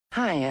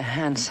Hiya,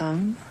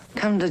 handsome.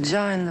 Come to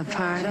join the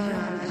party.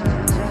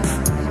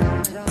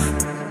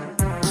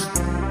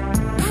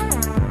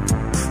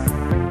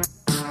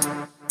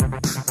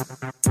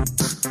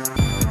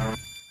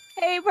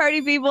 Hey,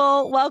 party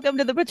people. Welcome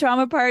to the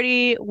Patrauma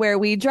Party, where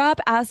we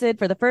drop acid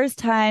for the first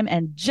time,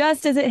 and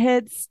just as it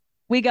hits,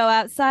 we go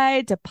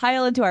outside to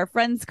pile into our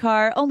friend's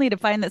car, only to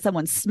find that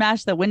someone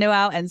smashed the window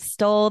out and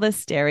stole the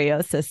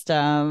stereo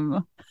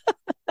system.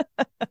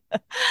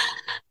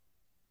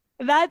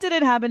 That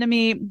didn't happen to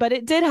me, but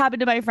it did happen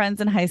to my friends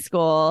in high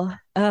school.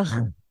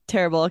 Ugh,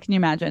 terrible. Can you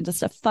imagine?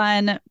 Just a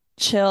fun,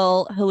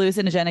 chill,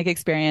 hallucinogenic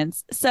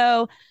experience.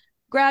 So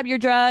grab your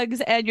drugs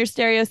and your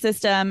stereo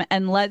system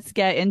and let's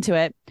get into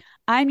it.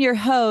 I'm your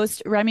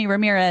host, Remy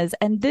Ramirez,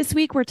 and this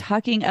week we're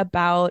talking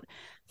about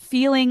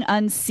feeling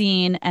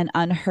unseen and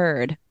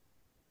unheard.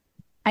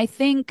 I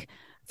think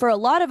for a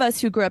lot of us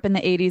who grew up in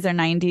the 80s or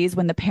 90s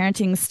when the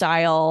parenting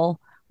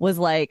style was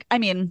like, I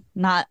mean,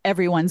 not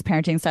everyone's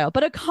parenting style,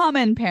 but a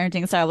common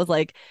parenting style was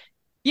like,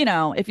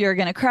 if you're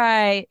going to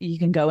cry, you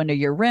can go into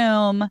your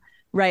room,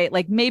 right?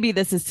 Like maybe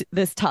this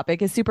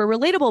topic is super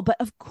relatable, but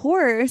of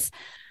course,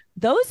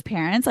 those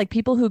parents, like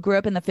people who grew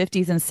up in the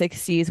 50s and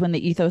 60s when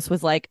the ethos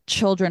was like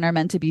children are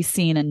meant to be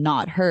seen and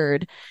not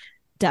heard,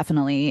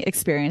 definitely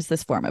experienced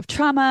this form of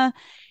trauma.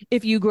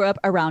 If you grew up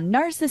around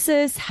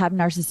narcissists, have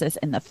narcissists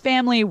in the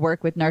family,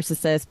 work with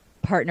narcissists,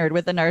 partnered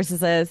with a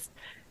narcissist,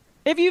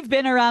 if you've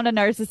been around a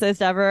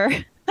narcissist ever,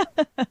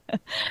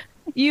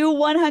 you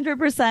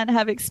 100%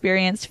 have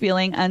experienced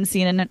feeling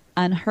unseen and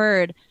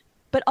unheard.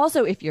 But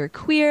also, if you're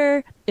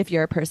queer, if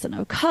you're a person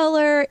of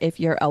color,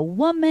 if you're a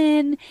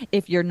woman,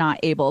 if you're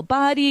not able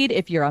bodied,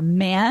 if you're a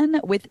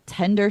man with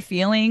tender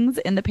feelings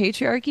in the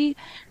patriarchy,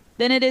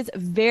 then it is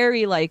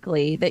very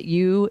likely that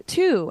you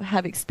too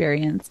have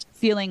experienced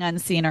feeling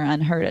unseen or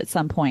unheard at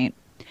some point.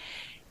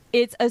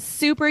 It's a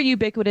super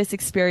ubiquitous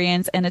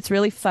experience and it's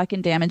really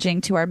fucking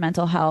damaging to our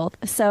mental health.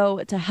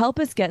 So, to help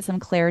us get some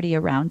clarity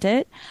around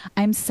it,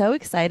 I'm so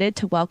excited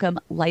to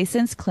welcome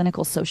licensed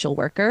clinical social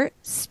worker,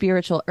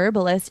 spiritual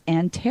herbalist,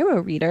 and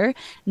tarot reader,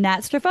 Nat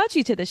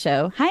Strafacci, to the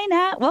show. Hi,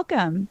 Nat.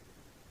 Welcome.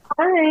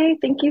 Hi,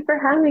 thank you for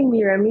having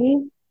me,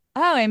 Remy.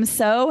 Oh, I'm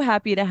so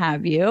happy to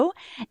have you.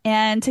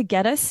 And to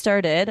get us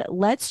started,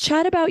 let's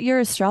chat about your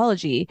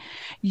astrology.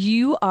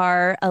 You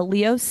are a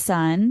Leo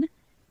sun,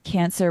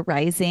 Cancer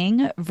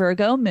rising,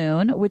 Virgo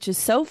moon, which is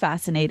so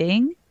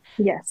fascinating.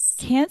 Yes.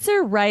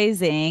 Cancer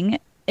rising,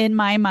 in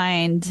my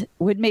mind,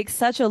 would make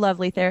such a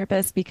lovely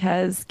therapist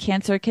because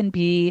Cancer can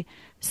be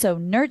so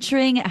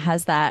nurturing. It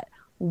has that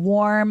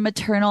warm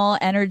maternal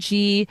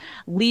energy.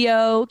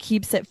 Leo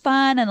keeps it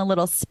fun and a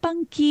little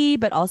spunky,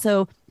 but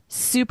also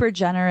super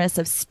generous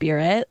of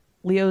spirit.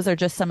 Leos are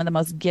just some of the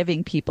most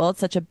giving people. It's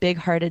such a big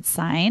hearted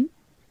sign.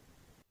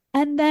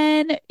 And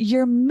then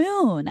your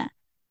moon.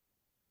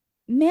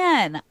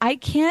 Man, I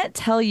can't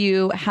tell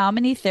you how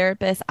many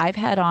therapists I've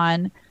had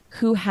on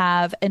who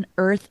have an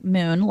earth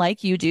moon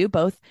like you do,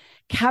 both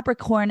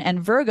Capricorn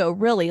and Virgo,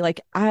 really.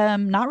 Like,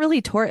 not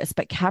really Taurus,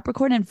 but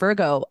Capricorn and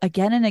Virgo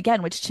again and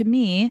again, which to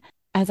me,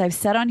 as I've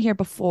said on here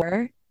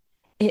before,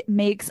 it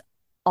makes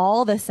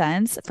all the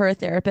sense for a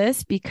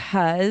therapist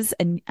because,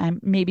 and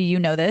maybe you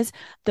know this,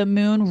 the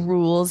moon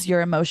rules your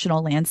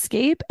emotional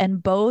landscape,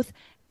 and both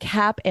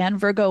Cap and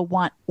Virgo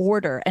want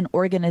order and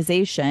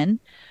organization.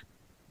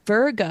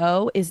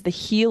 Virgo is the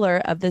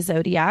healer of the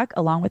zodiac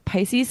along with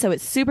Pisces. So it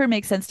super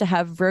makes sense to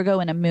have Virgo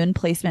in a moon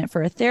placement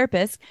for a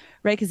therapist,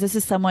 right? Because this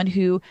is someone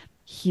who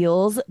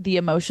heals the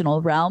emotional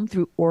realm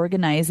through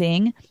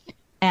organizing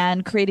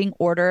and creating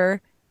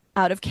order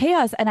out of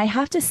chaos. And I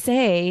have to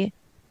say,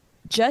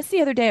 just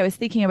the other day, I was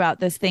thinking about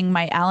this thing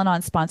my Al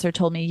Anon sponsor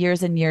told me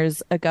years and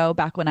years ago,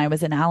 back when I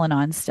was in Al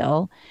Anon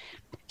still.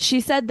 She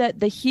said that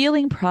the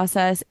healing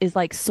process is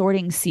like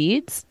sorting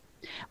seeds.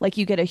 Like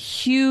you get a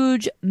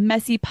huge,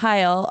 messy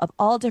pile of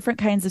all different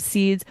kinds of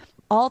seeds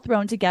all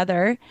thrown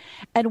together.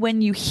 And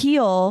when you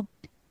heal,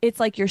 it's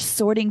like you're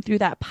sorting through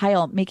that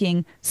pile,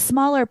 making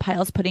smaller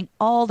piles, putting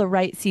all the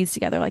right seeds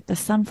together. Like the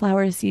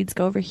sunflower seeds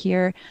go over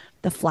here,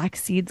 the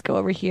flax seeds go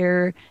over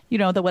here,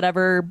 the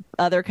whatever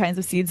other kinds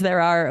of seeds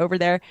there are over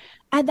there.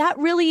 And that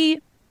really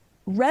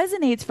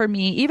resonates for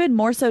me even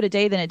more so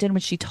today than it did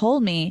when she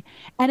told me.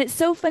 And it's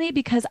so funny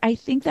because I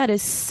think that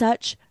is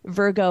such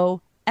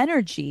Virgo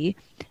energy.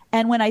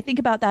 And when I think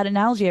about that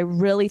analogy, I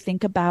really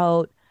think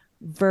about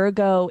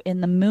Virgo in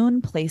the moon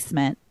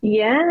placement.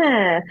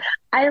 Yeah,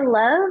 I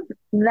love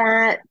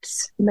that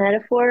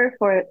metaphor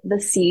for the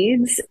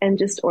seeds and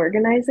just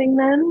organizing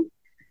them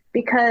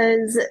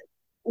because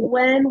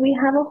when we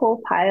have a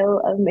whole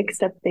pile of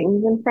mixed up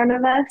things in front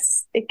of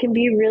us, it can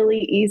be really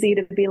easy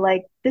to be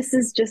like, this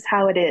is just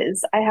how it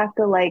is. I have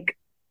to like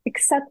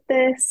accept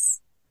this,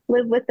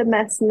 live with the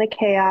mess and the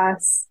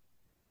chaos,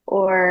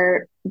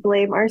 or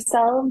blame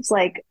ourselves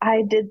like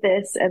I did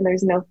this and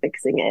there's no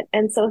fixing it.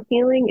 And so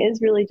healing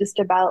is really just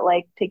about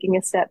like taking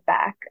a step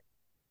back,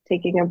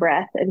 taking a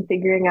breath and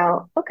figuring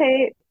out,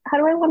 okay, how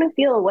do I want to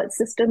feel? What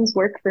systems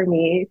work for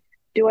me?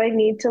 do I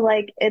need to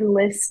like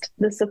enlist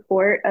the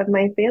support of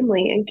my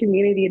family and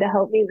community to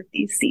help me with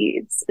these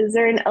seeds? Is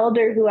there an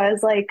elder who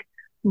has like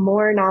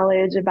more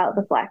knowledge about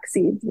the flax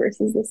seeds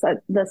versus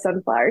the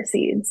sunflower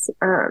seeds?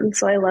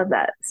 So I love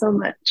that so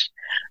much.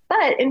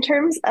 But in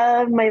terms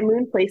of my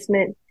moon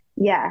placement,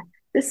 yeah,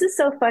 this is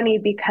so funny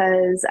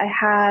because I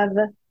have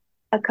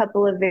a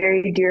couple of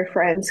very dear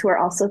friends who are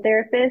also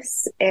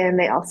therapists, and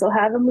they also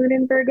have a moon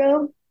in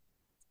Virgo.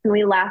 And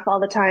we laugh all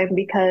the time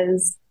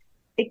because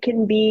it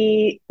can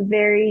be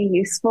very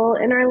useful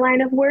in our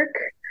line of work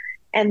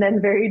and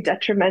then very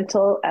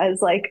detrimental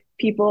as like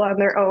people on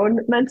their own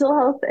mental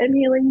health and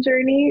healing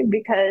journey.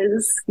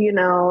 Because, you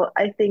know,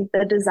 I think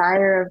the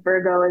desire of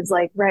Virgo is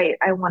like, right,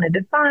 I want to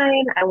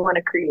define, I want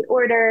to create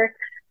order.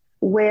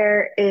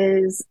 Where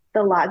is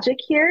the logic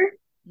here?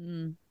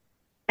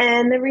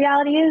 And the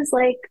reality is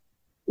like,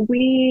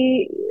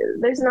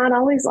 there's not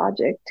always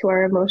logic to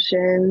our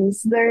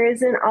emotions. There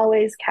isn't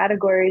always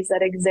categories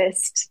that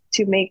exist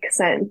to make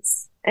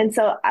sense. And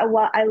so I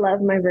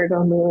love my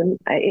Virgo moon.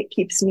 It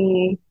keeps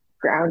me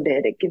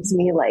grounded. It gives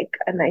me like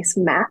a nice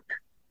map,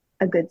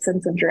 a good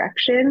sense of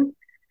direction.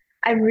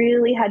 I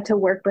really had to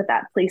work with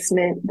that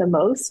placement the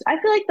most. I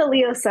feel like the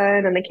Leo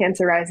sun and the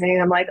Cancer rising,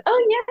 I'm like,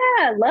 oh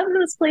yeah, love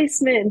those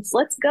placements.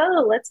 Let's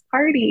go. Let's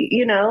party.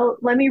 You know,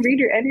 let me read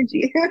your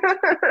energy.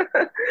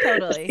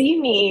 Totally. See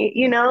me,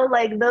 you know,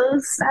 like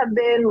those have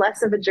been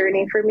less of a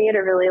journey for me to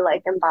really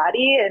like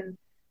embody. And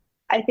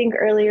I think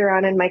earlier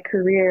on in my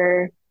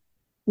career,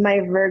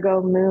 my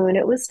Virgo moon,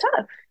 it was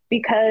tough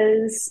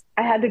because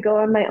I had to go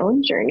on my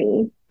own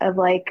journey of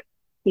like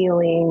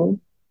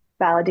healing,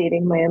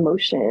 validating my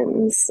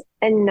emotions,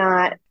 and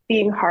not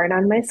being hard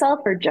on myself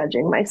or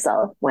judging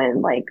myself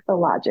when like the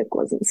logic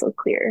wasn't so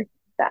clear.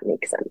 If that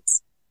makes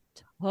sense.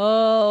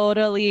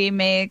 Totally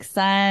makes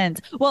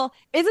sense. Well,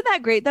 isn't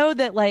that great though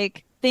that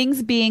like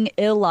things being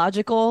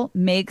illogical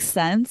makes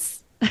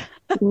sense?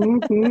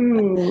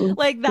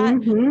 Like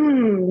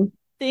that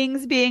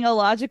things being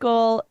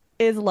illogical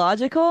is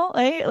logical,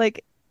 right?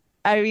 Like,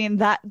 I mean,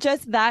 that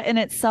just that in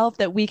itself,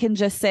 that we can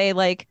just say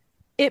like,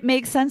 it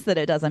makes sense that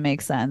it doesn't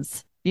make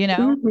sense. You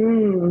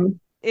know,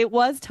 it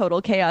was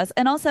total chaos.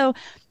 And also,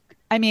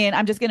 I mean,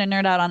 I'm just going to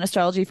nerd out on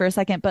astrology for a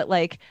second, but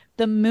like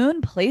the moon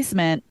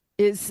placement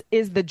is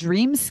the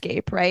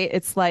dreamscape, right?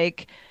 It's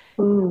like,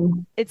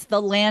 it's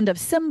the land of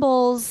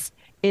symbols.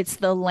 It's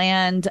the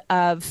land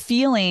of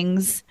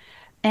feelings.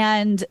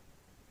 And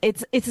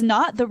it's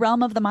not the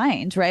realm of the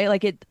mind, right?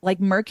 Like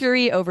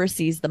Mercury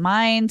oversees the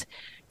mind,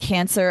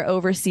 Cancer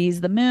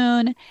oversees the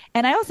moon.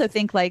 And I also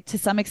think like to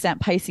some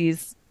extent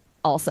Pisces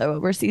also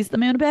oversees the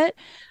moon a bit.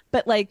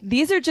 But like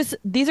it's a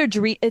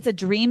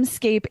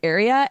dreamscape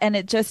area, and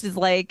it just is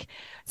like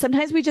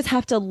sometimes we just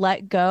have to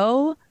let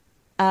go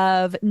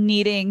of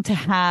needing to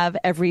have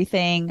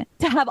everything,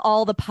 to have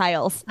all the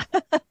piles.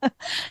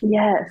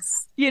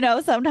 Yes. You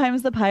know,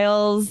 sometimes the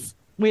piles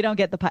we don't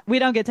get to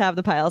have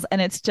the piles,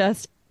 and it's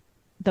just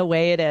the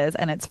way it is,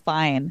 and it's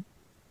fine.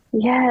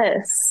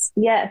 Yes.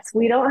 Yes.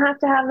 We don't have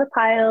to have the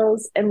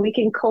piles, and we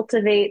can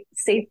cultivate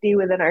safety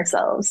within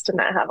ourselves to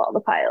not have all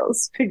the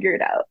piles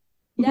figured out.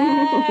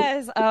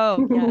 Yes.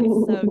 Oh, yes.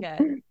 So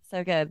good.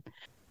 So good.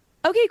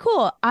 Okay,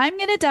 cool. I'm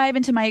going to dive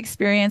into my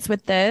experience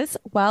with this.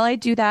 While I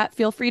do that,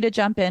 feel free to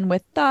jump in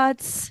with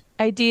thoughts,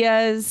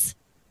 ideas,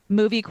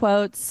 movie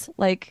quotes.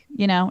 Like,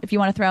 you know, if you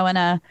want to throw in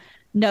a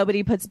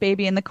nobody puts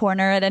baby in the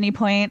corner at any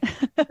point,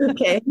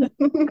 Okay.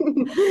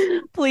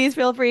 please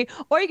feel free.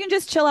 Or you can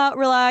just chill out,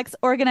 relax,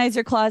 organize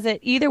your closet.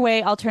 Either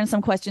way, I'll turn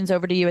some questions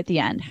over to you at the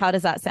end. How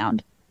does that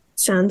sound?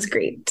 Sounds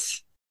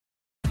great.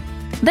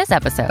 This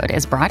episode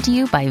is brought to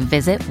you by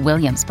Visit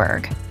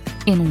Williamsburg.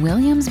 In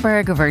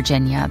Williamsburg,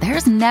 Virginia,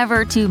 there's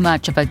never too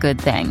much of a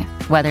good thing.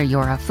 Whether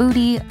you're a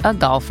foodie, a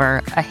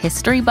golfer, a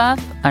history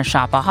buff, a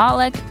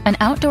shopaholic, an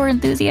outdoor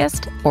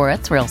enthusiast, or a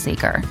thrill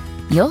seeker,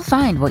 you'll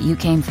find what you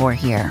came for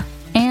here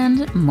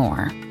and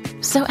more.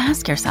 So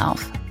ask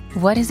yourself,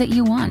 what is it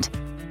you want?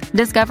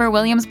 Discover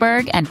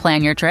Williamsburg and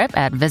plan your trip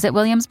at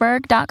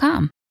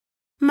visitwilliamsburg.com.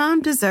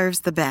 Mom deserves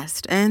the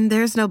best, and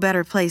there's no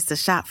better place to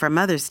shop for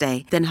Mother's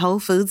Day than Whole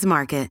Foods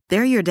Market.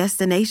 They're your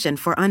destination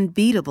for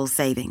unbeatable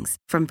savings,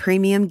 from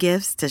premium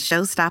gifts to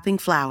show-stopping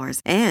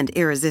flowers and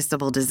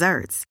irresistible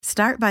desserts.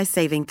 Start by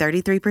saving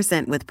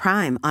 33% with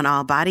Prime on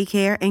all body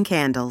care and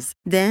candles.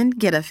 Then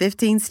get a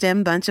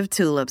 15-stem bunch of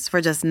tulips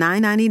for just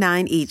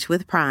 $9.99 each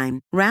with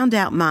Prime. Round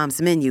out Mom's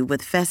menu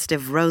with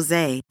festive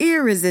rosé,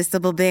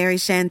 irresistible berry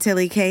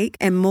chantilly cake,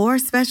 and more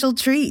special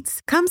treats.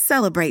 Come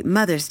celebrate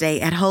Mother's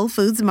Day at Whole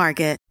Foods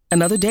Market.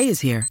 Another day is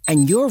here,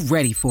 and you're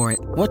ready for it.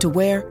 What to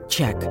wear?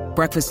 Check.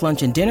 Breakfast,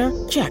 lunch, and dinner?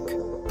 Check.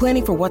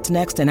 Planning for what's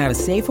next and how to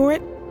save for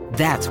it?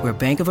 That's where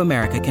Bank of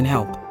America can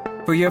help.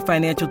 For your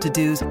financial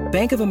to-dos,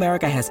 Bank of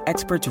America has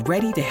experts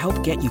ready to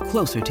help get you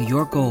closer to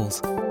your goals.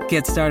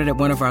 Get started at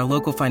one of our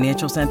local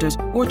financial centers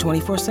or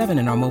 24/7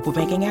 in our mobile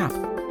banking app.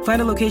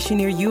 Find a location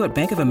near you at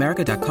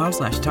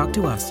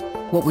bankofamerica.com/talktous.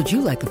 What would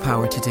you like the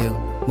power to do?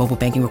 Mobile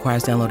banking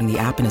requires downloading the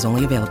app and is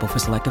only available for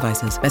select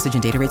devices. Message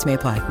and data rates may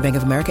apply. Bank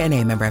of America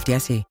N.A., member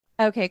FDIC.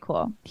 Okay,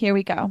 cool. Here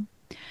we go.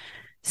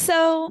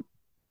 So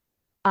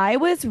I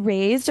was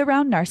raised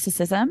around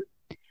narcissism,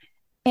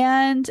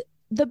 and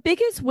the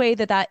biggest way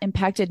that that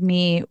impacted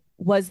me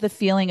was the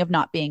feeling of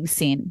not being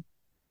seen.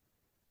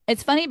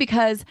 It's funny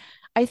because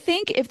I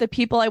think if the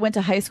people I went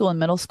to high school and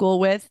middle school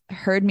with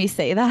heard me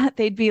say that,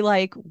 they'd be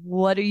like,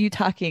 what are you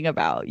talking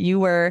about? You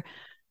were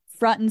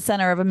front and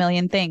center of a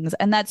million things.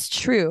 And that's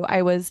true.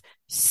 I was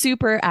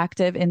super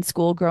active in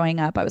school growing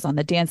up. I was on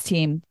the dance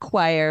team,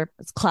 choir,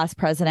 was class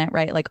president,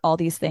 right? Like all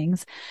these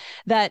things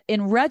that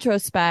in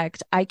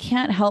retrospect, I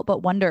can't help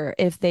but wonder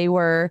if they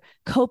were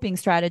coping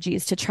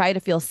strategies to try to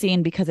feel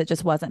seen because it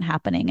just wasn't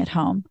happening at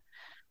home.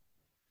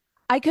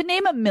 I could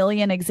name a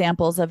million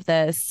examples of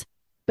this,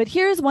 but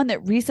here's one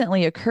that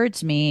recently occurred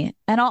to me.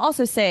 And I'll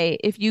also say,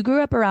 if you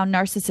grew up around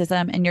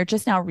narcissism and you're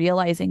just now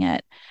realizing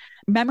it,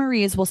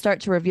 memories will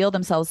start to reveal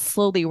themselves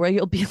slowly where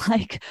you'll be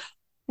like,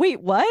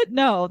 wait, what?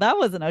 No, that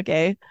wasn't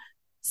okay.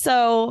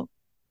 So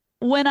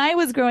when I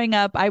was growing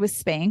up, I was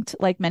spanked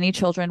like many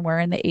children were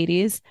in the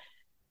 80s.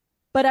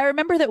 But I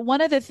remember that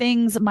one of the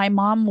things my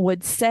mom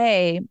would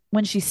say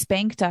when she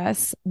spanked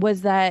us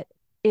was that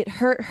it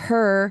hurt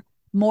her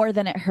more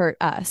than it hurt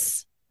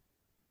us.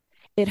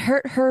 It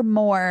hurt her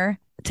more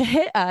to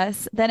hit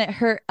us than it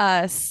hurt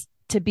us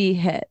to be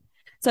hit.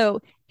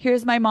 So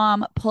here's my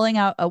mom pulling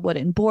out a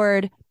wooden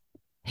board,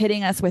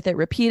 hitting us with it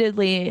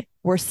repeatedly.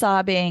 We're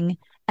sobbing.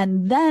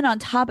 And then on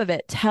top of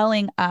it,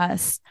 telling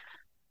us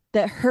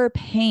that her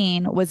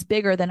pain was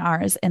bigger than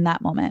ours in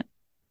that moment.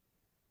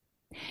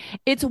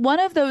 It's one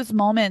of those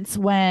moments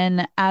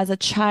when, as a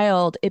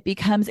child, it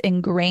becomes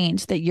ingrained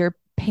that your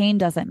pain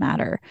doesn't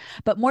matter,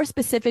 but more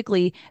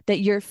specifically, that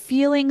your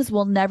feelings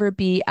will never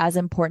be as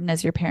important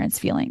as your parents'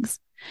 feelings.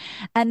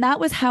 And that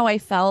was how I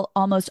felt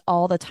almost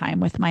all the time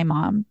with my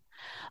mom.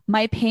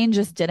 My pain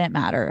just didn't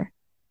matter.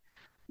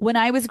 When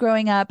I was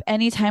growing up,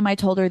 anytime I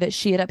told her that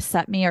she had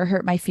upset me or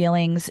hurt my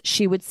feelings,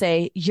 she would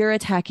say, "You're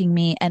attacking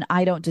me and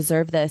I don't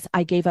deserve this.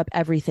 I gave up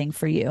everything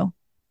for you."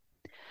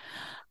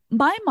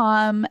 My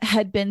mom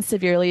had been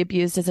severely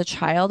abused as a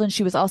child, and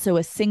she was also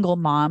a single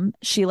mom.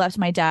 She left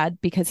my dad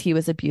because he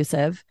was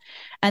abusive,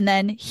 and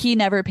then he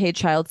never paid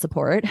child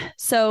support.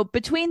 So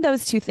between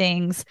those two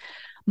things,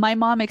 my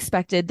mom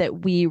expected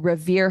that we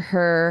revere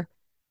her,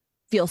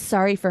 feel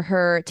sorry for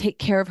her, take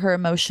care of her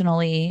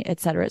emotionally, et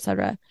cetera, et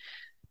cetera.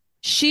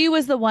 She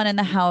was the one in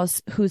the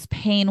house whose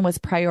pain was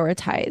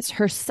prioritized.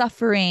 Her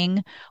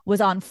suffering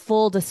was on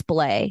full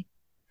display,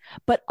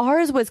 but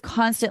ours was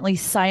constantly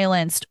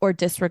silenced or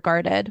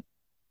disregarded.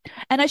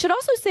 And I should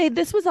also say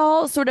this was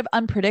all sort of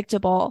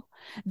unpredictable.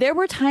 There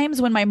were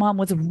times when my mom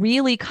was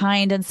really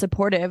kind and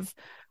supportive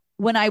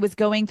when I was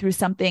going through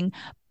something.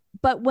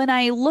 But when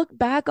I look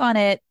back on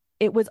it,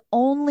 it was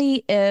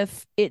only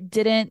if it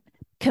didn't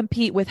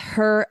compete with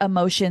her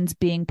emotions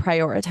being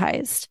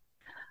prioritized.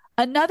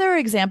 Another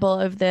example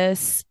of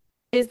this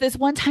is this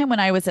one time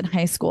when I was in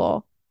high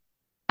school.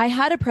 I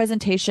had a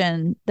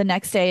presentation the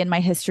next day in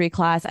my history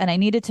class, and I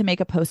needed to make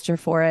a poster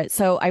for it.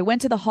 So I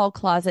went to the hall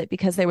closet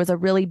because there was a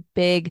really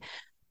big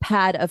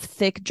pad of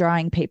thick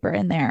drawing paper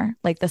in there,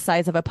 like the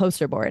size of a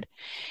poster board.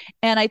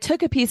 And I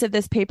took a piece of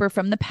this paper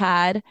from the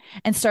pad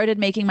and started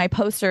making my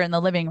poster in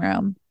the living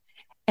room.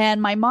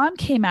 And my mom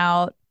came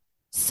out,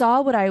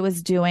 saw what I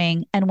was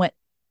doing, and went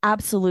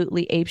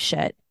absolutely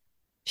apeshit.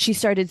 She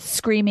started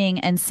screaming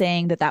and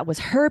saying that that was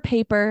her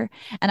paper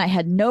and I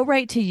had no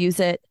right to use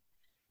it,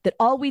 that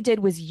all we did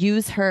was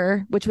use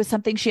her, which was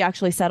something she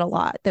actually said a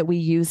lot, that we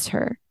used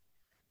her.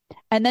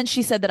 And then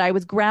she said that I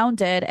was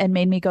grounded and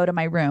made me go to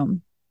my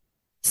room.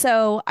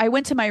 So I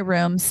went to my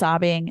room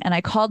sobbing, and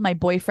I called my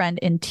boyfriend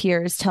in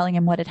tears, telling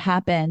him what had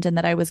happened and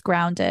that I was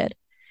grounded.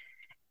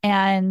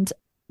 And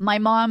my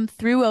mom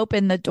threw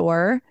open the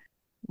door,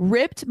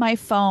 ripped my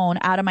phone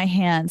out of my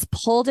hands,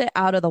 pulled it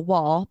out of the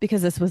wall,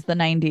 because this was the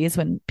 90s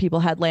when people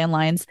had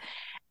landlines.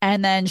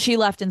 And then she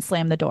left and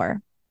slammed the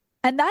door.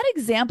 And that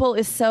example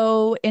is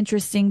so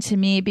interesting to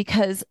me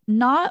because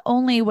not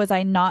only was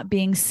I not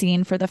being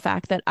seen for the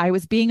fact that I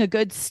was being a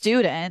good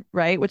student,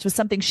 right, which was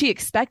something she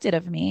expected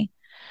of me,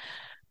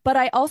 but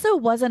I also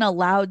wasn't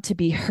allowed to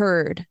be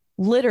heard,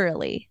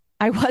 literally.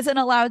 I wasn't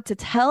allowed to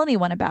tell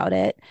anyone about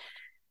it,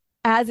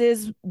 as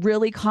is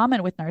really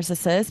common with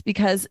narcissists,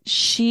 because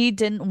she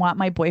didn't want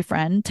my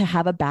boyfriend to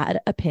have a bad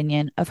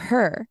opinion of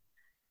her.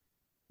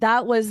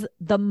 That was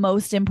the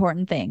most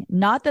important thing.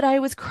 Not that I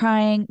was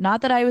crying,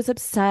 not that I was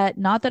upset,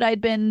 not that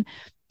I'd been,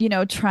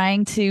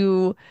 trying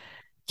to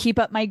keep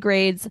up my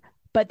grades,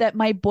 but that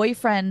my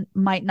boyfriend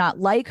might not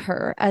like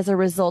her as a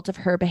result of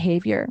her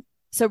behavior.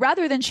 So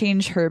rather than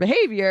change her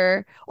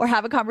behavior or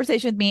have a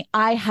conversation with me,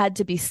 I had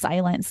to be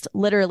silenced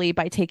literally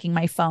by taking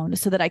my phone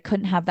so that I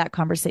couldn't have that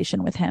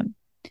conversation with him.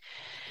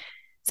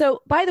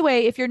 So, by the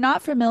way, if you're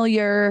not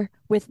familiar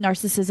with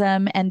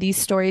narcissism and these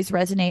stories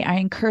resonate, I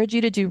encourage you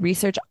to do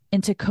research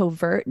into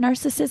covert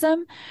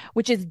narcissism,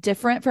 which is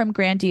different from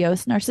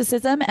grandiose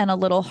narcissism and a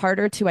little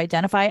harder to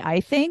identify,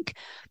 I think.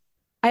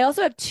 I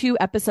also have 2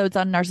 episodes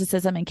on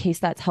narcissism in case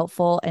that's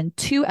helpful, and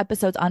 2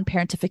 episodes on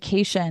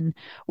parentification,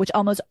 which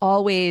almost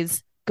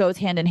always goes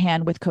hand in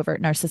hand with covert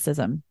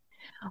narcissism.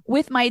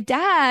 With my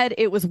dad,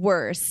 it was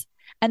worse.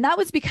 And that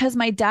was because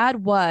my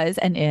dad was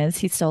and is,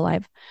 he's still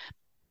alive,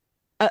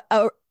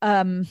 a,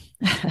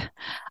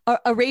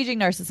 a raging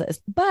narcissist.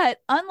 But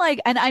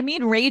unlike, and I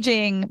mean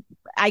raging,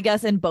 I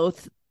guess, in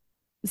both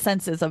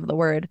senses of the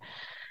word.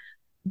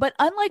 But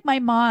unlike my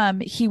mom,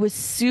 he was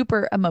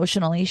super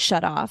emotionally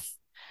shut off.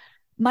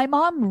 My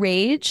mom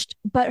raged,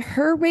 but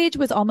her rage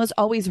was almost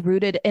always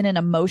rooted in an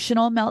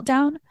emotional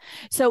meltdown.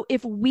 So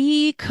if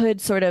we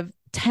could sort of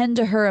tend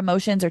to her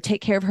emotions or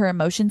take care of her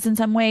emotions in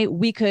some way,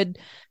 we could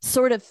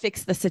sort of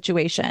fix the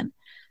situation.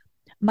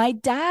 My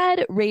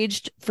dad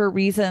raged for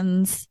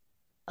reasons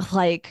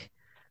like,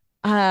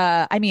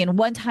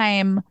 one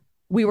time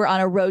we were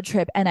on a road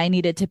trip and I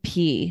needed to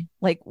pee,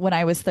 like when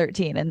I was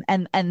 13,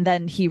 and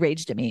then he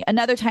raged at me.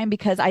 Another time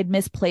because I'd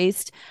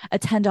misplaced a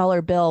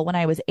 $10 bill when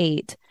I was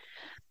 8.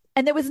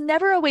 And there was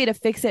never a way to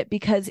fix it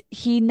because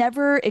he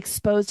never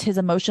exposed his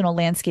emotional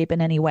landscape in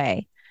any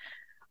way.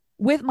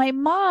 With my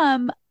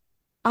mom,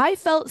 I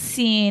felt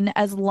seen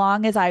as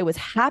long as I was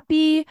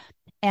happy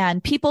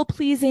and people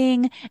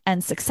pleasing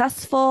and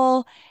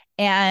successful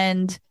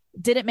and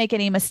didn't make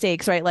any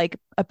mistakes, right? Like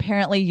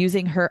apparently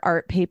using her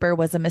art paper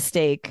was a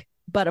mistake,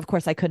 but of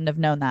course I couldn't have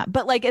known that.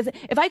 But like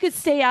if I could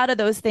stay out of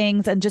those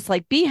things and just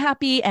like be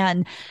happy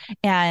and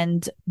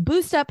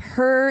boost up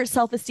her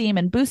self-esteem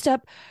and boost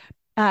up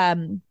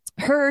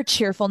her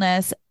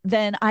cheerfulness,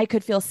 then I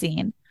could feel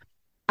seen.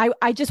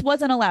 I just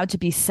wasn't allowed to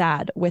be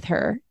sad with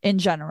her in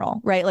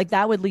general, right? Like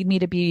that would lead me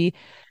to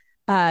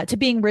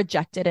being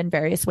rejected in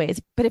various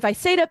ways. But if I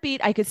stayed upbeat,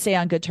 I could stay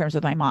on good terms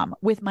with my mom.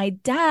 With my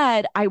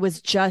dad, I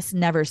was just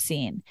never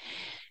seen.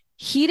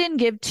 He didn't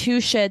give two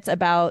shits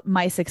about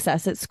my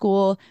success at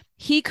school.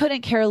 He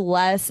couldn't care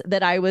less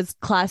that I was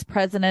class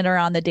president or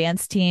on the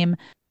dance team.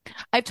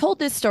 I've told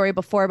this story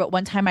before, but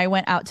one time I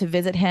went out to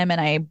visit him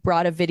and I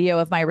brought a video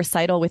of my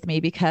recital with me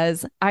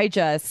because I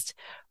just,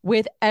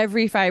 with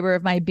every fiber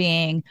of my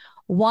being,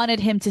 wanted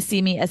him to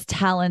see me as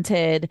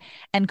talented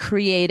and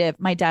creative.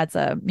 My dad's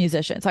a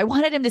musician, so I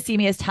wanted him to see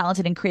me as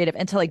talented and creative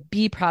and to like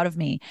be proud of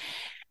me.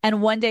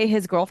 And one day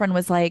his girlfriend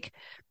was like,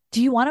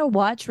 "Do you want to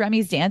watch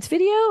Remy's dance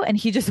video?" And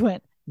he just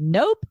went,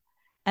 "Nope."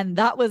 And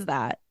that was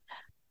that.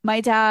 My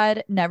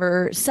dad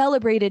never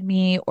celebrated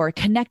me or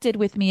connected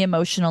with me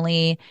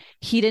emotionally.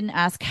 He didn't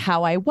ask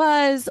how I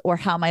was or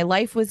how my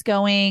life was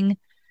going.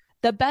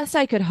 The best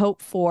I could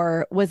hope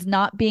for was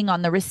not being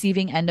on the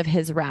receiving end of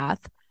his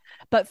wrath.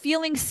 But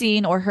feeling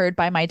seen or heard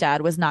by my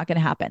dad was not going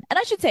to happen. And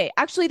I should say,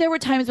 actually, there were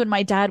times when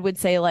my dad would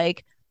say,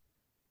 like,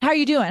 "How are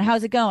you doing?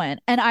 How's it going?"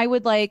 And I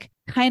would like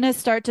kind of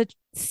start to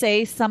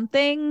say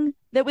something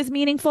that was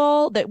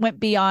meaningful that went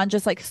beyond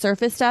just like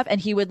surface stuff.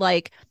 And he would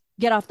like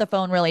get off the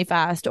phone really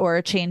fast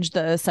or change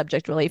the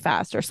subject really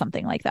fast or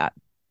something like that,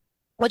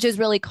 which is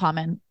really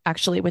common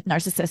actually with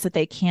narcissists, that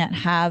they can't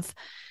have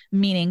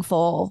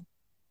meaningful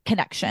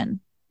connection.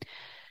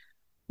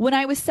 When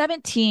I was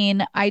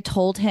 17, I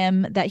told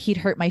him that he'd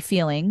hurt my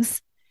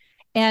feelings,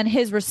 and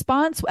his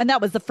response, and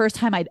that was the first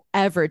time I'd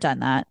ever done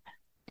that.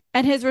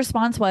 And his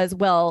response was,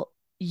 "Well,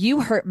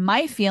 you hurt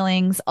my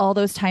feelings all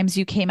those times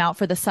you came out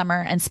for the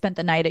summer and spent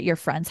the night at your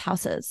friends'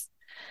 houses."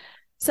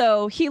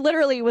 So he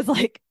literally was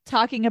like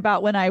talking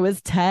about when I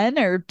was 10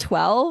 or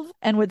 12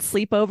 and would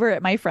sleep over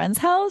at my friend's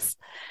house.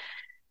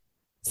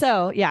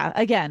 So yeah,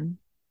 again,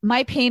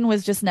 my pain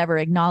was just never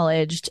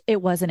acknowledged.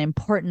 It wasn't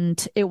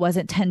important. It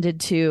wasn't tended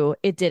to.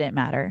 It didn't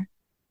matter.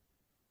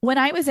 When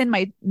I was in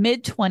my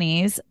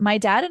mid-20s, my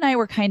dad and I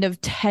were kind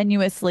of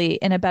tenuously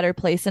in a better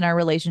place in our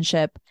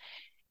relationship.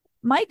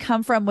 My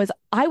come from was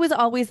I was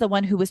always the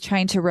one who was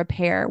trying to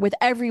repair with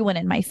everyone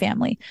in my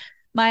family.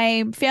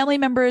 My family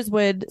members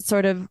would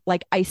sort of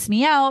like ice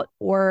me out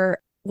or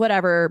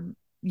whatever,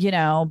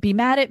 be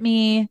mad at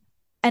me.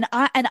 And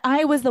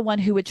I was the one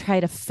who would try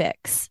to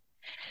fix.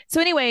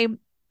 So anyway,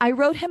 I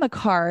wrote him a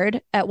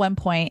card at one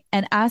point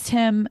and asked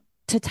him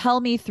to tell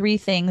me 3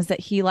 things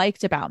that he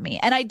liked about me.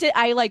 And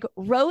I like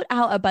wrote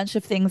out a bunch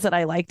of things that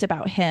I liked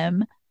about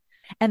him.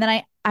 And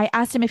then I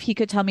asked him if he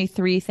could tell me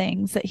 3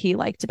 things that he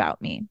liked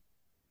about me.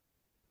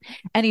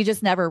 And he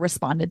just never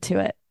responded to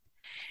it.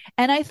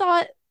 And I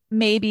thought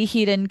maybe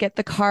he didn't get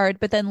the card,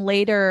 but then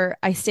later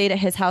I stayed at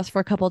his house for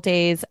a couple of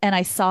days and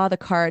I saw the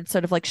card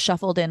sort of like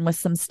shuffled in with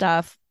some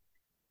stuff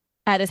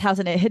at his house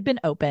and it had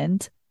been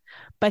opened,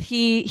 but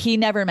he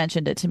never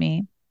mentioned it to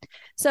me.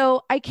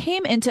 So I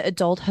came into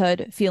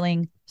adulthood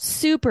feeling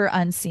super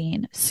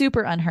unseen,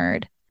 super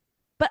unheard.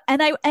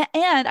 And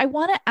I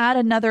want to add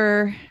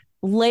another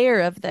layer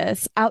of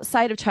this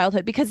outside of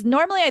childhood, because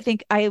normally I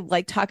think I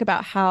like talk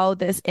about how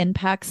this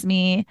impacts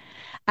me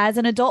as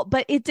an adult,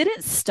 but it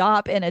didn't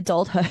stop in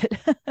adulthood.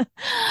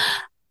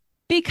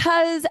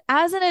 Because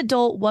as an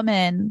adult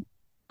woman,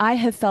 I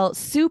have felt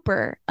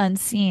super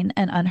unseen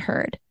and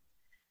unheard.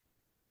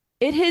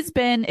 It has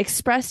been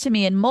expressed to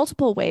me in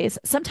multiple ways,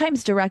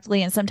 sometimes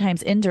directly and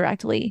sometimes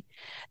indirectly,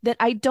 that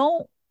I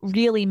don't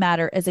really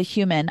matter as a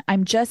human.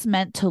 I'm just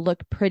meant to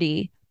look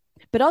pretty,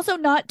 but also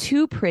not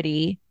too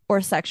pretty or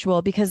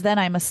sexual, because then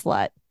I'm a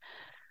slut.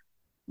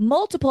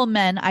 Multiple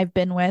men I've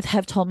been with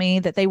have told me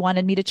that they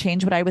wanted me to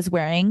change what I was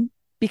wearing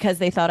because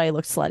they thought I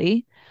looked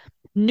slutty.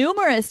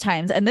 numerous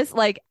times. And this,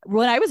 like,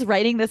 when I was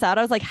writing this out,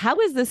 I was like, how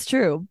is this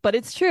true? But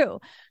it's true.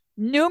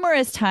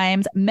 Numerous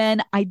times,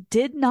 men I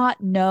did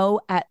not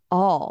know at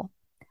all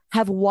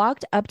have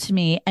walked up to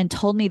me and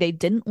told me they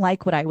didn't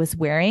like what I was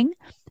wearing,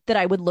 that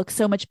I would look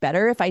so much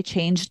better if I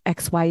changed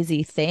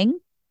XYZ thing.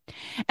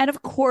 And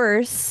of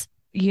course,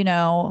 you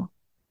know,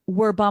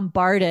 we're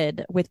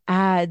bombarded with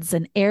ads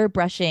and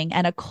airbrushing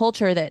and a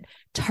culture that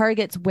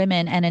targets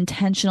women and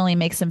intentionally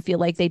makes them feel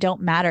like they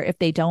don't matter if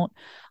they don't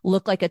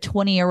look like a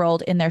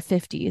 20-year-old in their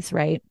 50s,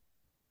 right?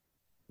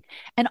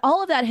 And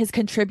all of that has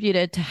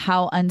contributed to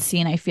how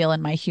unseen I feel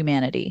in my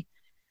humanity.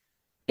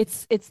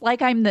 It's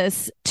like I'm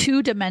this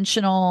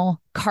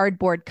two-dimensional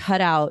cardboard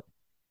cutout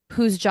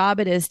whose job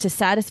it is to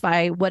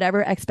satisfy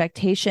whatever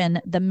expectation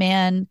the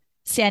man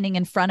standing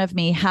in front of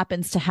me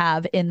happens to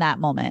have in that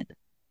moment.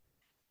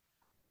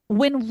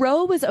 When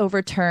Roe was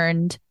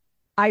overturned,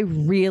 I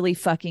really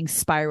fucking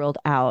spiraled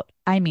out.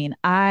 I mean,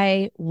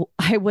 I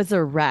was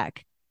a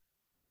wreck.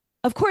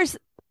 Of course,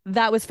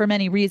 that was for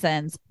many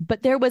reasons,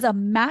 but there was a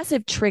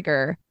massive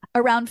trigger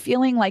around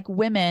feeling like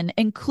women,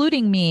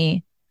 including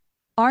me,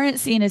 aren't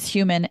seen as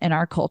human in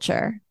our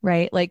culture,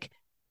 right? Like,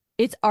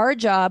 it's our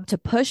job to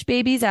push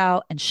babies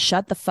out and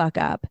shut the fuck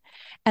up.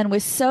 And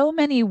with so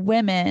many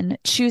women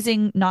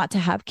choosing not to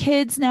have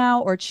kids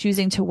now or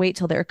choosing to wait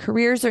till their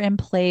careers are in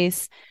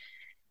place,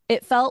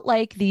 it felt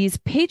like these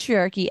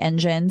patriarchy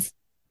engines,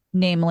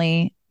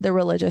 namely the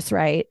religious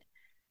right,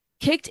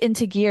 kicked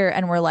into gear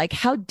and were like,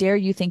 how dare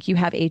you think you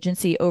have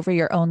agency over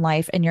your own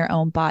life and your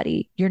own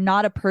body? You're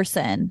not a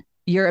person.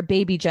 You're a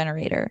baby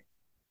generator.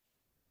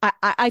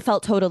 I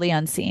felt totally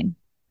unseen.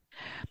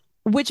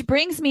 Which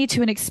brings me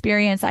to an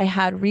experience I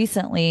had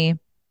recently.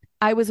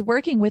 I was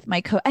working with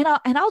my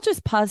and I'll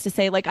just pause to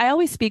say, like, I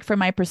always speak from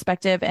my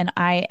perspective, and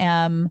I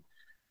am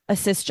a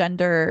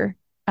cisgender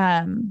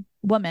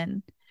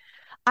woman.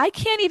 I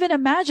can't even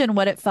imagine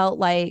what it felt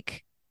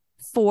like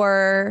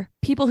for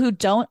people who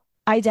don't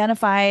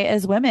identify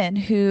as women,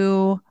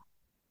 who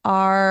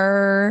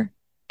are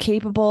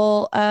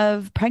capable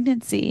of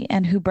pregnancy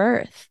and who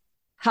birth.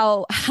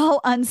 How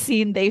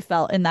unseen they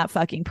felt in that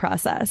fucking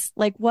process.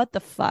 Like, what the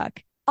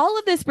fuck? All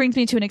of this brings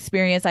me to an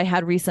experience I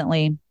had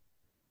recently.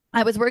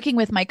 I was working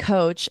with my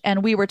coach,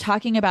 and we were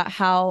talking about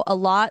how a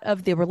lot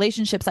of the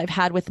relationships I've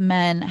had with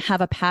men have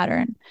a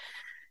pattern.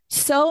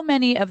 So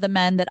many of the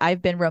men that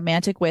I've been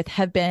romantic with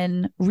have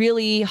been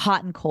really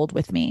hot and cold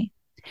with me.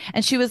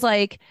 And she was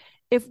like,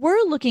 if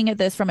we're looking at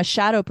this from a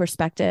shadow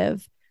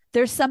perspective,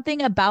 there's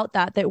something about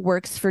that that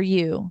works for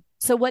you.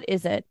 So what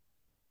is it?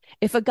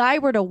 If a guy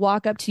were to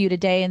walk up to you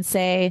today and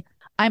say,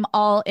 I'm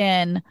all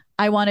in,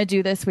 I want to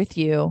do this with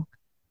you,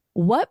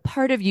 what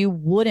part of you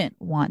wouldn't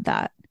want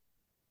that?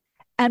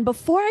 And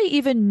before I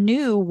even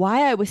knew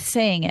why I was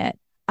saying it,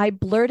 I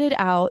blurted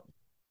out,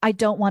 I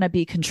don't want to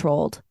be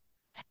controlled.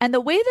 And the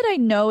way that I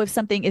know if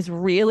something is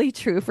really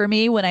true for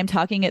me when I'm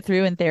talking it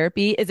through in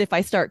therapy is if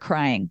I start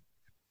crying.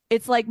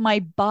 It's like my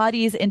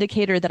body's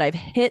indicator that I've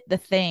hit the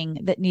thing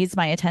that needs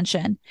my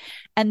attention.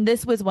 And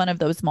this was one of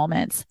those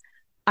moments.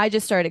 I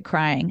just started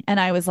crying and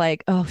I was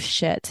like, oh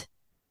shit,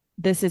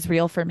 this is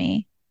real for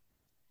me.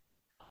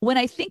 When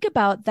I think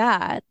about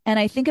that and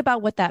I think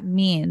about what that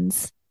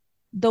means,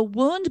 the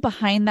wound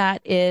behind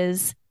that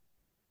is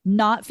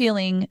not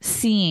feeling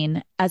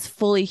seen as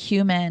fully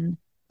human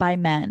by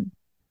men,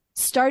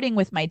 starting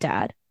with my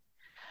dad.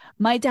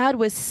 My dad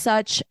was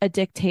such a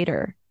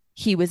dictator.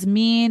 He was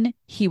mean.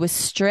 He was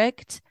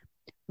strict.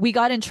 We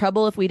got in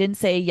trouble if we didn't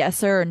say yes,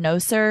 sir, or no,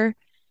 sir.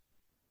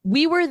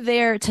 We were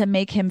there to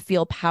make him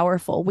feel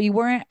powerful. We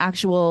weren't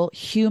actual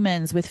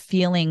humans with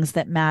feelings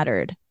that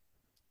mattered.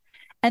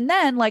 And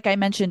then, like I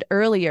mentioned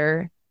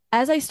earlier,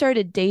 as I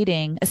started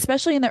dating,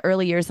 especially in the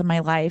early years of my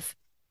life,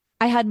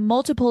 I had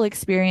multiple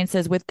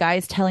experiences with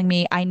guys telling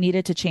me I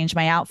needed to change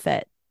my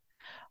outfit.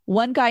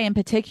 One guy in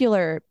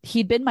particular,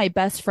 he'd been my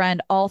best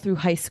friend all through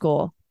high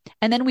school.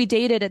 And then we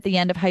dated at the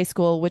end of high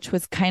school, which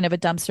was kind of a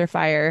dumpster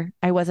fire.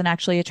 I wasn't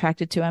actually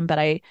attracted to him, but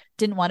I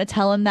didn't want to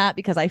tell him that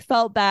because I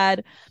felt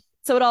bad.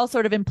 So it all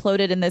sort of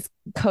imploded in this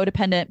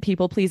codependent,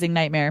 people-pleasing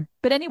nightmare.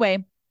 But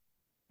anyway,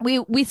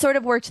 we sort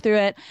of worked through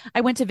it. I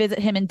went to visit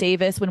him in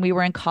Davis when we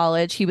were in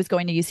college. He was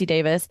going to UC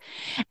Davis.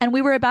 And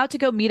we were about to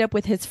go meet up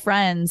with his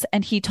friends.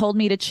 And he told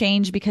me to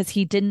change because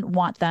he didn't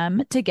want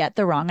them to get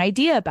the wrong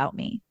idea about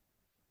me.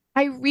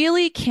 I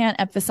really can't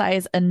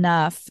emphasize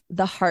enough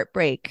the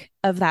heartbreak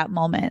of that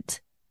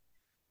moment.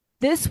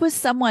 This was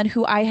someone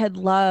who I had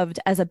loved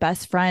as a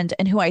best friend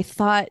and who I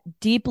thought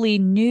deeply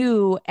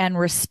knew and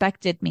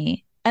respected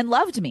me and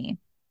loved me.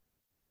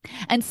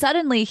 And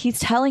suddenly he's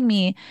telling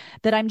me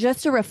that I'm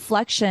just a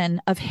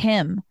reflection of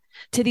him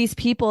to these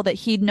people that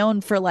he'd known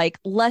for like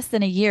less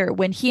than a year,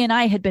 when he and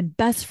I had been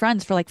best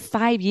friends for like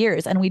 5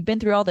 years and we'd been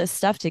through all this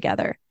stuff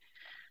together.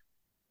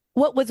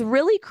 What was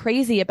really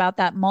crazy about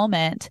that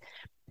moment,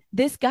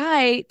 this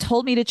guy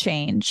told me to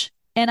change,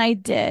 and I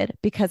did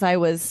because I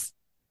was,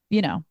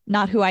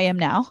 not who I am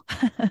now.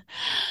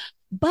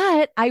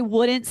 But I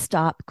wouldn't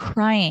stop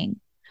crying,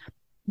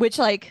 which,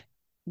 like,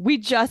 we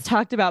just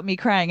talked about me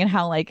crying and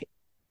how, like,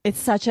 It's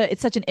such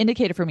an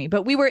indicator for me.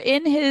 But we were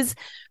in his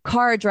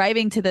car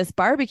driving to this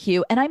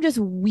barbecue and I'm just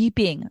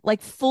weeping,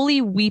 like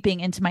fully weeping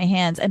into my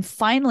hands. And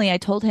finally I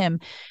told him,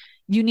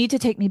 you need to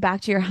take me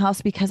back to your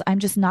house because I'm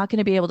just not going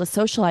to be able to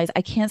socialize.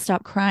 I can't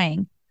stop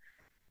crying.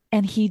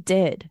 And he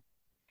did.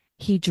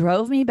 He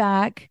drove me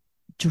back,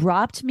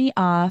 dropped me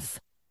off,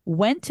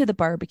 went to the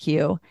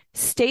barbecue,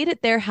 stayed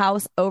at their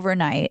house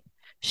overnight,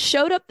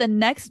 showed up the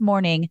next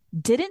morning,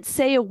 didn't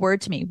say a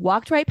word to me,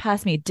 walked right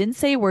past me, didn't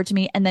say a word to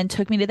me, and then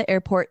took me to the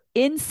airport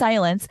in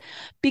silence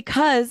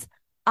because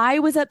I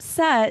was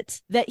upset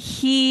that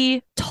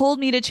he told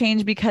me to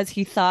change because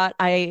he thought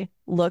I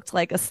looked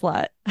like a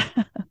slut.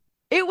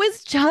 It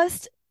was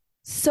just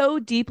so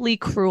deeply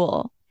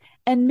cruel.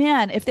 And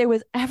man, if there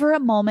was ever a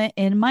moment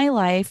in my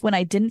life when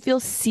I didn't feel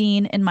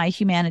seen in my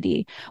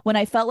humanity, when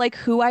I felt like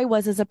who I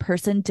was as a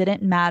person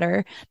didn't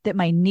matter, that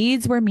my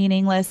needs were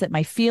meaningless, that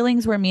my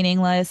feelings were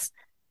meaningless,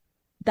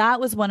 that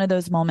was one of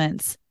those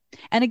moments.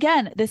 And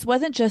again, this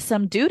wasn't just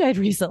some dude I'd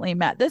recently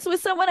met. This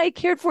was someone I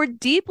cared for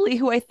deeply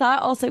who I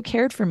thought also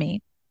cared for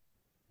me.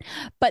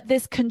 But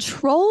this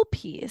control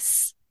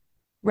piece,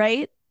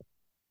 right,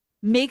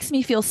 makes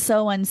me feel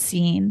so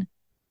unseen.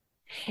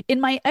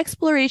 In my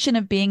exploration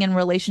of being in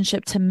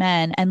relationship to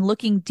men and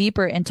looking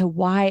deeper into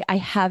why I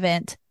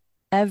haven't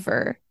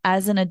ever,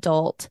 as an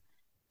adult,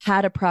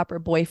 had a proper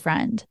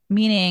boyfriend,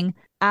 meaning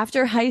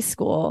after high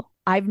school,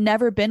 I've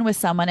never been with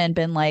someone and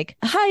been like,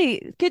 hi,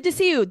 good to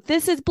see you.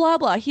 This is blah,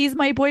 blah. He's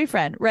my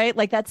boyfriend, right?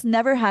 Like that's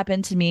never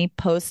happened to me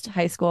post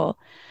high school.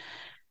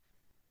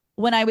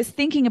 When I was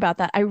thinking about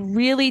that, I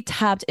really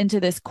tapped into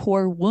this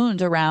core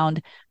wound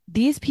around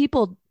these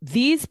people,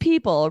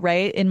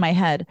 right, in my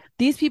head,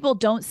 these people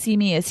don't see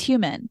me as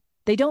human.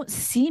 They don't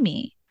see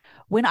me.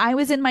 When I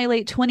was in my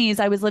late 20s,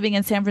 I was living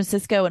in San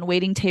Francisco and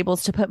waiting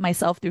tables to put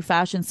myself through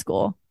fashion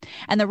school.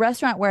 And the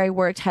restaurant where I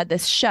worked had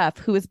this chef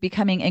who was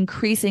becoming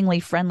increasingly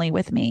friendly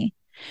with me.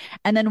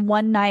 And then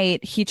one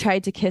night he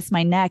tried to kiss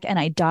my neck and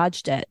I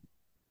dodged it.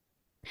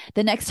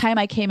 The next time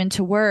I came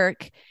into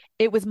work,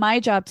 it was my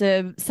job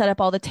to set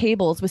up all the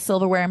tables with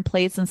silverware and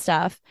plates and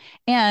stuff.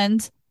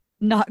 And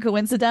not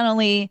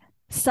coincidentally,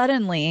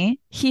 suddenly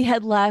he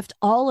had left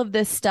all of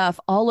this stuff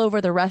all over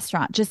the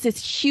restaurant, just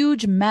this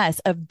huge mess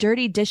of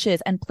dirty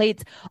dishes and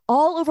plates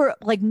all over,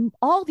 like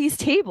all these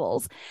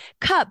tables,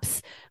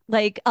 cups,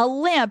 like a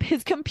lamp,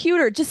 his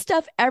computer, just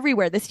stuff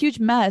everywhere, this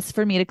huge mess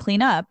for me to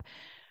clean up,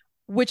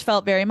 which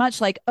felt very much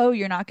like, oh,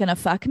 you're not going to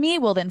fuck me?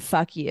 Well, then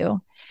fuck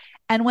you.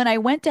 And when I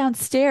went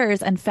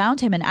downstairs and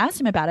found him and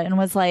asked him about it and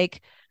was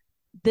like,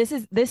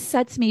 this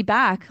sets me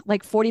back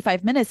like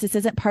 45 minutes. This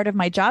isn't part of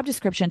my job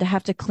description to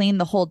have to clean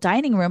the whole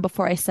dining room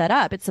before I set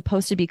up. It's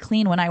supposed to be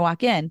clean when I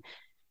walk in.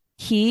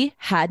 He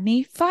had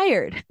me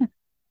fired.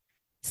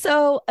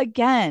 So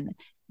again,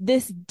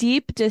 this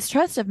deep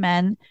distrust of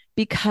men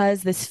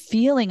because this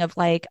feeling of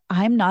like,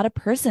 I'm not a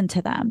person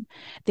to them.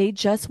 They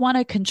just want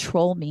to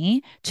control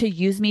me to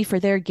use me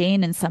for their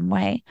gain in some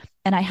way.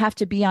 And I have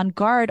to be on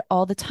guard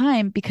all the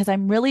time because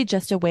I'm really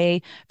just a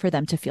way for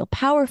them to feel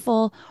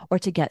powerful or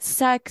to get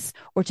sex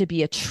or to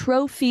be a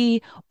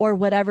trophy or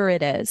whatever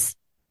it is.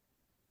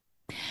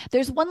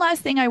 There's one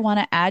last thing I want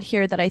to add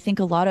here that I think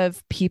a lot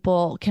of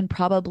people can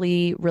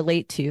probably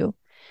relate to.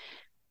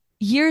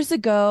 Years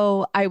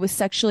ago, I was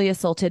sexually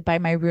assaulted by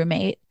my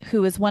roommate,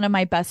 who was one of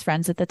my best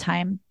friends at the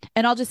time.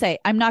 And I'll just say,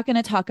 I'm not going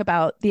to talk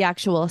about the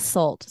actual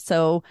assault,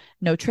 so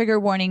no trigger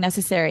warning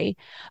necessary.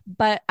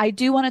 But I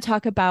do want to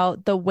talk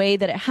about the way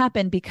that it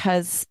happened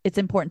because it's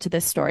important to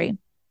this story.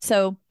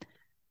 So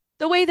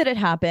the way that it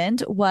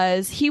happened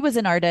was he was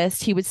an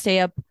artist. He would stay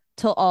up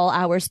till all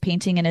hours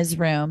painting in his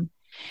room.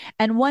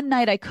 And one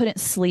night I couldn't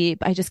sleep.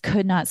 I just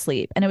could not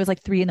sleep. And it was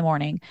like 3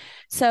 a.m.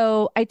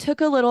 So I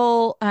took a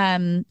little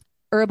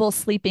herbal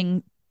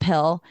sleeping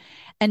pill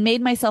and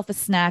made myself a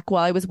snack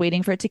while I was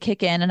waiting for it to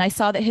kick in. And I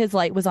saw that his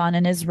light was on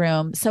in his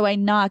room. So I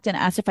knocked and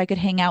asked if I could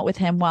hang out with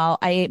him while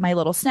I ate my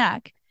little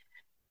snack.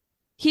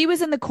 He was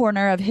in the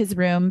corner of his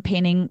room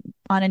painting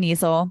on an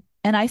easel,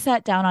 and I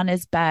sat down on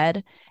his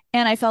bed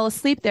and I fell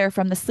asleep there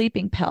from the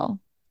sleeping pill.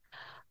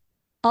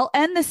 I'll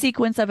end the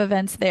sequence of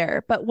events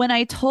there, but when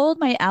I told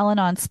my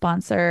Al-Anon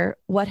sponsor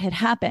what had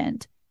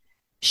happened,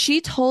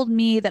 she told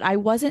me that I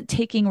wasn't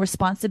taking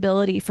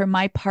responsibility for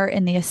my part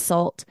in the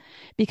assault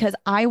because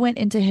I went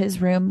into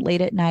his room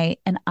late at night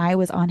and I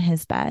was on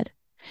his bed.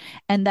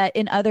 And that,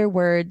 in other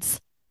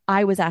words,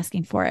 I was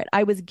asking for it.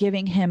 I was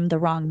giving him the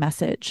wrong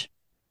message.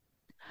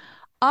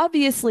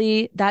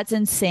 Obviously, that's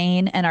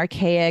insane and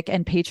archaic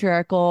and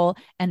patriarchal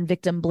and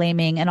victim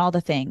blaming and all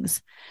the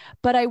things.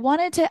 But I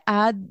wanted to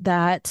add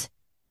that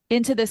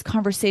into this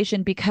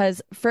conversation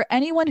because for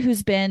anyone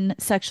who's been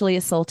sexually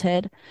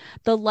assaulted,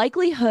 the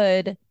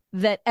likelihood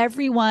that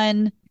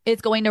everyone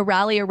is going to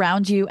rally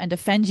around you and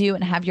defend you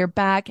and have your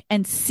back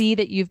and see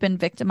that you've been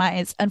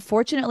victimized,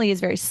 unfortunately,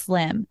 is very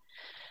slim.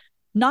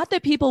 Not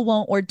that people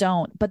won't or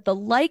don't, but the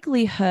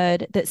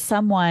likelihood that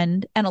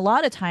someone, and a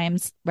lot of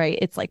times, right,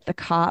 it's like the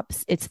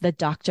cops, it's the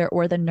doctor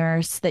or the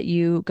nurse that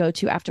you go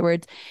to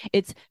afterwards,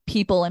 it's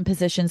people in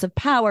positions of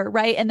power,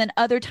 right? And then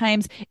other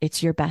times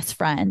it's your best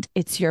friend,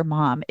 it's your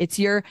mom, it's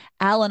your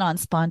Al-Anon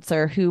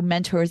sponsor who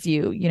mentors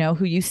you, you know,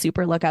 who you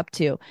super look up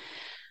to.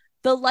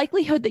 The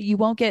likelihood that you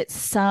won't get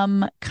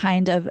some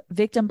kind of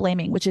victim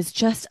blaming, which is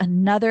just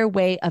another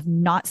way of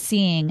not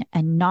seeing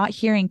and not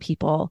hearing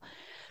people,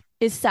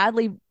 is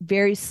sadly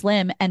very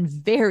slim and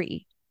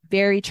very,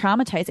 very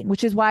traumatizing,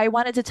 which is why I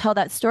wanted to tell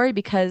that story,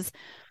 because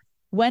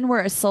when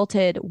we're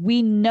assaulted,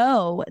 we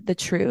know the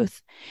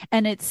truth,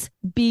 and it's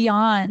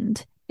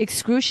beyond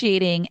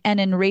excruciating and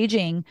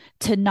enraging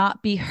to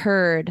not be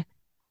heard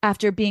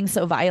after being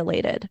so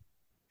violated.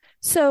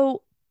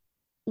 So,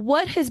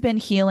 what has been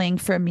healing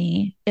for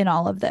me in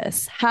all of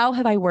this? How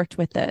have I worked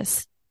with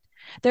this?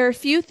 There are a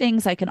few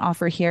things I can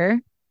offer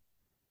here.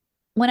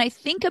 When I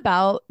think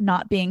about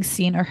not being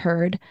seen or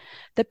heard,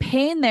 the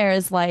pain there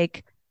is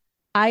like,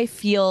 I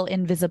feel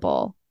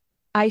invisible.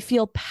 I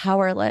feel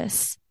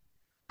powerless.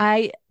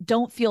 I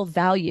don't feel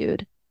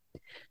valued.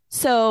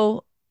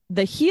 So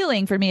the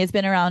healing for me has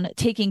been around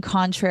taking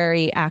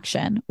contrary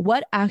action.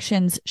 What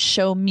actions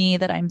show me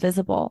that I'm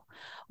visible?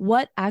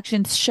 What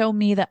actions show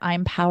me that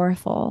I'm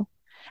powerful?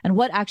 And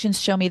what actions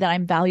show me that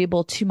I'm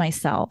valuable to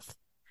myself?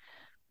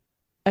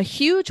 A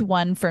huge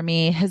one for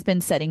me has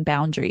been setting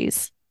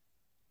boundaries.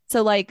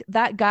 So like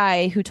that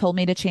guy who told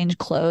me to change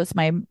clothes,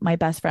 my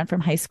best friend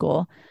from high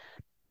school,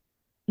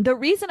 the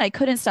reason I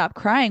couldn't stop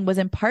crying was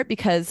in part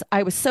because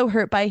I was so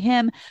hurt by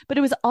him, but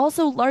it was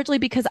also largely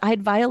because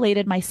I'd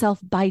violated myself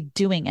by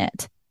doing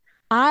it.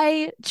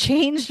 I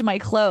changed my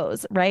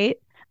clothes, right?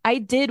 I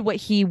did what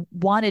he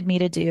wanted me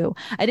to do.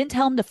 I didn't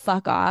tell him to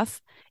fuck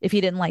off if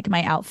he didn't like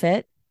my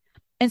outfit.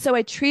 And so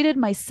I treated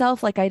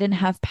myself like I didn't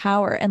have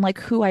power and like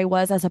who I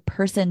was as a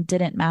person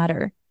didn't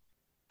matter.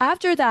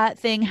 After that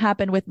thing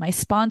happened with my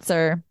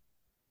sponsor,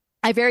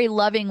 I very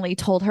lovingly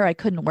told her I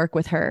couldn't work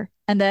with her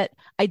and that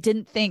I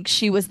didn't think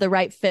she was the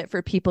right fit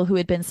for people who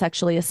had been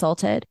sexually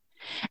assaulted.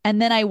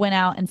 And then I went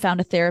out and found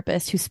a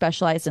therapist who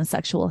specialized in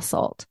sexual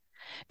assault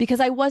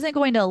because I wasn't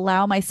going to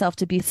allow myself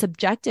to be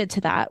subjected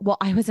to that while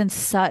I was in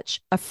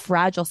such a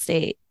fragile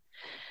state.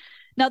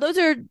 Now, those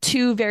are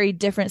two very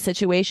different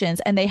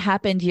situations, and they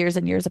happened years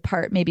and years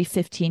apart, maybe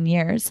 15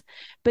 years.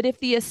 But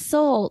if the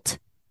assault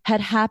had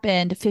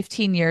happened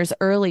 15 years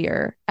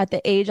earlier at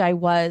the age I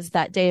was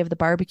that day of the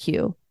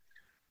barbecue,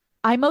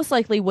 I most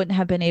likely wouldn't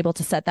have been able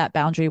to set that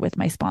boundary with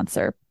my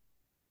sponsor.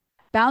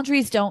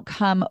 Boundaries don't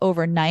come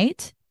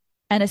overnight.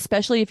 And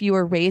especially if you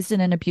were raised in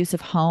an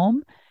abusive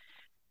home,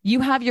 you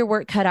have your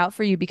work cut out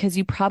for you because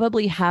you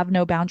probably have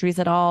no boundaries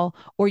at all,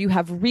 or you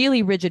have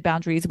really rigid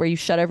boundaries where you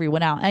shut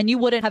everyone out. And you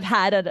wouldn't have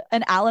had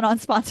an Al-Anon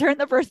sponsor in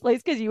the first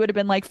place because you would have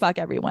been like, fuck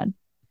everyone.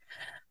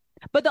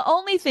 But the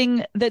only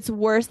thing that's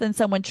worse than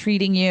someone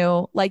treating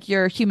you like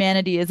your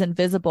humanity is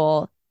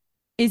invisible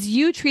is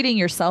you treating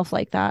yourself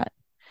like that.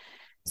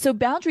 So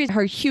boundaries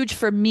are huge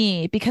for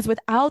me because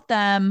without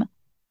them,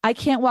 I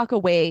can't walk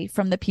away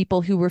from the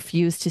people who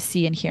refuse to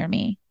see and hear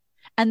me.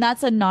 And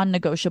that's a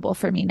non-negotiable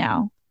for me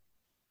now.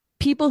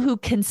 People who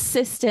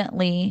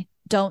consistently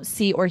don't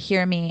see or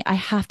hear me, I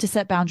have to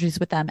set boundaries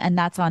with them, and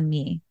that's on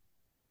me.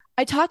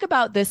 I talk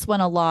about this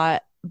one a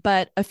lot,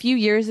 but a few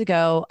years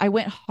ago, I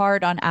went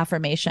hard on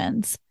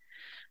affirmations.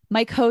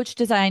 My coach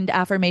designed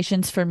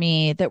affirmations for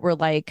me that were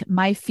like,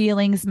 my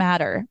feelings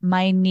matter,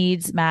 my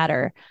needs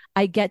matter.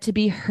 I get to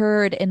be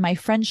heard in my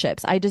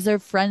friendships. I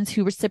deserve friends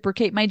who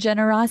reciprocate my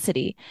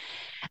generosity.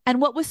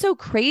 And what was so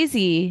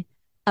crazy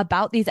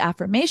about these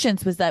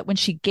affirmations was that when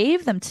she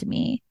gave them to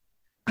me,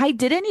 I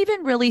didn't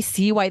even really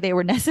see why they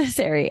were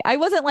necessary. I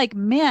wasn't like,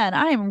 man,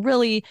 I'm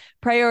really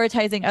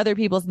prioritizing other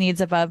people's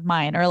needs above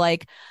mine, or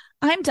like,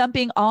 I'm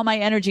dumping all my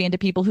energy into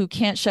people who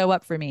can't show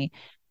up for me.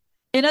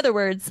 In other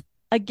words,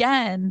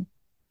 again,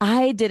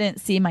 I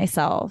didn't see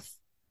myself.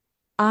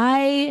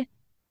 I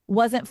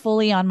wasn't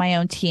fully on my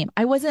own team.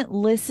 I wasn't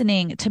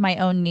listening to my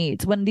own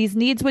needs. When these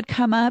needs would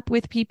come up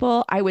with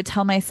people, I would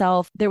tell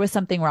myself there was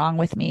something wrong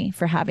with me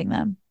for having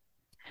them.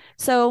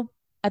 So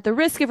at the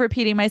risk of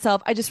repeating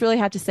myself, I just really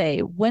have to say,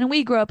 when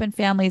we grow up in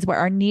families where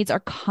our needs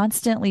are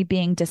constantly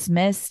being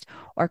dismissed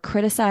or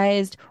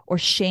criticized or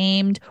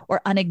shamed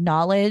or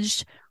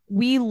unacknowledged,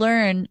 we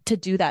learn to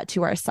do that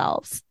to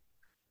ourselves.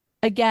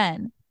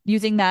 Again,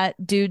 using that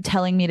dude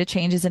telling me to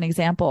change as an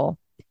example,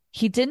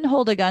 he didn't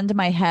hold a gun to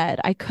my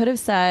head. I could have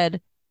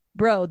said,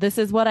 bro, this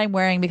is what I'm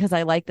wearing because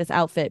I like this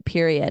outfit,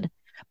 period.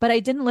 But I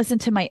didn't listen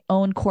to my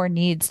own core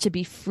needs to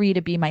be free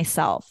to be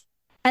myself.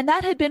 And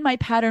that had been my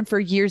pattern for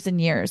years and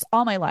years,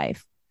 all my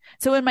life.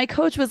 So when my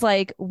coach was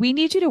like, we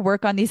need you to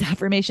work on these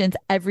affirmations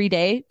every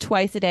day,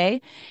 twice a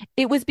day,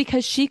 it was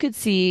because she could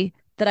see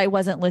that I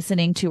wasn't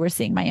listening to or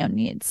seeing my own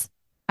needs.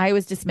 I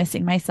was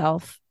dismissing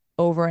myself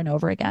over and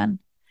over again.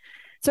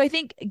 So I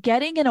think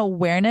getting an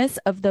awareness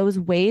of those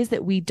ways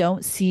that we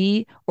don't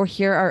see or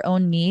hear our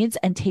own needs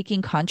and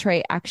taking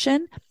contrary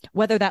action,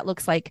 whether that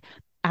looks like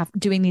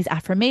doing these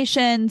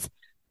affirmations,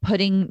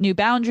 putting new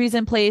boundaries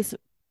in place,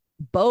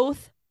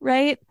 both,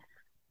 right?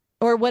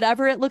 Or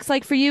whatever it looks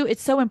like for you.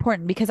 It's so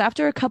important because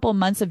after a couple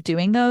months of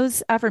doing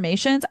those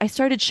affirmations, I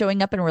started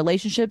showing up in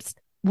relationships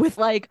with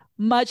like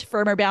much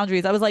firmer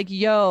boundaries. I was like,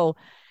 yo,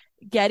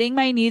 getting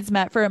my needs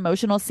met for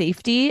emotional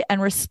safety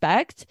and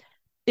respect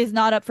is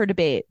not up for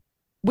debate,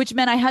 which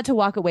meant I had to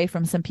walk away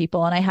from some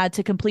people and I had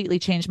to completely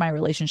change my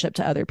relationship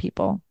to other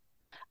people.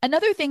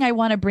 Another thing I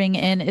want to bring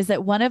in is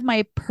that one of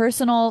my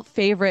personal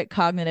favorite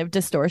cognitive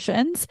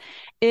distortions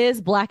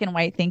is black and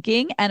white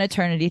thinking and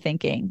eternity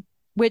thinking,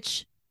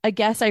 which a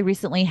guest I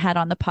recently had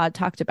on the pod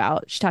talked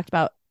about. She talked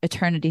about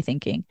eternity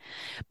thinking.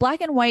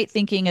 Black and white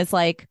thinking is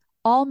like,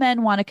 all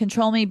men want to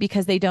control me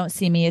because they don't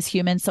see me as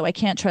human, so I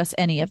can't trust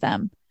any of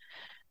them.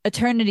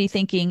 Eternity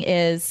thinking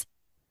is,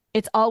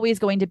 it's always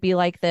going to be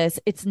like this.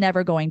 It's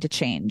never going to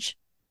change.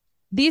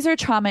 These are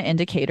trauma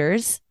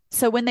indicators.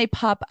 So when they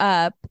pop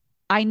up,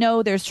 I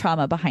know there's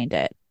trauma behind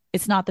it.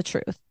 It's not the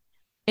truth.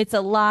 It's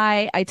a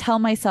lie I tell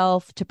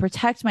myself to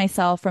protect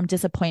myself from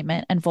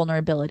disappointment and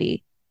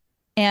vulnerability.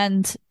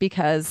 And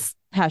because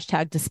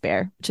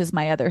 #despair, which is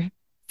my other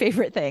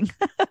favorite thing.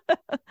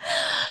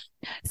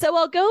 So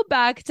I'll go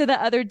back to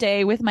the other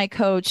day with my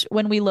coach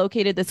when we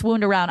located this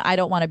wound around I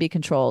don't want to be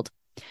controlled.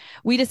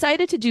 We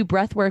decided to do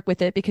breath work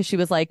with it because she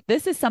was like,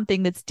 this is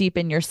something that's deep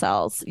in your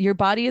cells. Your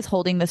body is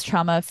holding this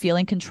trauma of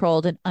feeling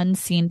controlled and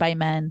unseen by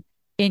men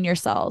in your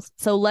cells.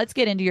 So let's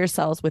get into your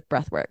cells with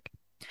breath work.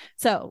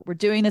 So we're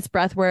doing this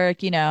breath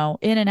work, in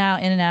and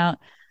out, in and out.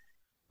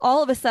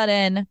 All of a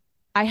sudden,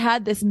 I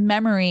had this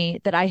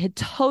memory that I had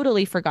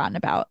totally forgotten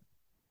about.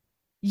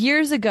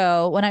 Years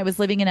ago, when I was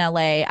living in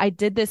LA, I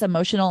did this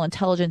emotional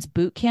intelligence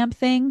boot camp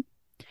thing.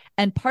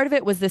 And part of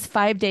it was this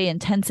 5-day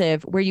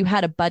intensive where you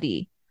had a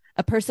buddy,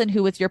 a person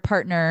who was your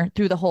partner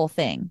through the whole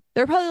thing.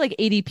 There were probably like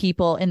 80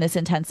 people in this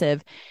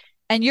intensive,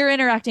 and you're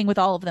interacting with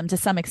all of them to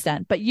some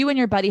extent, but you and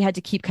your buddy had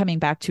to keep coming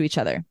back to each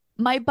other.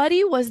 My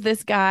buddy was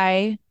this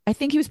guy, I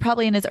think he was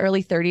probably in his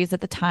early 30s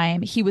at the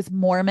time. He was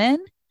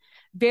Mormon,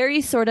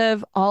 very sort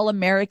of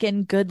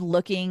all-American,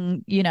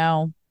 good-looking,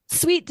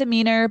 sweet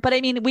demeanor. But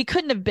I mean, we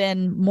couldn't have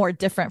been more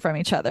different from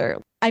each other.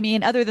 I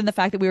mean, other than the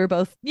fact that we were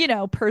both,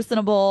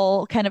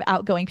 personable, kind of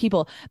outgoing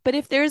people. But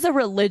if there's a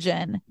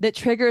religion that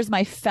triggers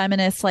my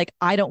feminist, like,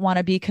 I don't want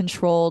to be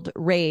controlled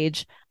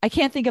rage, I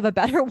can't think of a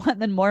better one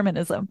than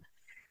Mormonism.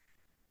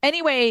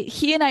 Anyway,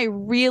 he and I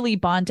really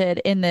bonded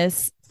in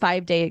this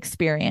 5-day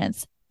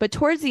experience. But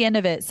towards the end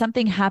of it,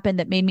 something happened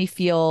that made me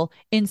feel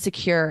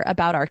insecure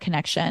about our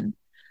connection.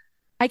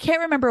 I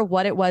can't remember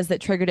what it was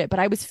that triggered it, but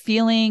I was just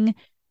feeling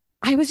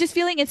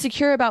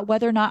insecure about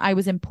whether or not I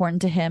was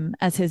important to him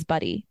as his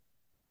buddy.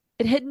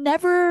 It had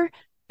never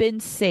been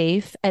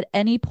safe at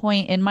any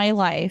point in my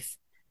life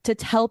to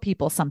tell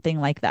people something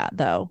like that,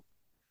 though.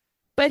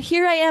 But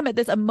here I am at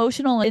this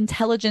emotional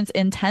intelligence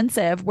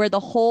intensive where the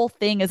whole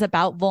thing is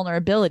about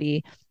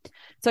vulnerability.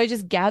 So I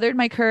just gathered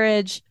my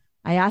courage.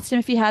 I asked him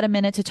if he had a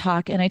minute to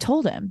talk, and I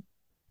told him.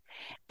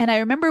 And I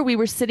remember we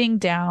were sitting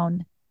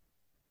down,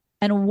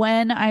 and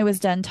when I was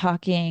done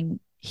talking,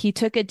 he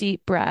took a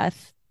deep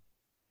breath,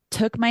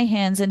 took my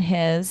hands in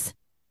his,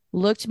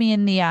 looked me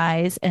in the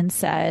eyes and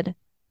said,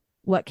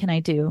 "What can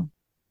I do?"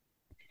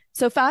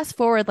 So fast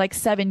forward like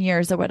 7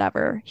 years or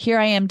whatever, here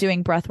I am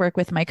doing breath work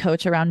with my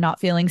coach around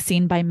not feeling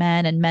seen by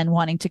men and men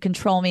wanting to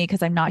control me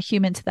because I'm not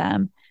human to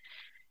them.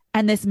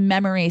 And this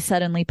memory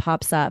suddenly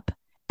pops up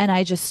and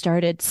I just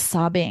started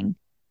sobbing.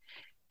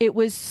 It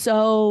was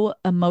so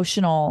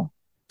emotional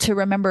to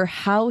remember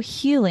how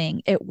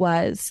healing it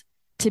was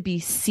to be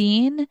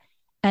seen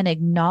and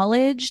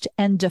acknowledged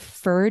and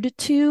deferred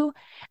to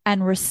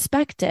and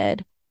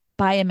respected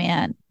by a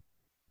man.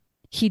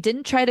 He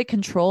didn't try to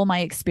control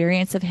my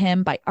experience of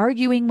him by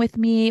arguing with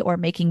me or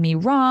making me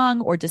wrong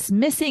or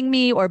dismissing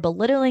me or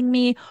belittling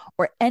me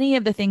or any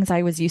of the things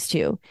I was used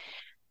to.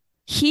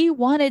 He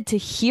wanted to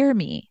hear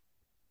me.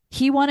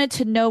 He wanted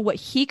to know what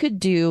he could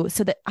do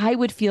so that I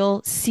would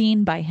feel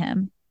seen by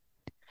him.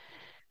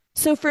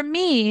 So for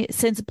me,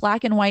 since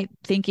black and white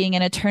thinking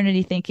and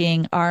eternity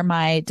thinking are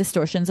my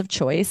distortions of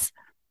choice,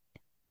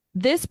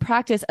 this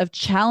practice of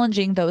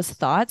challenging those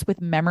thoughts with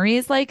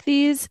memories like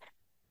these,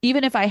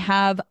 even if I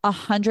have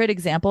 100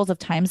 examples of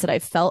times that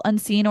I've felt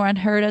unseen or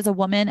unheard as a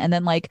woman, and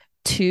then like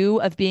 2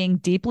 of being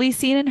deeply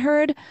seen and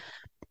heard,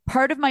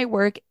 part of my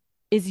work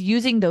is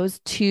using those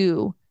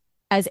 2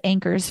 as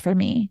anchors for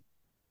me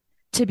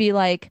to be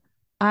like,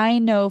 I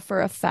know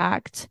for a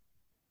fact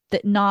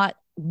that not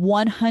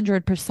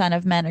 100%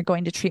 of men are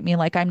going to treat me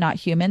like I'm not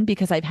human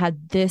because I've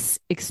had this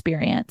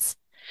experience.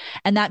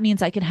 And that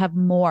means I can have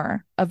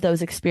more of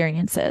those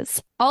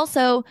experiences.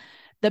 Also,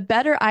 the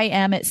better I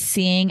am at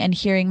seeing and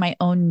hearing my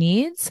own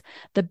needs,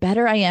 the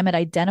better I am at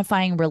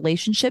identifying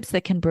relationships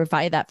that can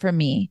provide that for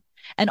me.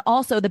 And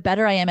also the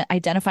better I am at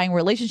identifying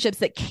relationships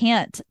that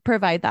can't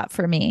provide that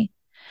for me.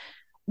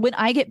 When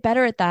I get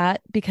better at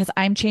that, because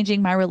I'm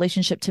changing my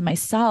relationship to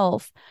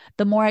myself,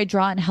 the more I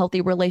draw in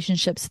healthy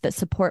relationships that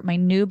support my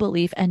new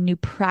belief and new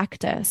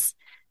practice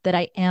that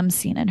I am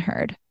seen and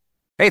heard.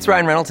 Hey, it's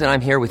Ryan Reynolds, and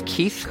I'm here with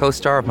Keith,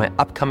 co-star of my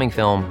upcoming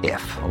film,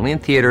 If, only in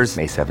theaters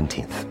May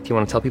 17th. Do you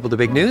want to tell people the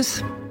big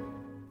news?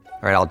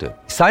 All right, I'll do it.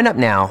 Sign up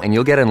now and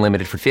you'll get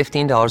unlimited for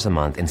 $15 a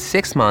month and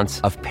 6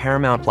 months of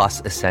Paramount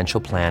Plus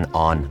Essential Plan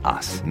on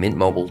us.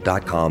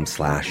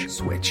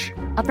 MintMobile.com/switch.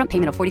 Upfront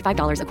payment of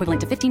 $45 equivalent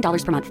to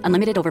 $15 per month.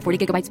 Unlimited over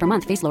 40 gigabytes per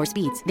month. Face lower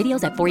speeds.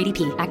 Videos at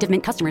 480p. Active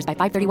Mint customers by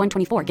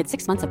 531.24 get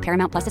 6 months of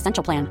Paramount Plus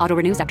Essential Plan. Auto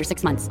renews after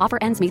 6 months. Offer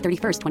ends May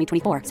 31st,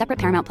 2024. Separate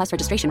Paramount Plus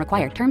registration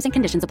required. Terms and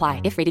conditions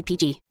apply if rated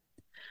PG.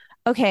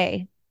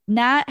 Okay,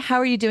 Nat, how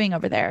are you doing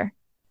over there?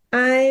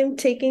 I'm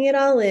taking it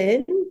all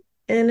in.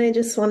 And I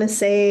just want to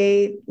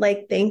say,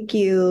 thank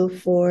you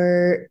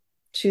for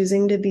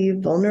choosing to be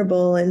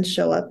vulnerable and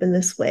show up in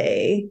this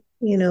way,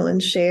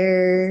 and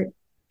share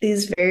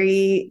these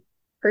very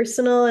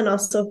personal and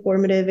also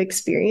formative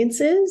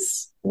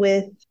experiences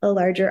with a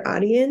larger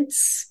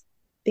audience. I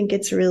think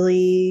it's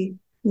really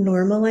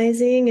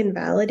normalizing and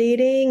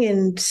validating.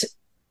 And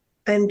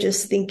I'm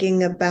just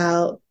thinking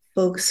about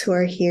folks who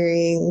are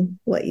hearing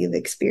what you've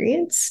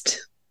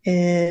experienced,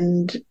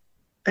 and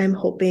I'm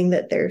hoping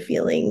that they're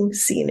feeling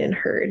seen and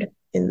heard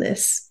in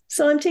this.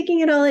 So I'm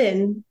taking it all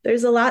in.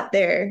 There's a lot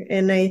there,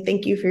 and I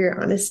thank you for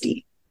your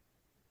honesty.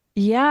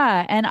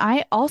 Yeah, and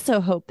I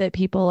also hope that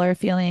people are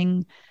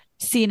feeling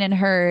seen and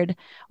heard.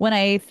 When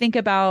I think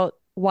about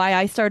why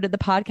I started the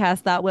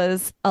podcast, that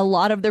was a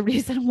lot of the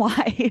reason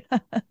why.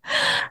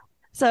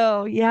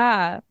 So,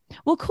 yeah.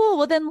 Well, cool.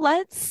 Well, then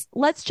let's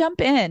jump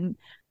in.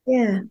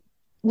 Yeah.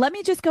 Let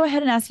me just go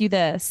ahead and ask you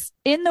this.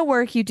 In the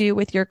work you do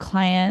with your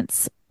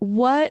clients,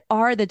 what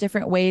are the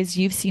different ways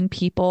you've seen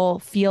people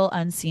feel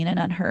unseen and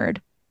unheard?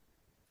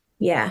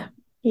 Yeah.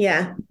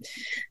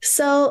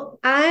 So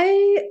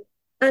I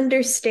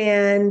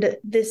understand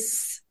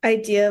this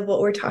idea of what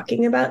we're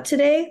talking about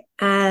today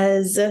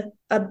as a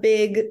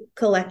big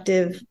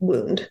collective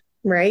wound,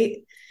 right?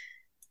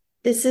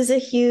 This is a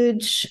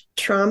huge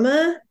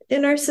trauma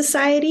in our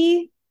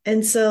society.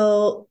 And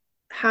so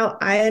how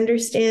I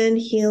understand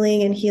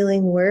healing and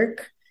healing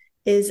work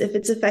is if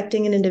it's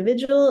affecting an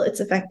individual, it's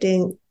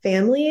affecting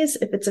families.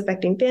 If it's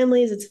affecting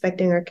families, it's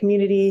affecting our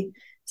community,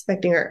 it's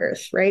affecting our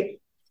earth,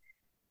 right?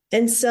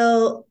 And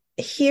so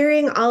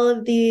hearing all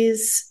of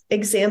these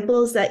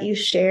examples that you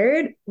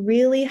shared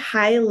really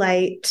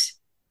highlight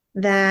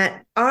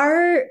that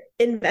our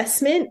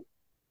investment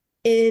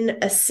in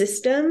a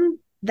system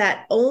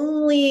that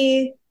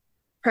only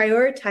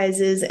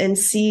prioritizes and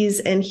sees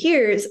and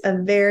hears a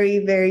very,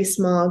 very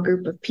small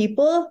group of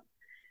people,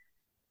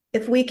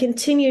 if we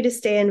continue to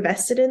stay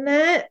invested in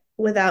that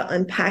without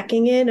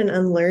unpacking it and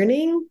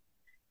unlearning,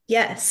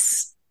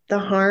 yes, the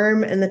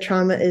harm and the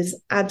trauma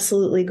is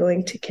absolutely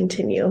going to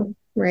continue,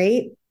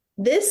 right?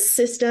 This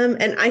system,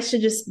 and I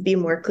should just be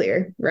more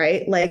clear,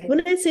 right?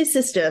 When I say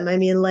system, I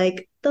mean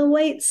the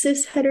white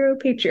cis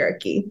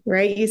heteropatriarchy,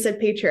 right? You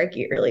said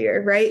patriarchy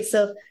earlier, right?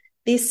 So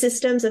these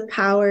systems of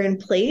power in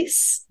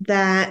place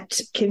that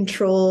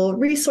control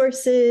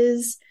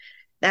resources,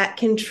 that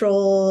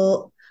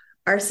control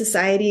our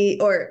society,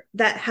 or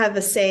that have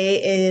a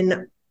say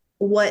in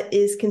what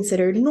is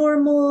considered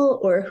normal,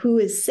 or who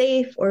is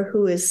safe, or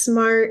who is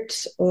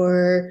smart,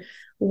 or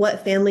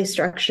what family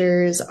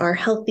structures are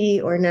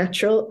healthy or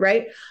natural,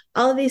 right?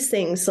 All of these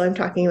things. So I'm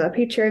talking about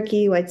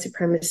patriarchy, white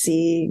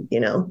supremacy,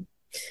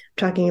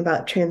 talking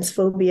about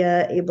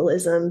transphobia,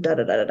 ableism, da,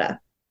 da, da, da, da.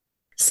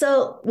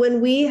 So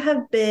when we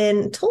have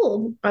been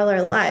told all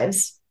our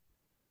lives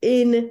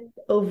in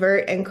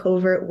overt and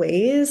covert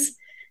ways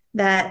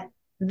that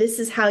this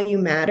is how you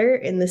matter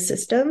in the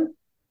system,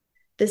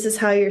 this is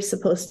how you're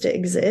supposed to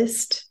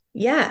exist,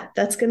 yeah,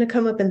 that's going to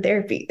come up in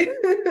therapy,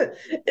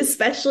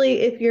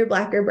 especially if you're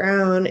Black or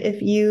brown,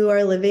 if you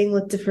are living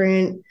with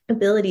different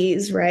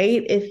abilities,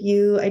 right? If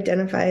you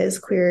identify as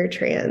queer or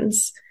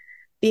trans,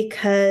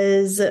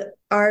 because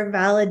our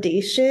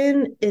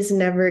validation is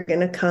never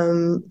going to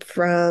come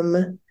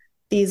from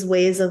these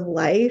ways of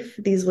life,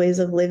 these ways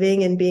of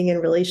living and being in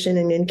relation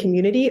and in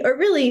community, or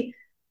really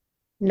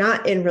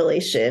not in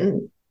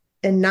relation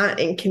and not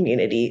in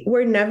community.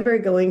 We're never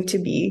going to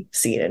be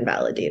seen and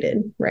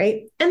validated,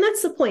 right? And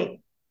that's the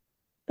point.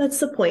 That's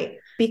the point,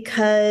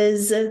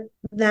 because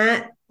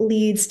that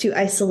leads to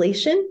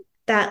isolation.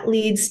 That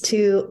leads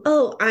to,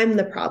 oh, I'm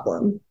the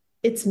problem.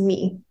 It's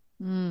me.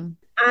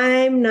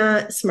 I'm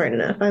not smart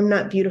enough. I'm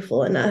not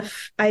beautiful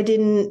enough. I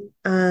didn't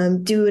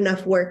do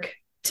enough work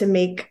to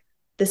make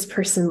this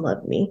person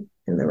love me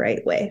in the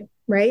right way,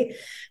 right?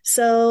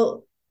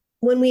 So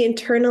when we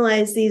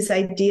internalize these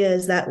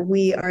ideas that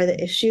we are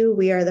the issue,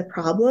 we are the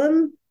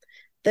problem,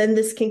 then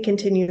this can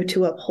continue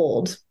to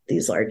uphold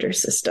these larger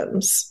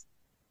systems.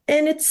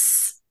 And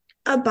it's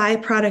a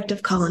byproduct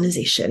of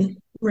colonization,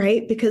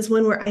 right? Because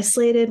when we're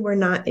isolated, we're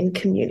not in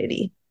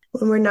community.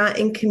 When we're not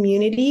in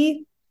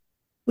community,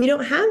 we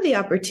don't have the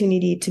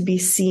opportunity to be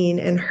seen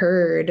and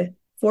heard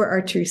for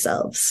our true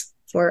selves,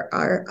 for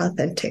our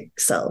authentic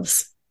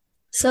selves.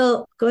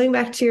 So going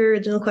back to your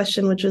original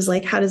question, which was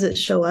how does it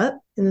show up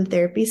in the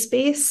therapy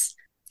space?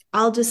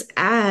 I'll just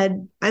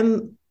add,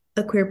 I'm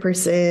a queer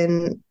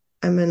person,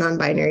 I'm a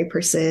non-binary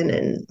person,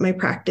 and my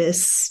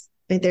practice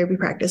my therapy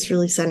practice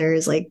really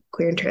centers like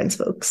queer and trans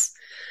folks.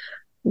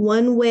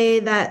 One way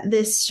that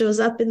this shows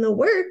up in the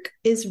work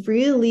is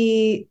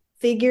really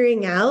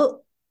figuring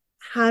out,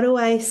 how do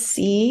I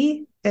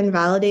see and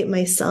validate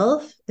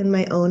myself and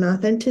my own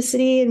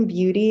authenticity and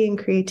beauty and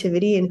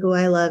creativity and who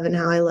I love and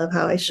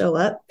how I show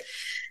up?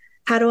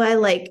 How do I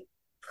like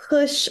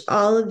push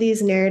all of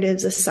these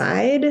narratives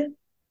aside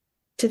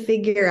to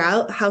figure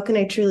out how can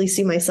I truly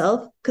see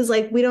myself? Because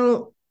like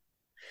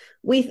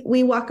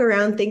we walk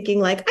around thinking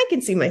like, I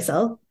can see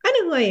myself. I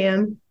know who I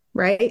am,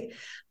 right?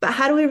 But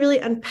how do we really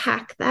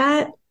unpack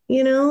that?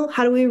 You know,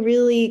 how do we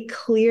really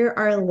clear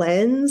our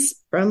lens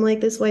from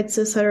like this white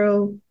cis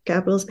hetero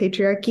capitalist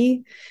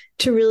patriarchy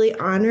to really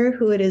honor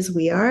who it is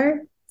we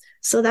are,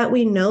 so that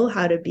we know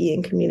how to be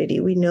in community,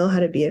 we know how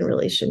to be in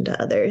relation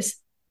to others,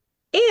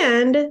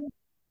 and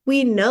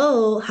we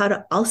know how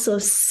to also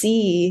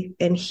see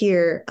and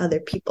hear other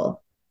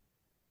people,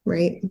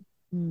 right?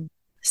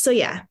 So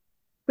yeah,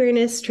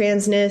 queerness,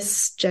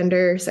 transness,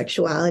 gender,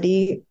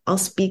 sexuality, I'll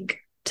speak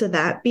to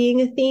that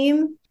being a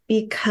theme,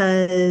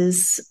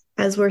 because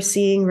as we're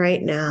seeing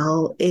right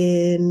now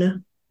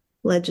in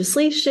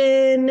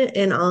legislation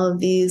and all of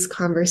these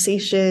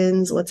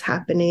conversations, what's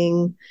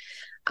happening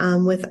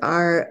with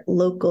our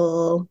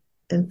local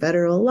and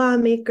federal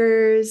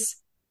lawmakers,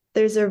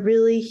 there's a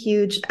really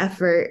huge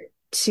effort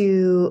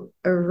to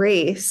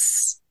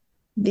erase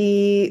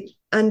the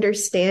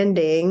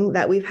understanding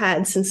that we've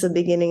had since the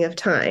beginning of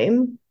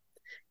time,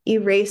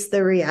 erase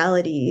the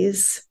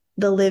realities,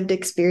 the lived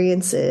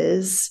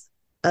experiences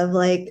of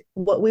like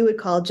what we would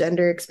call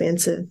gender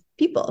expansive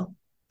people,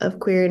 of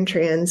queer and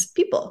trans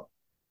people.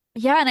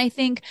 Yeah. And I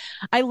think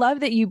I love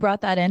that you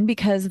brought that in,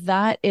 because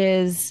that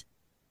is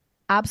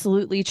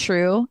absolutely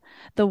true.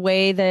 The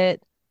way that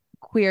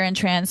queer and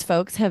trans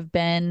folks have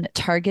been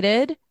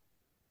targeted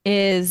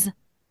is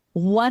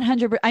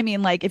 100. I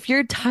mean, like if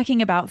you're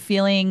talking about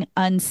feeling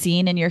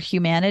unseen in your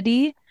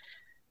humanity,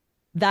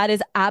 that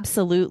is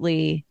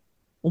absolutely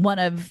one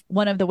of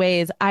the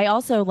ways. I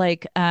also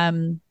like,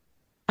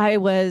 I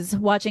was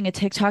watching a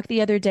TikTok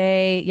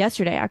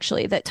yesterday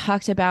actually, that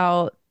talked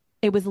about,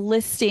 it was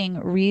listing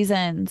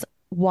reasons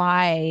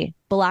why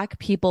Black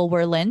people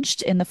were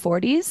lynched in the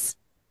 40s.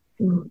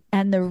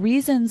 And the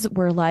reasons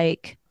were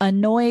like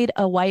annoyed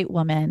a white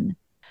woman,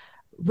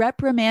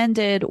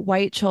 reprimanded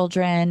white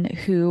children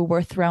who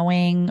were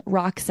throwing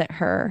rocks at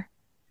her,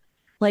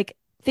 like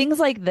things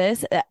like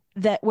this,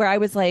 that where I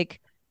was like,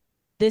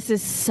 this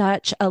is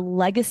such a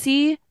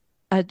legacy,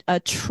 a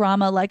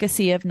trauma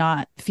legacy of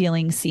not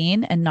feeling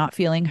seen and not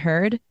feeling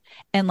heard,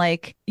 and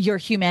like your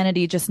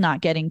humanity just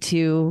not getting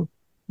to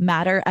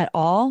matter at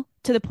all,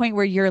 to the point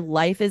where your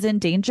life is in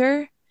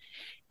danger.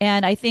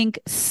 And I think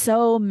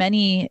so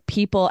many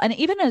people, and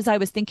even as I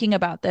was thinking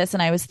about this,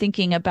 and I was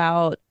thinking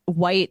about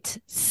white,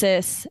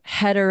 cis,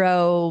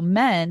 hetero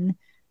men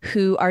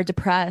who are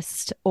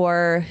depressed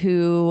or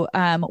who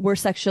were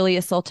sexually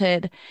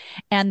assaulted,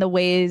 and the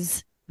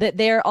ways that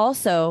they're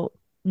also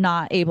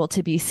not able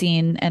to be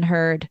seen and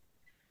heard,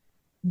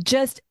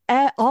 just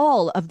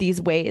all of these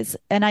ways.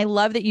 And I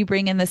love that you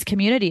bring in this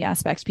community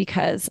aspect,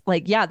 because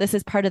like, yeah, this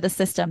is part of the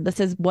system. This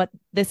is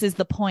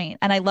the point.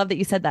 And I love that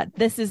you said that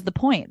this is the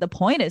point. The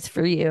point is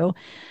for you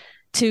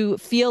to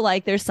feel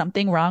like there's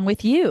something wrong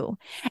with you.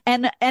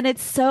 And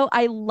it's so,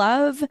 I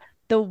love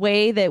the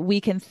way that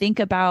we can think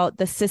about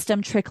the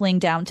system trickling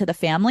down to the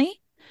family,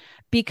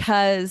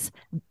 because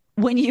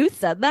when you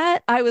said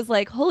that, I was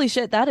like, holy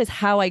shit, that is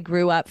how I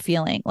grew up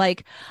feeling.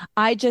 Like,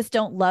 I just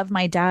don't love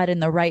my dad in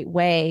the right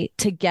way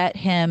to get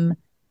him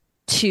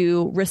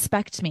to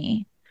respect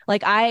me.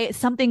 Like,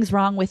 something's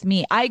wrong with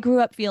me. I grew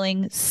up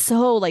feeling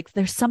so like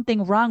there's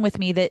something wrong with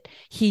me that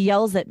he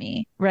yells at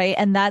me. Right.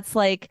 And that's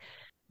like,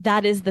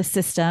 that is the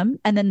system.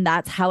 And then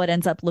that's how it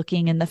ends up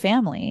looking in the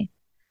family.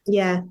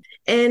 Yeah.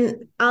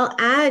 And I'll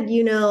add,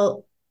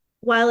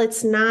 while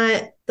it's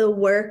not the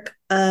work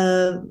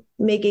of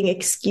making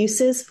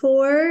excuses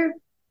for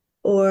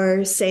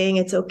or saying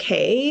it's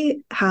okay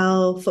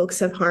how folks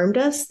have harmed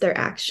us, their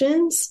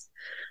actions,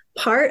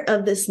 part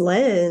of this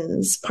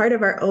lens, part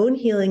of our own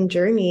healing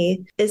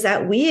journey is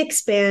that we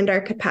expand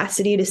our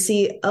capacity to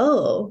see,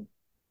 oh,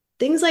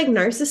 things like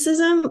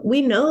narcissism,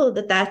 we know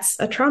that that's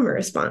a trauma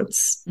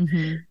response.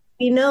 Mm-hmm.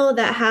 We know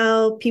that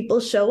how people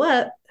show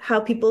up, how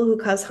people who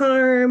cause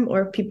harm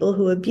or people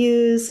who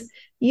abuse,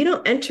 you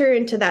don't enter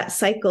into that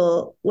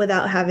cycle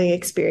without having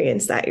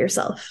experienced that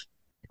yourself.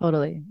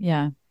 Totally.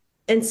 Yeah.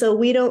 And so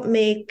we don't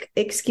make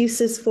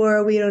excuses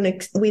for, we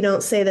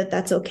don't say that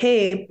that's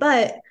okay,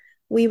 but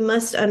we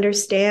must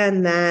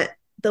understand that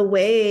the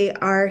way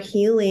our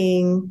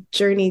healing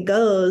journey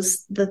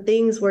goes, the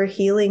things we're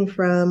healing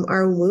from,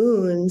 our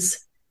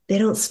wounds, they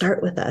don't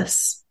start with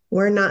us.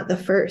 We're not the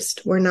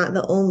first. We're not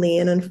the only.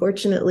 And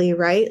unfortunately,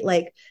 right?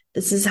 Like,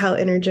 this is how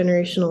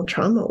intergenerational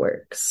trauma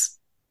works.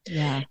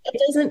 Yeah.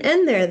 It doesn't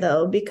end there,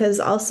 though, because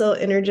also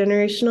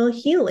intergenerational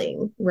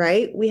healing,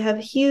 right? We have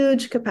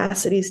huge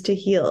capacities to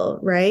heal,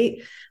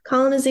 right?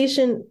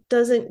 Colonization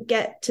doesn't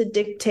get to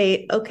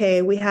dictate,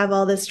 okay, we have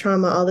all this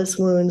trauma, all this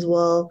wounds.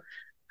 Well,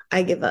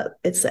 I give up.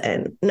 It's the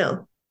end.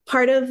 No.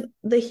 part of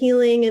the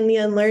healing and the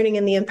unlearning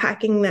and the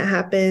unpacking that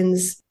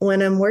happens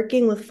when I'm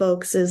working with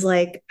folks is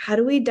like, how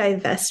do we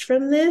divest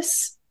from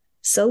this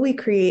so we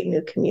create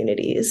new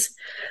communities?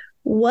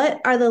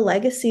 What are the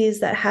legacies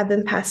that have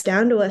been passed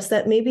down to us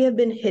that maybe have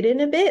been hidden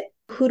a bit?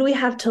 Who do we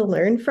have to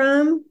learn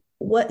from?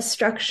 What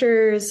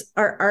structures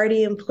are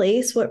already in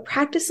place? What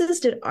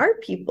practices did our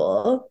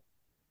people,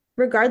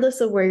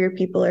 regardless of where your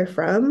people are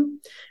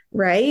from,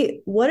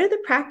 right? What are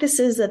the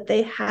practices that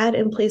they had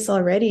in place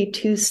already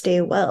to stay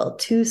well,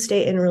 to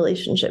stay in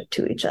relationship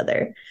to each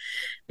other?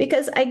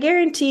 Because I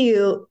guarantee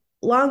you,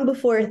 long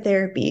before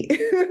therapy,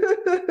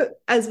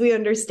 as we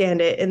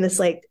understand it in this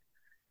like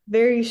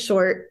very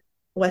short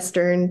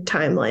Western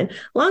timeline,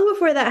 long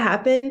before that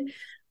happened,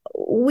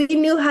 we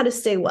knew how to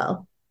stay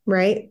well,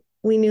 right?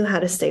 We knew how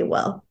to stay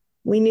well.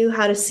 We knew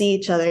how to see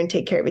each other and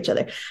take care of each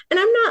other. And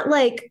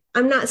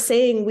I'm not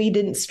saying we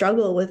didn't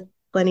struggle with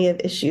plenty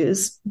of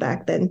issues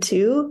back then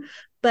too,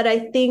 but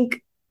I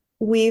think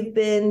we've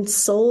been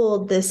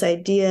sold this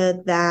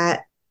idea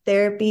that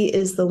therapy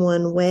is the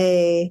one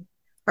way.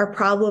 Our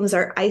problems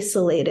are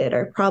isolated.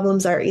 Our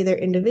problems are either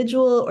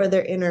individual or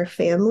they're in our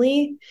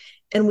family.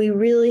 And we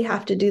really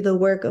have to do the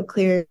work of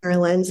clearing our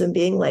lens and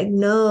being like,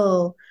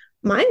 no,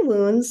 my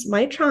wounds,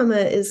 my trauma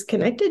is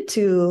connected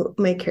to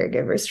my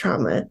caregiver's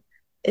trauma.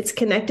 It's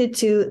connected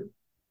to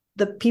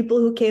the people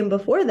who came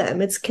before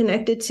them. It's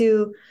connected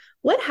to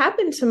what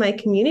happened to my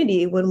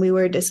community when we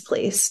were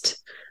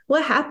displaced.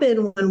 What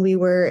happened when we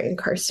were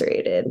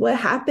incarcerated? What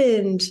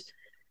happened,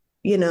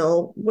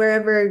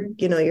 wherever,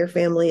 your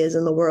family is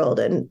in the world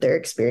and their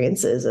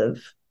experiences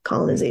of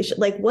colonization,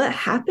 like what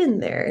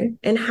happened there?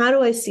 And how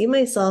do I see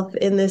myself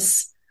in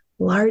this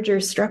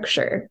larger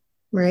structure,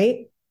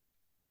 right?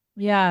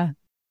 Yeah.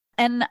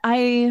 And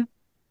I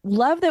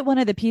love that one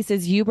of the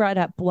pieces you brought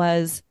up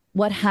was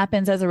what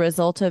happens as a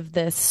result of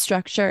this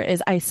structure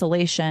is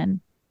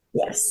isolation.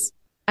 Yes.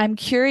 I'm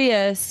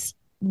curious,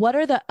 what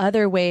are the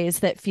other ways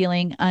that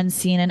feeling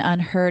unseen and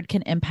unheard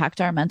can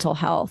impact our mental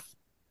health?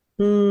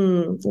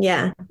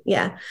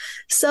 Yeah.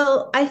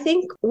 So I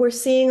think we're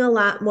seeing a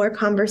lot more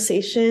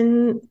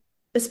conversation,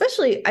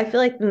 especially I feel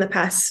like in the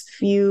past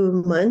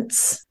few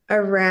months,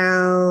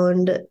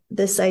 around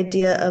this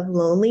idea of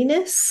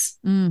loneliness.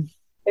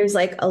 There's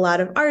like a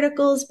lot of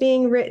articles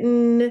being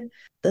written.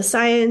 The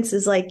science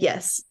is like,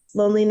 yes,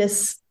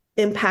 loneliness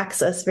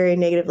impacts us very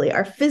negatively.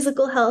 Our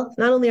physical health,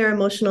 not only our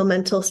emotional,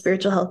 mental,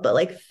 spiritual health, but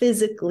like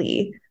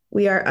physically,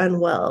 we are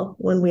unwell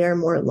when we are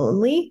more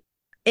lonely.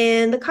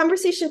 And the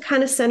conversation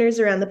kind of centers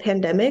around the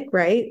pandemic,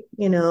 right?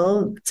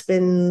 It's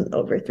been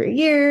over 3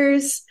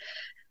 years.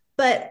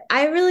 But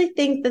I really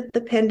think that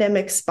the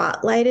pandemic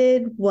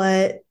spotlighted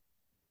what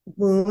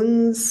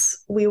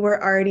wounds we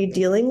were already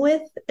dealing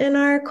with in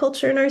our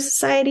culture and our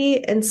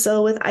society. And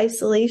so with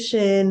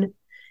isolation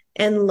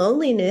and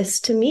loneliness,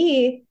 to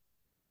me,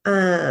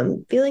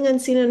 feeling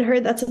unseen and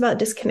unheard, that's about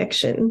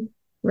disconnection,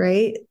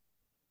 right?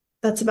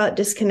 That's about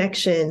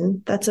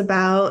disconnection. That's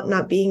about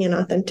not being in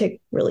authentic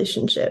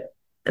relationship.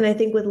 And I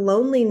think with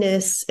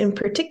loneliness in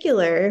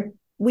particular,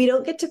 we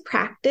don't get to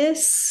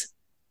practice,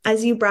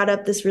 as you brought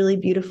up this really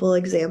beautiful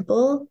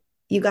example,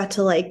 you got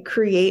to like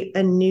create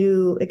a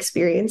new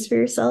experience for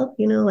yourself,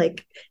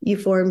 like you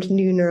formed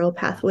new neural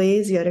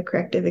pathways, you had a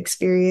corrective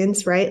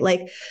experience, right?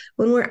 Like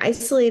when we're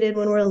isolated,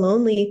 when we're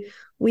lonely,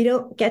 we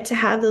don't get to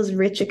have those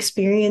rich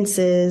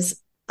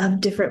experiences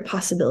of different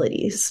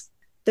possibilities.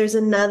 There's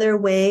another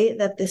way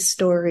that this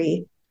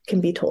story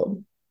can be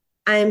told.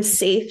 I'm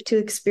safe to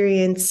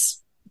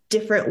experience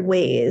different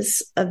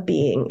ways of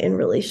being in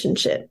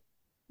relationship,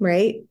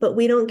 right? But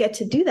we don't get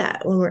to do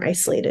that when we're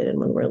isolated and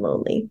when we're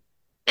lonely.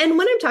 And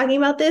when I'm talking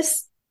about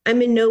this,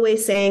 I'm in no way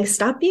saying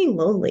stop being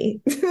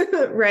lonely,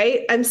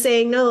 right? I'm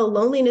saying no,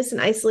 loneliness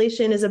and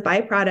isolation is a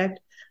byproduct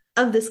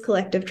of this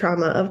collective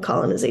trauma of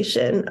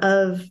colonization,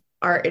 of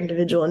our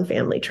individual and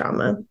family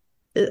trauma.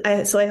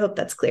 So I hope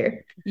that's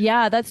clear.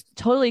 Yeah, that's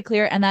totally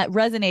clear. And that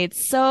resonates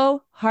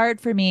so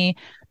hard for me.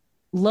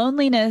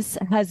 Loneliness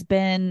has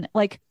been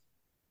like,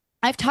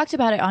 I've talked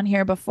about it on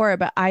here before,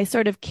 but I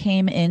sort of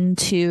came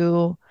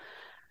into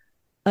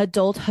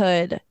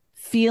adulthood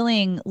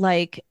feeling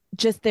like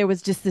there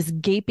was just this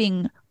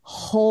gaping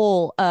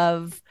hole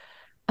of,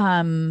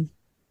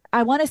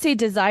 I want to say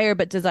desire,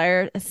 but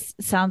desire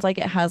sounds like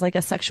it has like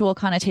a sexual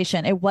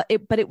connotation. But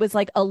it was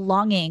like a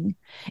longing.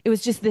 It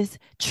was just this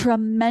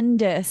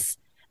tremendous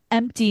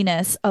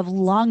emptiness of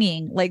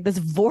longing, like this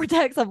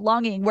vortex of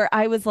longing where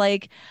I was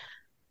like,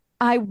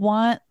 I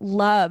want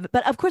love.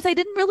 But of course, I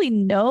didn't really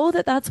know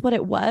that that's what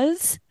it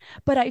was,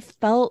 but I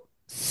felt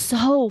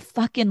so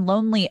fucking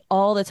lonely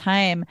all the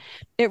time.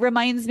 It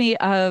reminds me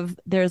of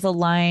there's a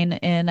line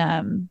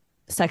in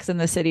Sex and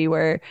the City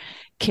where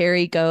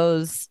Carrie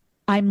goes,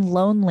 I'm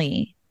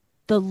lonely.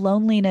 The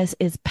loneliness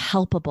is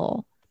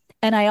palpable.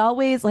 And I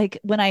always like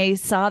when I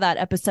saw that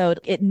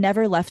episode, it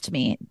never left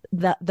me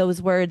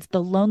those words,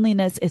 the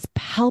loneliness is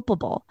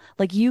palpable.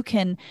 Like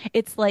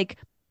it's like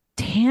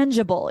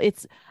tangible.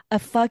 It's a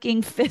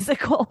fucking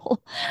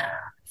physical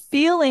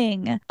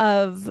feeling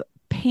of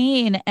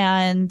pain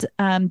and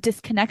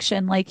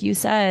disconnection, like you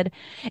said,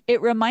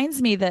 it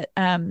reminds me that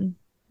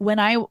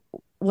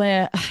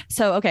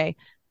okay,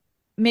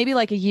 maybe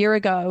like a year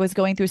ago, I was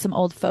going through some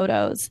old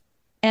photos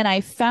and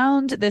I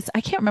found this.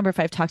 I can't remember if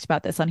I've talked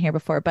about this on here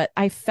before, but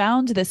I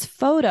found this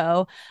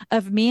photo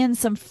of me and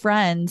some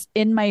friends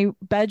in my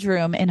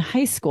bedroom in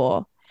high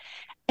school.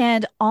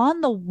 And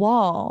on the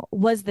wall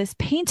was this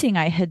painting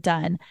I had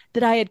done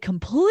that I had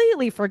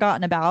completely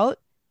forgotten about.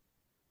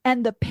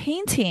 And the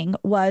painting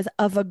was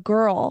of a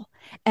girl,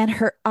 and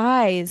her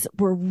eyes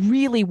were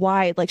really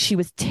wide, like she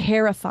was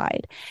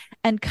terrified.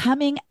 And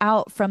coming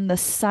out from the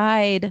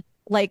side,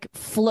 like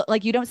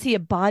like you don't see a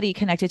body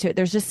connected to it.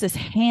 There's just this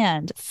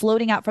hand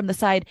floating out from the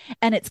side,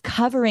 and it's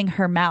covering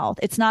her mouth.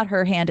 It's not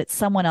her hand, it's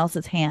someone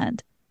else's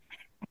hand.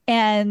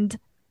 And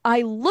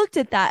I looked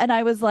at that and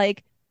I was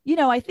like,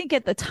 I think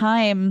at the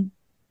time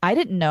I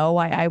didn't know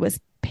why I was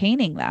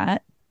painting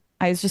that.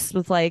 I was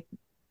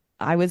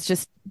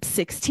just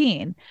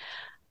 16.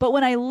 But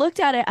when I looked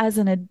at it as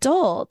an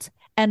adult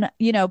and,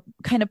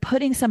 kind of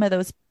putting some of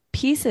those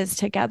pieces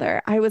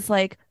together, I was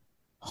like,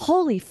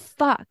 holy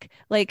fuck,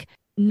 like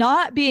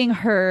not being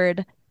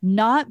heard,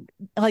 not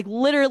like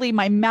literally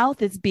my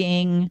mouth is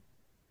being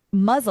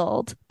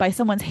muzzled by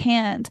someone's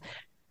hand,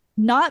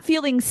 not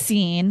feeling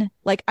seen,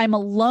 like I'm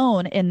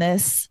alone in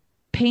this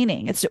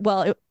painting.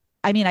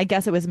 I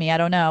guess it was me. I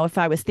don't know if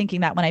I was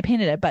thinking that when I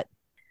painted it, but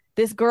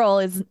this girl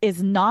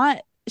is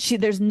not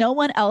there's no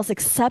one else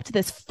except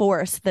this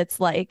force that's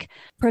like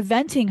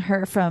preventing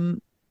her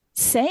from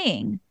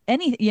saying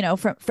any,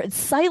 from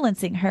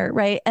silencing her.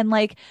 Right.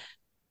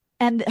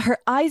 And her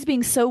eyes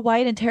being so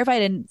wide and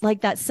terrified, and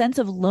like that sense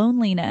of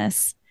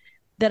loneliness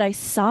that I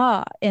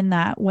saw in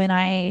that when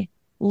I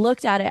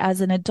looked at it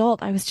as an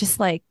adult, I was just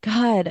like,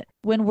 God,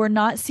 when we're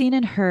not seen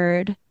and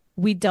heard,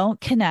 we don't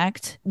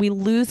connect. We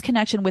lose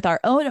connection with our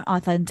own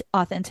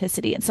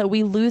authenticity. And so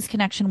we lose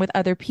connection with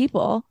other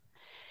people.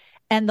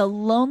 And the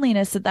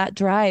loneliness that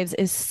drives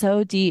is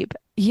so deep.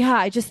 Yeah,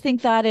 I just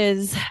think that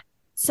is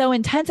so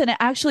intense. And it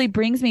actually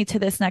brings me to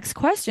this next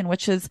question,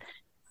 which is,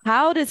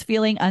 how does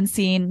feeling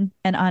unseen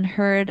and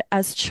unheard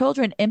as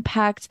children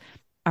impact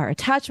our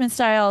attachment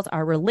styles,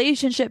 our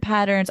relationship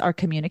patterns, our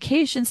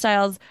communication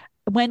styles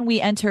when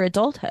we enter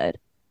adulthood?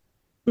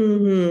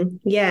 Mm-hmm.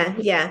 Yeah,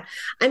 yeah.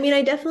 I mean,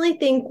 I definitely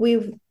think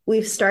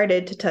we've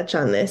started to touch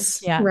on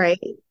this, right?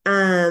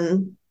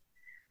 And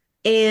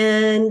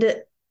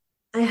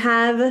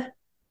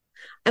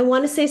I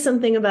want to say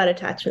something about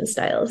attachment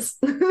styles.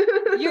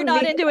 You're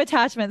not into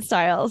attachment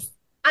styles.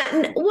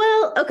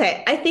 Well,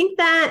 okay. I think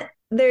that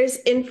there's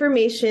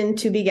information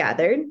to be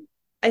gathered.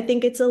 I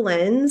think it's a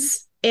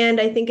lens,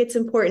 and I think it's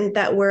important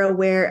that we're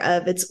aware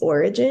of its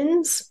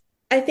origins.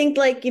 I think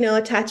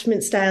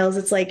attachment styles,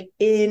 it's like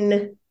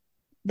in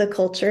the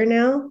culture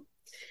now.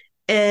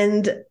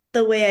 And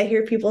the way I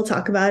hear people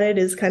talk about it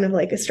is kind of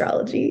like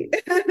astrology.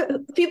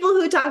 People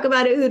who talk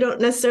about it who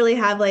don't necessarily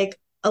have like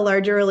a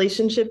larger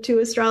relationship to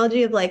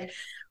astrology of like,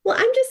 well,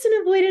 I'm just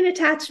an avoidant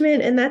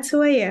attachment and that's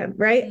who I am,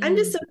 right? I'm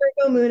just a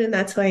Virgo moon and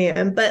that's who I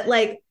am. But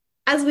like,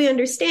 as we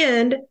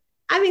understand,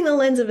 having the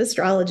lens of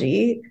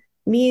astrology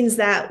means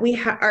that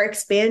we are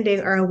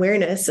expanding our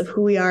awareness of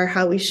who we are,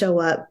 how we show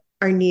up,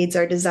 our needs,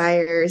 our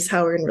desires,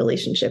 how we're in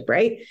relationship,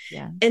 right?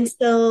 Yeah. And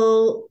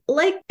so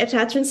like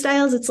attachment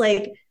styles, it's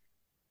like,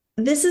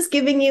 this is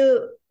giving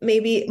you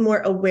maybe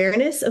more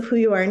awareness of who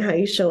you are and how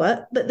you show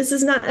up, but this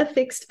is not a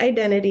fixed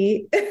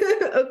identity.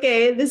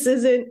 Okay.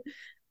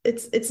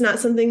 It's not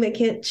something that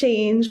can't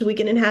change. We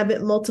can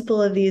inhabit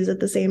multiple of these at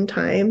the same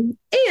time.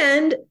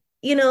 And,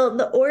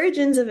 the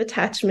origins of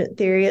attachment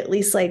theory, at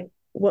least like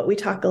what we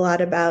talk a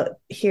lot about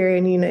here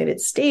in the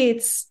United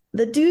States,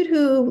 the dude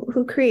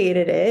who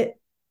created it,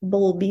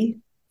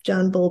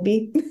 John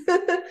Bowlby,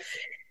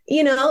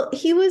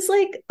 he was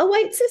like a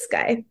white cis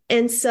guy.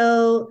 And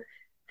so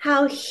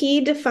how he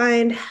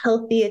defined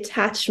healthy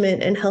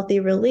attachment and healthy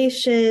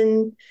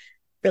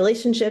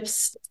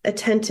relationships,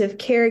 attentive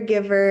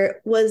caregiver,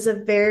 was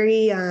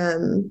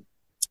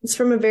it's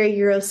from a very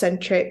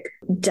Eurocentric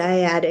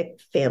dyadic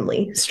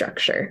family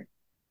structure.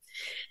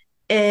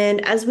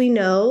 And as we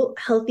know,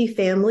 healthy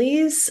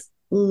families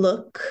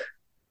look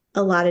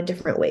a lot of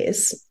different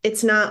ways.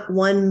 It's not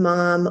one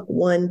mom,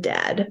 one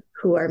dad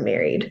who are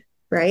married,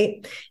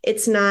 right?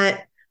 It's not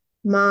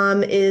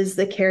mom is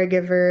the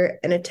caregiver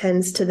and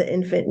attends to the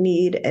infant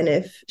need. And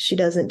if she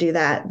doesn't do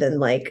that, then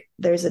like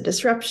there's a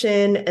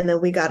disruption. And then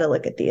we got to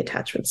look at the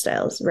attachment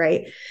styles,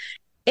 right?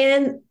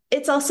 And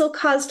it's also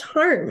caused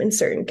harm in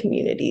certain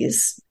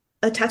communities.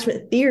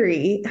 Attachment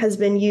theory has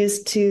been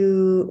used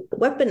to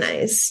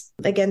weaponize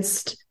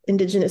against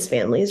Indigenous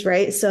families,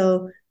 right?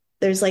 So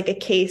there's like a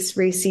case,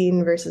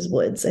 Racine versus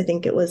Woods, I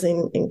think it was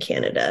in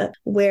Canada,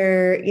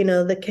 where,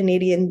 the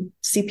Canadian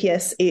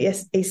CPS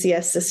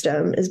ACS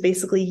system is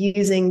basically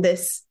using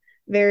this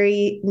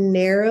very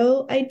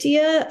narrow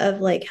idea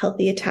of like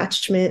healthy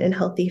attachment and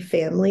healthy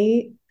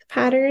family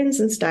patterns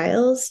and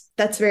styles.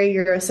 That's very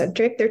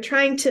Eurocentric. They're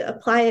trying to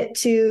apply it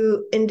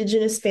to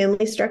Indigenous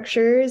family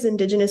structures,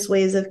 Indigenous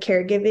ways of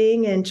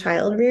caregiving and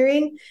child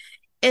rearing,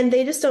 and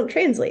they just don't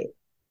translate.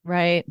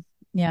 Right.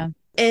 Yeah.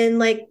 And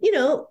like,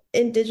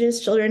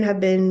 Indigenous children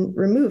have been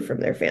removed from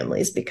their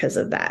families because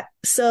of that.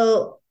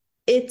 So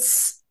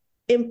it's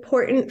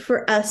important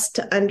for us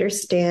to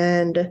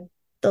understand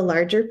the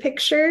larger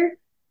picture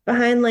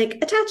behind like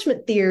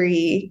attachment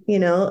theory,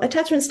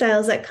 attachment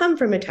styles that come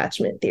from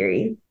attachment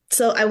theory.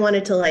 So I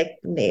wanted to like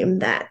name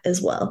that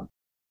as well.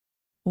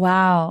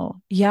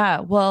 Wow. Yeah.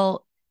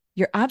 Well,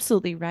 you're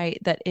absolutely right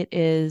that it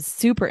is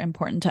super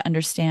important to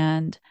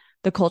understand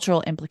the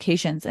cultural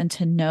implications and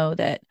to know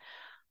that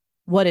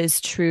what is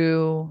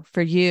true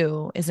for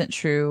you isn't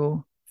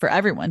true for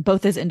everyone,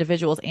 both as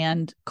individuals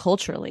and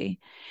culturally.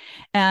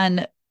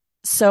 And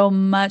so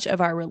much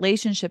of our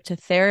relationship to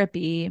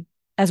therapy,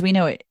 as we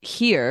know it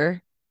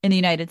here in the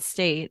United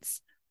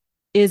States,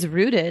 is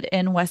rooted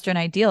in Western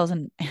ideals.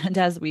 And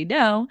as we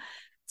know,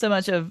 so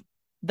much of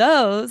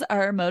those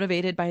are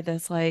motivated by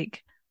this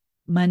like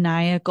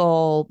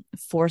maniacal,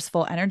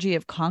 forceful energy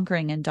of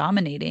conquering and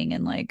dominating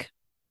and like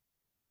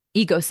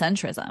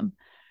egocentrism,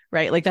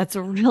 right? Like that's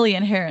really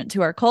inherent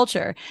to our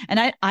culture.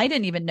 And I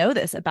didn't even know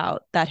this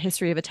about that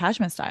history of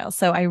attachment styles.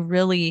 So I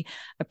really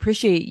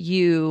appreciate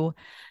you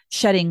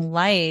shedding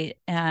light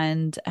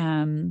and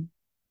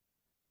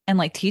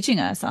like teaching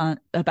us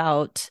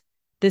about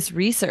this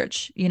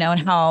research, and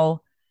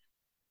how,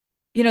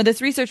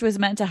 this research was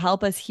meant to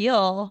help us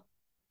heal.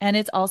 And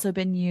it's also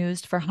been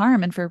used for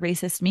harm and for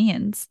racist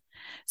means.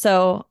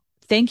 So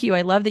thank you.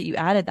 I love that you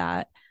added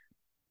that.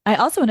 I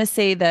also want to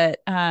say that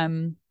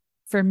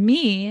for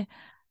me,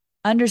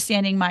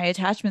 understanding my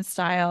attachment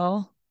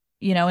style,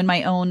 in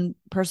my own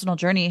personal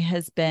journey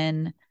has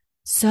been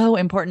so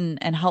important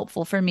and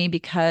helpful for me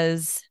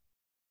because,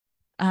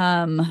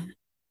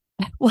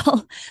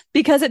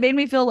 because it made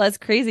me feel less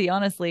crazy,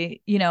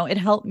 honestly. It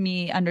helped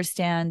me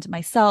understand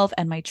myself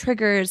and my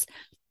triggers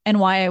and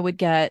why I would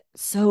get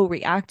so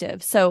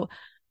reactive. So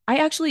I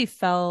actually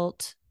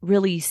felt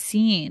really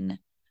seen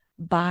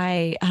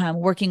by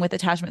working with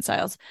attachment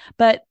styles,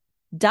 but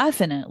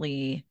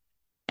definitely,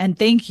 and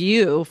thank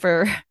you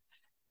for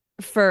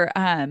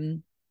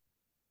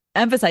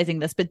emphasizing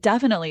this, but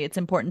definitely it's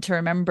important to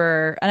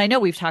remember, and I know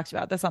we've talked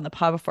about this on the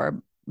pod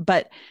before,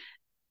 but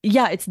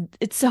yeah,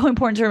 it's so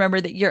important to remember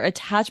that your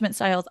attachment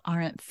styles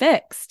aren't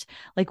fixed.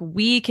 Like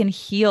we can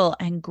heal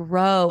and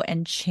grow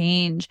and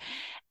change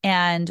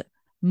and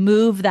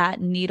move that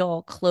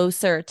needle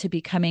closer to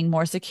becoming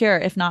more secure,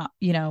 if not,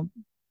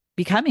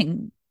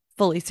 becoming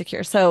fully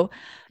secure. So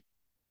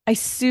I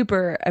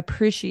super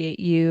appreciate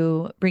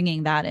you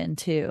bringing that in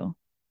too.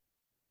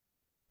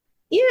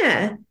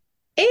 Yeah. And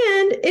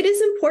it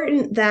is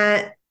important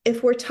that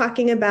if we're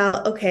talking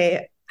about,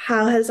 okay,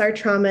 how has our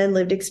trauma and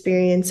lived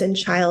experience in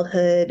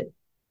childhood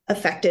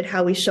affected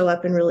how we show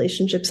up in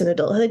relationships in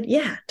adulthood?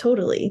 Yeah,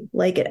 totally.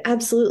 Like it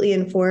absolutely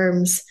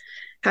informs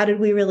how did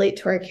we relate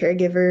to our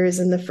caregivers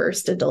and the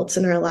first adults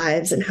in our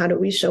lives, and how do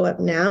we show up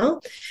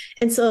now?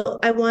 And so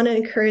I want to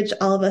encourage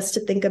all of us to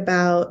think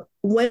about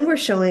when we're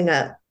showing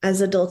up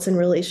as adults in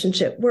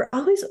relationship, we're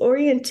always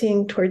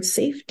orienting towards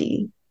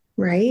safety,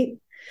 right?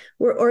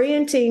 We're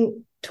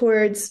orienting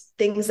towards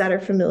things that are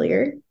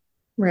familiar,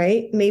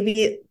 right?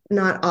 Maybe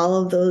not all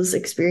of those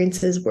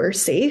experiences were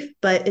safe,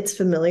 but it's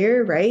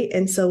familiar, right?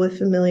 And so with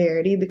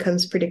familiarity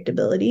becomes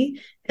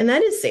predictability, and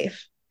that is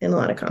safe in a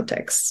lot of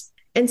contexts.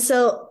 And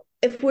so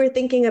if we're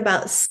thinking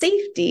about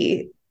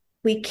safety,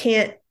 we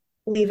can't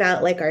leave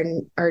out like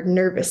our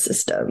nervous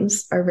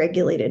systems, our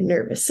regulated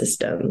nervous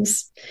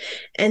systems.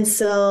 And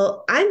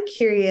so I'm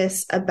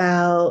curious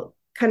about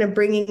kind of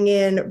bringing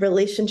in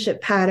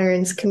relationship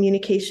patterns,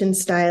 communication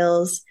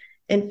styles,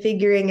 and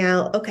figuring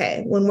out,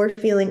 okay, when we're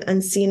feeling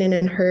unseen and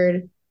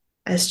unheard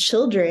as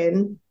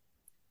children,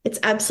 it's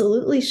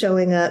absolutely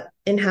showing up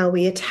in how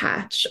we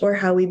attach or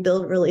how we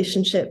build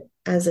relationship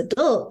as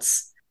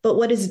adults. But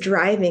what is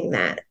driving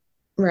that,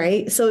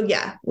 right? So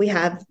yeah, we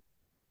have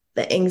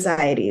the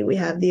anxiety, we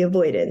have the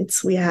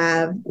avoidance,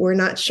 we're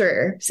not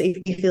sure,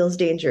 safety feels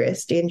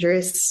dangerous,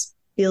 dangerous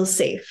feels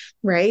safe,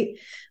 right?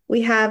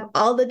 We have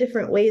all the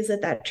different ways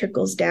that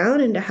trickles down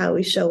into how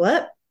we show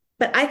up.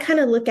 But I kind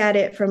of look at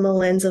it from a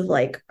lens of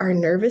like our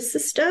nervous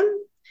system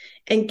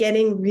and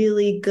getting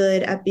really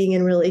good at being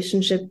in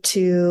relationship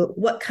to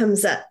what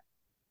comes up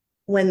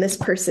when this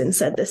person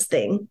said this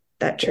thing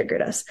that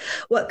triggered us.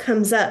 What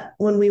comes up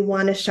when we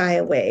want to shy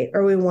away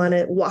or we want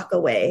to walk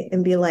away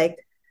and be like,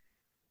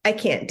 I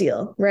can't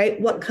deal, right?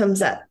 What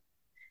comes up?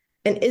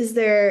 And is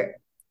there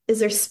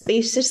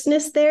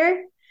spaciousness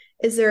there?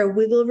 Is there a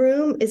wiggle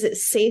room? Is it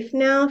safe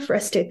now for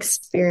us to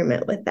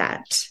experiment with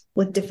that,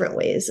 with different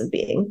ways of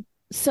being?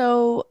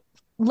 So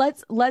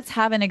let's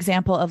have an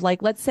example of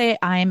like, let's say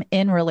I'm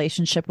in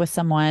relationship with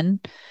someone.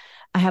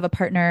 I have a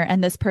partner,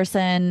 and this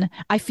person,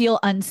 I feel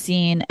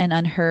unseen and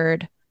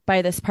unheard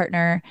by this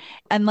partner.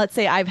 And let's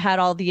say I've had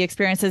all the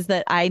experiences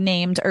that I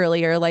named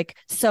earlier, like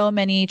so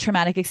many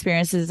traumatic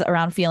experiences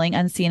around feeling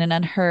unseen and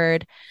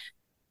unheard.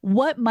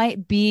 What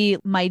might be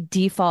my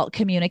default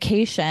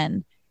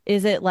communication?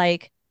 Is it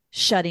like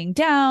shutting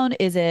down?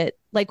 Is it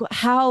like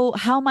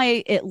how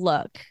might it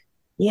look?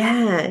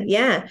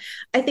 Yeah.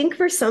 I think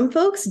for some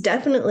folks,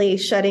 definitely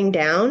shutting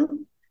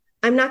down.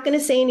 I'm not going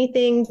to say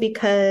anything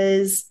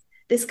because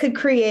this could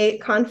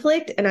create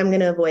conflict and I'm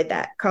going to avoid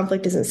that.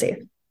 Conflict isn't safe.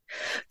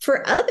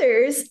 For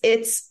others,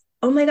 it's,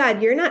 oh my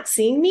God, you're not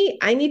seeing me.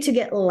 I need to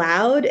get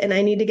loud and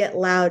I need to get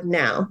loud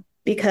now,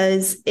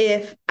 because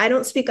if I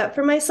don't speak up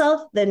for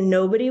myself, then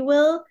nobody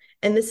will.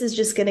 And this is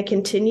just going to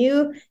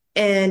continue.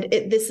 And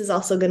this is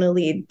also going to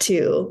lead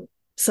to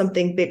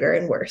something bigger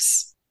and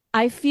worse.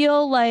 I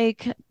feel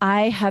like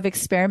I have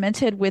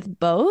experimented with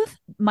both.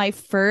 My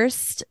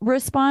first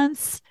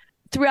response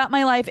throughout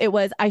my life, it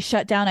was I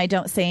shut down. I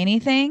don't say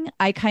anything.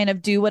 I kind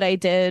of do what I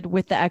did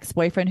with the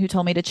ex-boyfriend who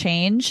told me to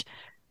change.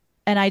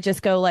 And I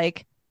just go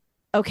like,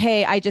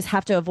 okay, I just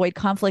have to avoid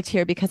conflict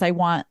here because I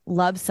want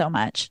love so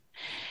much.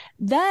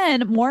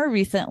 Then more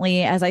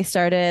recently, as I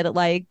started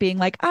like being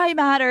like, I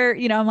matter,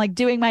 I'm like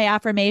doing my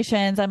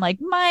affirmations. I'm like,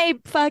 my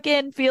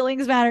fucking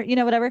feelings matter,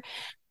 whatever.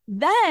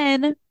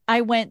 Then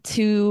I went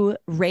to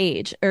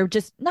rage, or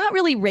just not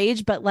really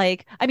rage, but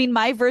like, I mean,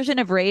 my version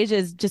of rage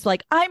is just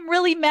like, I'm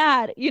really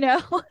mad,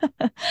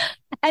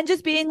 and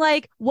just being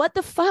like, what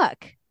the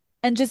fuck?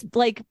 And just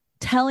like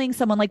telling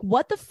someone like,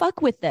 what the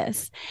fuck with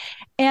this?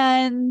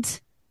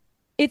 And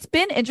it's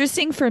been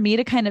interesting for me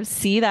to kind of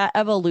see that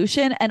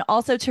evolution, and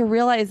also to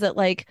realize that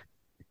like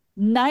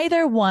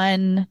neither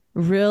one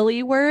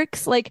really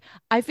works. Like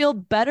I feel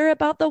better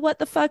about the what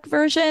the fuck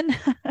version,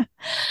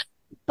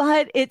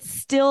 but it's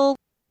still,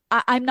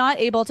 I'm not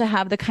able to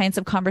have the kinds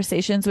of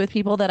conversations with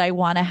people that I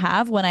want to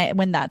have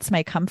when that's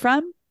my come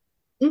from.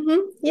 Mm-hmm.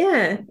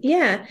 Yeah.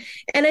 Yeah.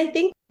 And I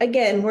think,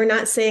 again, we're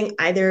not saying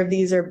either of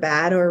these are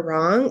bad or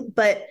wrong,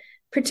 but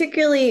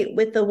particularly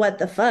with the what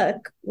the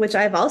fuck, which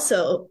I've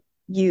also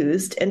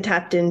used and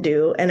tapped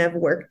into and have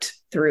worked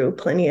through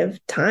plenty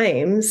of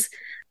times,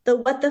 the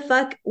what the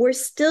fuck, we're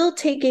still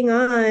taking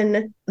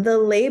on the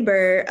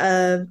labor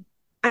of,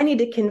 I need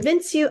to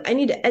convince you, I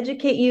need to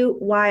educate you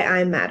why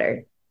I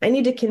matter. I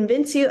need to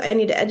convince you, I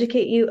need to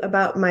educate you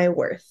about my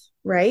worth,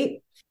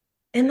 right?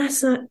 And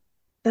that's not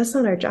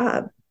our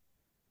job.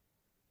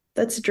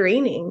 That's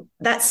draining.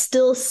 That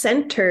still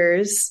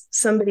centers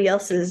somebody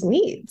else's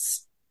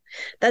needs.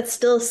 That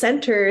still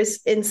centers,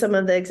 in some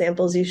of the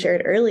examples you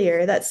shared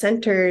earlier, that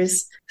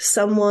centers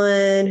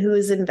someone who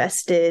is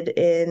invested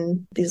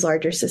in these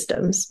larger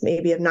systems,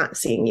 maybe of not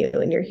seeing you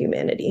and your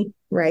humanity,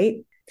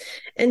 right?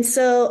 And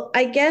so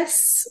I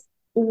guess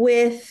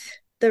with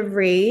the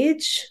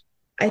rage,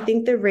 I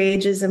think the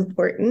rage is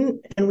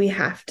important and we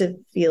have to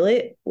feel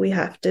it. We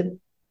have to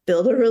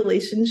build a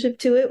relationship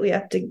to it. We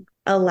have to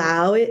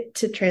allow it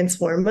to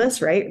transform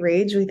us, right?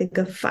 Rage, we think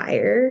of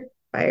fire.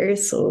 Fire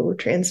is so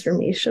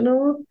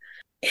transformational.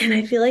 And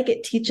I feel like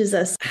it teaches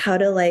us how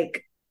to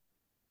like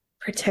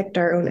protect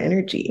our own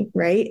energy,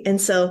 right? And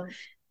so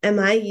am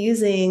I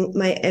using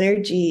my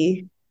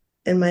energy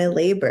and my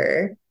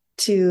labor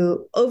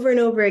to over and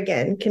over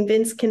again,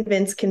 convince,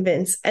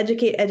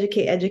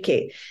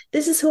 educate.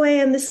 This is who I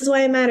am. This is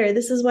why I matter.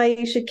 This is why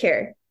you should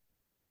care.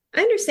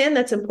 I understand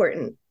that's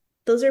important.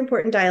 Those are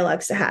important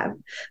dialogues to have.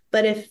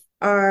 But if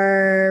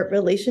our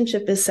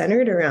relationship is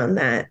centered around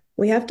that,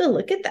 we have to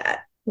look at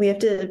that. We have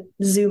to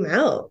zoom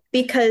out,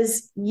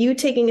 because you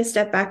taking a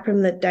step back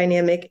from the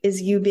dynamic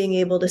is you being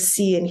able to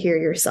see and hear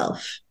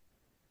yourself.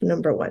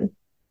 Number one,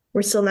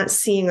 we're still not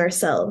seeing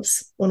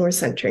ourselves when we're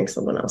centering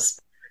someone else.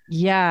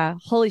 Yeah.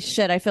 Holy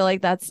shit. I feel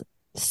like that's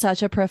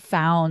such a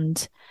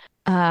profound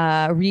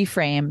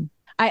reframe.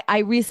 I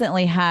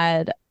recently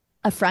had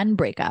a friend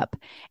break up,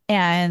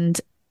 and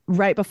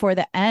right before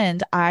the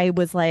end, I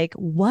was like,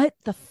 what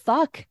the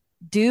fuck,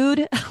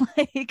 dude?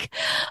 Like,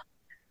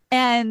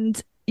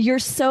 and you're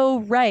so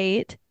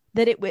right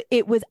that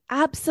it was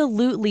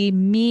absolutely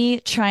me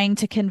trying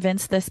to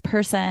convince this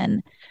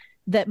person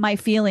that my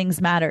feelings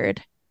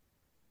mattered.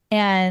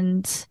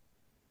 And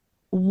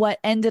what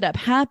ended up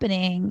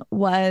happening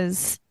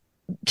was,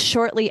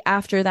 shortly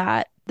after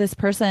that, this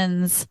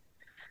person's,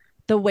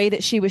 the way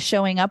that she was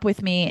showing up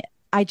with me,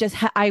 I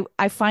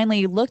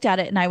finally looked at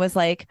it and I was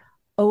like,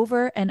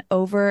 over and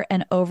over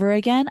and over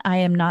again, I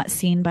am not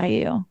seen by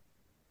you.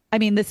 I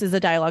mean, this is a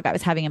dialogue I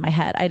was having in my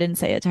head. I didn't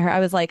say it to her. I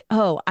was like,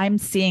 oh, I'm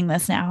seeing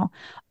this now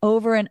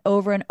over and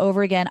over and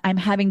over again. I'm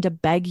having to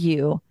beg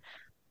you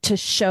to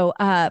show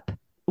up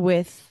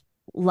with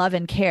love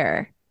and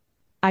care.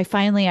 I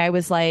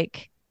was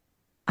like,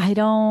 I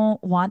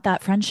don't want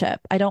that friendship.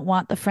 I don't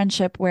want the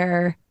friendship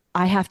where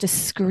I have to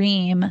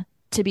scream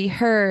to be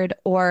heard,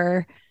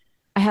 or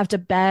I have to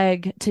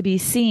beg to be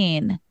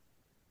seen.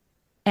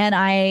 And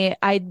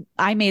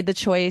I made the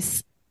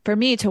choice for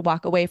me to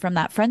walk away from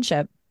that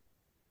friendship.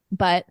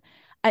 But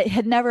it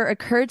had never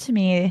occurred to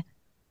me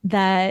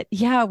that,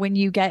 yeah, when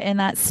you get in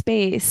that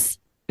space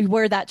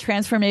where that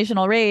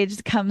transformational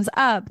rage comes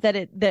up,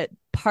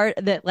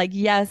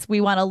 yes, we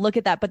want to look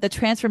at that, but the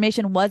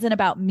transformation wasn't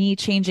about me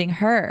changing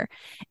her.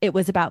 It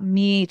was about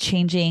me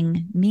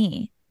changing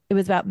me. It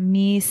was about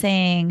me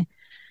saying,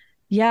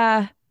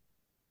 yeah,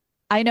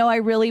 I know I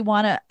really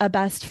want a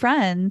best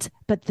friend,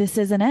 but this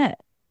isn't it.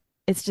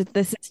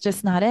 This is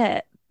just not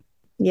it.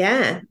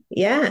 Yeah.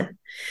 Yeah.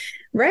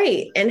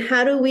 Right. And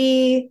how do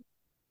we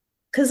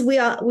because we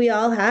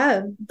all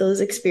have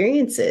those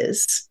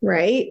experiences,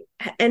 right?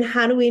 And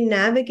how do we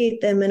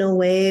navigate them in a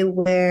way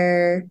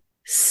where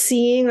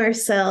seeing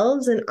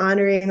ourselves and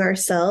honoring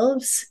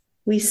ourselves,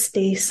 we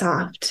stay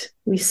soft,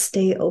 we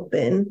stay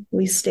open,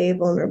 we stay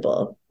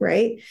vulnerable,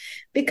 right?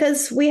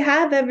 Because we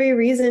have every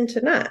reason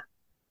to not.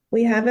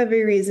 We have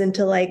every reason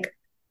to like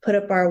put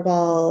up our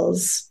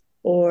walls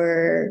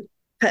or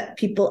cut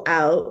people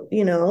out.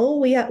 You know,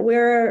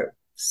 we're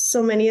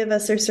so many of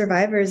us are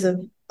survivors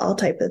of all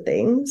type of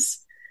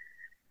things.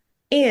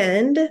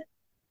 And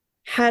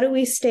how do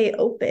we stay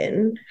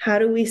open? How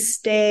do we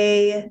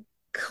stay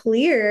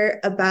clear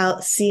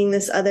about seeing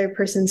this other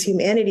person's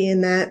humanity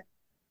in that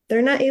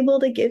they're not able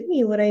to give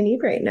me what I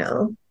need right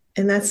now?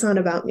 And that's not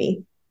about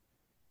me.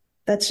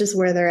 That's just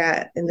where they're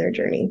at in their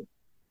journey.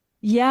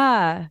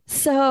 Yeah.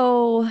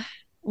 So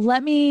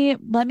let me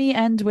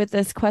end with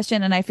this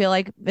question. And I feel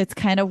like it's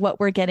kind of what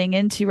we're getting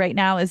into right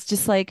now is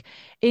just like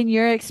in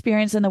your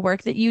experience in the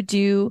work that you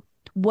do,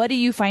 what do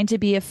you find to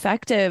be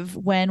effective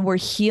when we're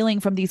healing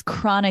from these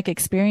chronic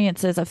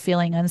experiences of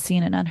feeling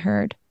unseen and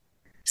unheard?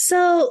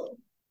 So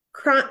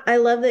I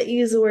love that you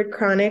use the word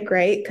chronic,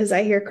 right? Because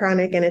I hear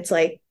chronic and it's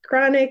like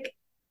chronic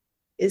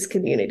is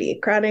community.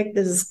 Chronic,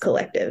 this is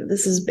collective.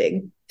 This is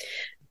big.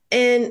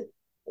 And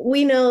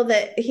we know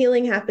that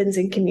healing happens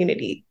in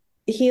community.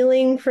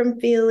 Healing from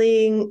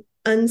feeling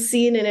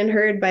unseen and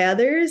unheard by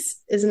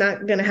others is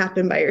not going to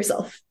happen by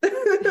yourself.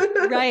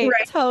 Right,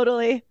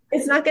 totally.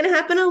 It's not going to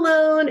happen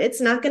alone.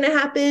 It's not going to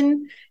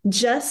happen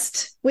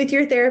just with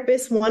your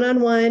therapist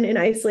one-on-one in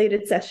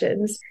isolated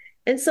sessions.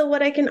 And so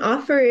what I can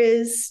offer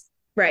is,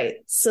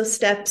 so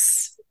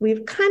steps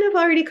we've kind of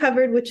already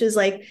covered, which is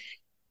like,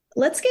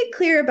 let's get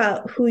clear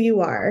about who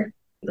you are.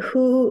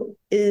 Who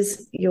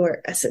is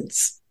your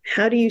essence?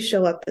 How do you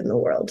show up in the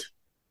world?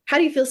 How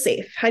do you feel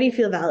safe? How do you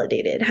feel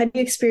validated? How do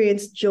you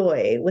experience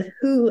joy with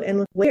who and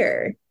with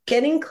where?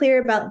 Getting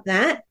clear about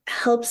that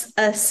helps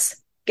us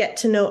get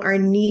to know our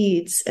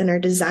needs and our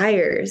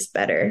desires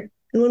better.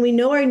 And when we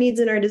know our needs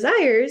and our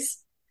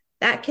desires,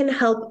 that can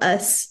help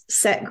us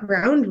set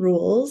ground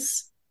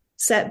rules,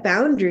 set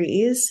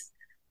boundaries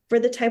for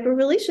the type of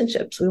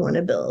relationships we want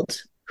to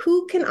build.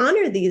 Who can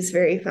honor these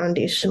very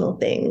foundational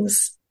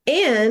things?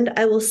 And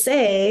I will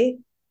say,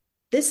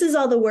 this is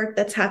all the work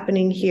that's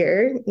happening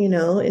here,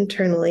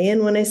 internally.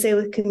 And when I say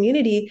with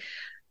community,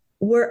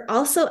 we're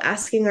also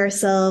asking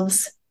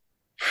ourselves,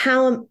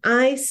 how am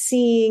I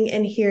seeing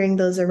and hearing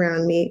those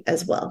around me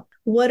as well?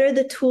 What are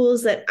the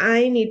tools that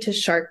I need to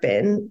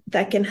sharpen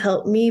that can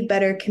help me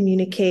better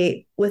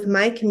communicate with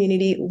my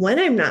community when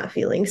I'm not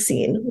feeling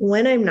seen,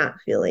 when I'm not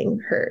feeling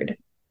heard?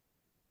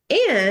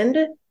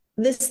 And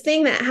this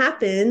thing that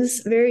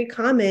happens very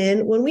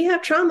common when we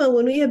have trauma,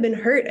 when we have been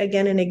hurt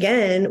again and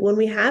again, when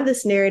we have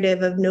this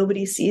narrative of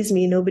nobody sees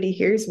me, nobody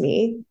hears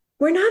me,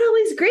 we're not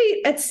always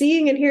great at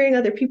seeing and hearing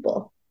other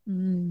people.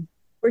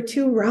 We're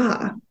too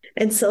raw.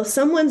 And so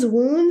someone's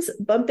wounds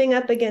bumping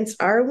up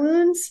against our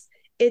wounds,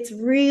 it's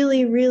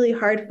really, really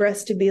hard for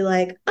us to be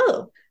like,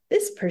 oh,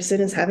 this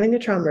person is having a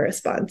trauma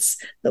response.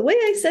 The way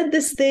I said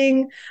this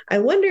thing, I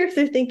wonder if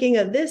they're thinking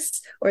of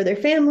this or their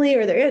family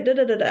or their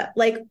da-da-da-da.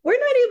 Like, we're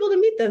not able to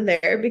meet them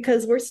there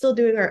because we're still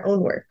doing our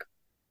own work.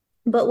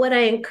 But what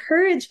I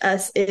encourage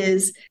us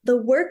is the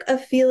work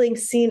of feeling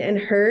seen and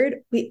heard,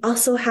 we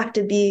also have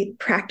to be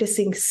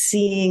practicing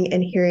seeing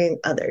and hearing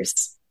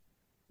others,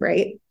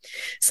 right?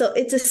 So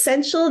it's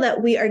essential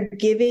that we are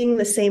giving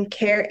the same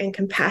care and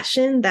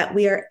compassion that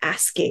we are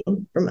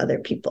asking from other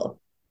people.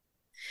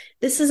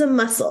 This is a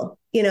muscle.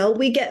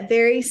 We get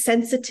very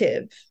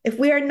sensitive. If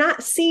we are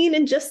not seen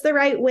in just the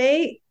right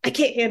way, I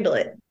can't handle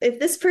it. If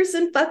this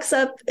person fucks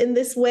up in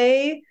this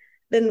way,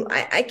 then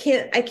I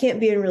can't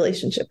be in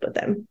relationship with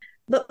them.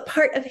 But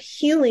part of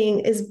healing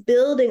is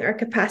building our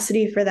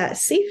capacity for that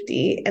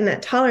safety and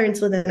that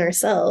tolerance within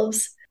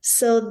ourselves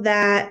so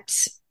that,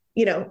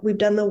 we've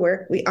done the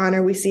work, we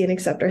honor, we see and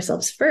accept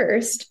ourselves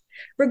first,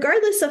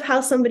 regardless of how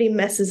somebody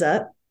messes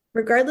up,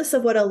 regardless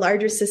of what a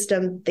larger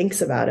system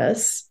thinks about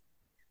us.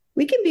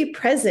 We can be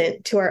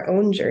present to our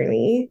own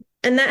journey,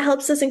 and that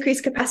helps us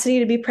increase capacity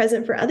to be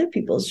present for other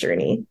people's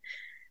journey.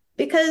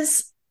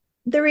 Because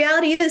the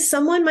reality is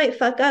someone might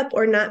fuck up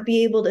or not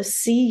be able to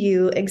see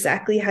you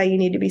exactly how you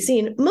need to be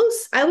seen.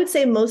 I would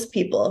say most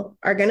people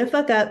are going to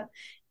fuck up,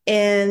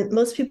 and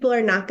most people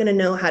are not going to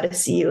know how to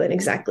see you and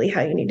exactly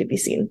how you need to be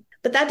seen.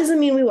 But that doesn't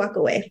mean we walk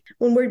away.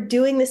 When we're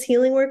doing this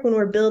healing work, when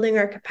we're building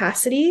our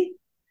capacity,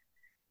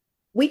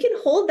 we can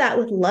hold that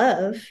with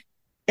love,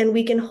 and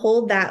we can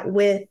hold that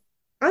with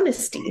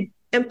honesty.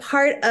 And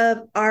part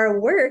of our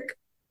work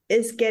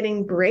is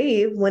getting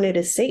brave when it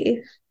is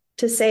safe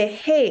to say,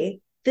 hey,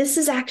 this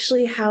is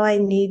actually how I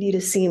need you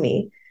to see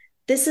me.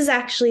 This is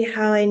actually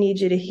how I need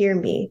you to hear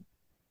me.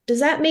 Does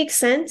that make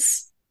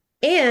sense?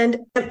 And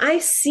am I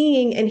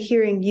seeing and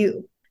hearing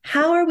you?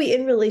 How are we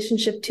in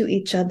relationship to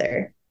each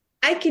other?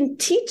 I can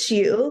teach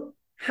you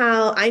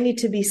how I need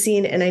to be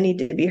seen and I need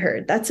to be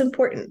heard. That's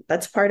important.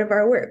 That's part of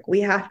our work.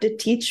 We have to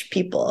teach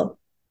people.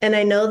 And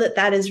I know that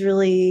that is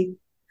really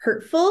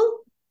hurtful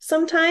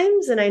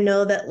sometimes. And I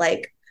know that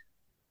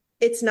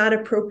it's not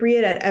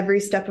appropriate at every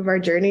step of our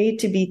journey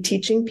to be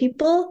teaching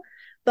people.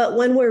 But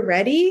when we're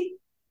ready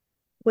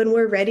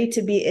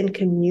to be in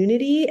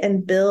community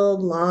and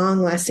build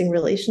long lasting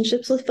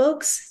relationships with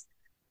folks,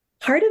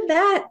 part of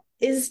that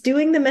is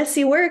doing the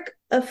messy work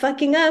of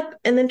fucking up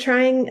and then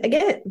trying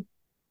again,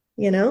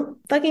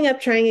 fucking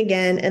up, trying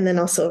again, and then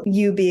also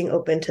you being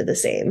open to the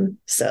same.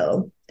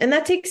 So, and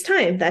that takes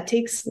time. That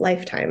takes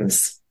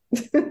lifetimes.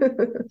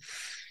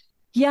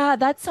 Yeah,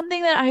 that's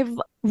something that I've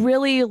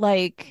really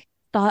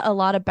thought a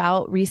lot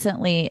about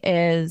recently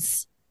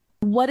is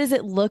what does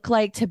it look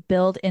like to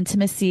build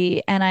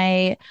intimacy? And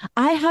I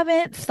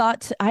haven't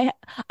I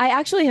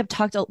actually have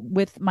talked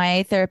with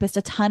my therapist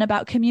a ton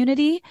about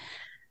community.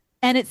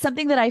 And it's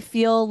something that I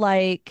feel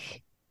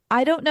like,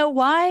 I don't know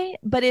why,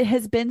 but it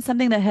has been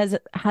something that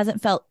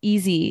hasn't felt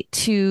easy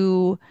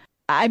to,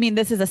 I mean,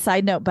 this is a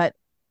side note, but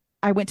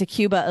I went to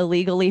Cuba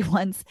illegally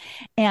once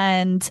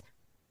and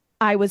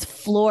I was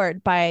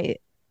floored by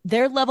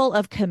their level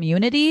of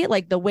community.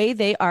 Like the way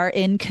they are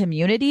in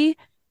community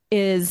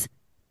is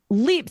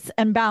leaps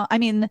and bounds. I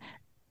mean,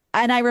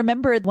 and I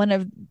remember one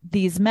of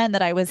these men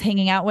that I was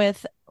hanging out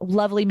with,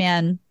 lovely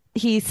man,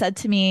 he said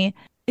to me,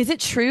 "Is it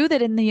true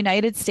that in the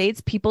United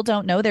States, people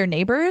don't know their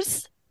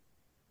neighbors?"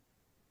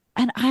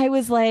 And I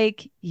was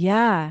like,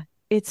 yeah,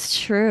 it's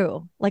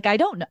true. Like, I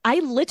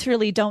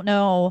literally don't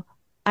know.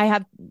 I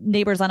have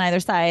neighbors on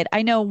either side.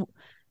 I know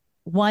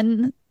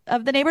one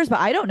of the neighbors, but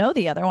I don't know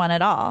the other one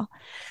at all.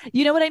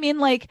 You know what I mean?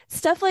 Like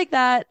stuff like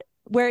that,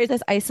 where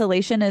this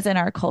isolation is in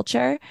our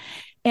culture.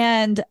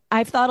 And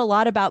I've thought a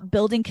lot about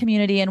building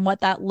community and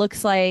what that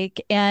looks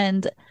like.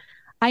 And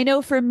I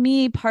know for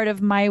me, part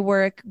of my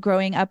work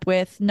growing up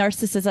with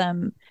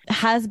narcissism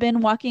has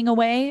been walking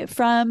away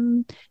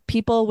from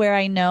people where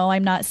I know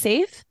I'm not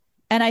safe.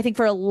 And I think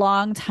for a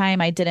long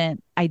time, I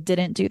didn't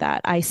do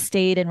that. I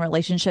stayed in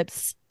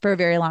relationships for a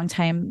very long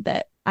time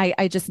that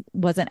I just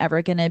wasn't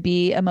ever going to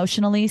be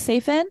emotionally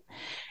safe in.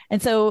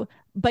 And so,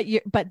 but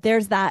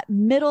there's that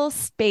middle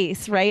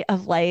space, right?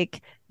 Of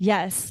like,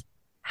 yes,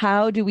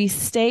 how do we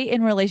stay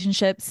in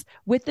relationships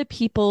with the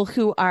people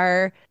who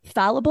are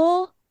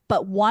fallible,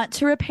 but want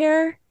to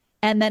repair?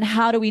 And then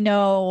how do we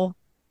know,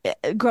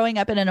 growing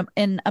up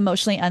in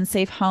emotionally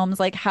unsafe homes,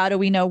 like how do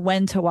we know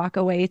when to walk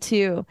away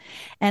too?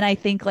 And I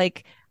think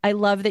I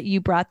love that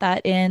you brought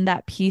that in,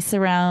 that piece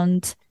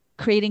around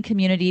creating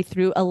community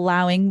through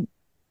allowing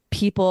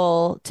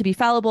people to be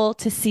fallible,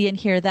 to see and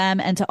hear them,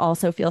 and to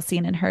also feel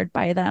seen and heard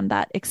by them,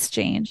 that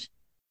exchange.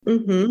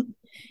 Mm-hmm.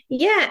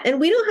 Yeah. And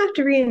we don't have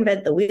to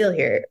reinvent the wheel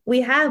here.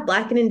 We have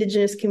Black and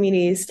Indigenous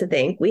communities to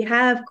thank. We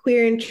have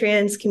queer and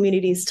trans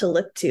communities to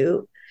look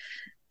to.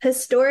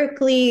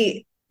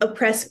 Historically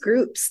oppressed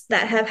groups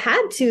that have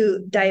had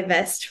to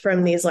divest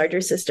from these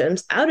larger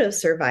systems out of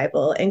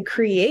survival and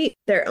create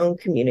their own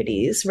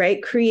communities,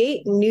 right?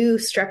 Create new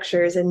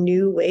structures and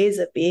new ways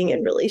of being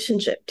in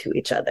relationship to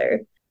each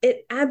other.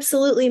 It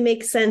absolutely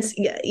makes sense.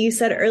 You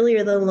said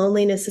earlier, the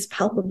loneliness is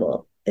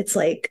palpable. It's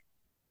like,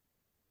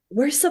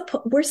 we're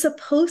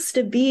supposed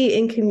to be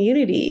in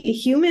community.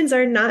 Humans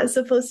are not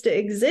supposed to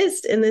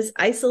exist in this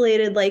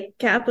isolated, like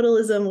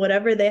capitalism,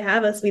 whatever they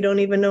have us, we don't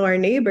even know our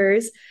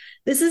neighbors.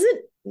 This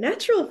isn't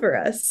natural for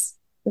us,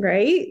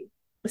 right?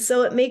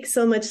 So it makes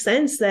so much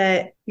sense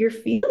that you're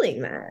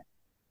feeling that.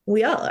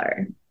 We all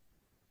are.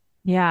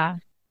 Yeah.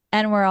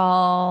 And we're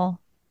all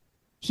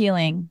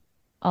healing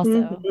also.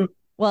 Mm-hmm.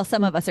 Well,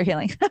 some of us are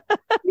healing.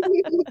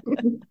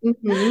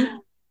 Mm-hmm.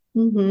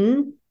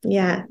 Mm-hmm.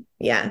 Yeah.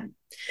 Yeah.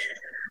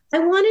 I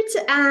wanted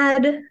to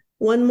add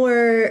one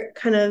more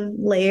kind of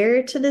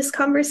layer to this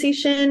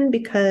conversation,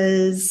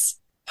 because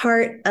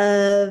part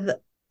of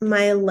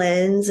my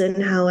lens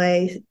and how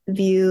I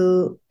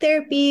view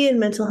therapy and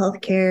mental health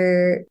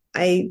care,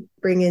 I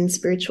bring in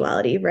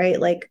spirituality, right?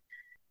 Like,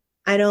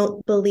 I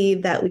don't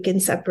believe that we can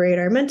separate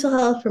our mental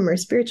health from our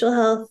spiritual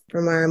health,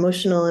 from our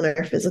emotional and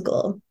our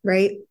physical,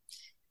 right?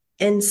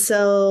 And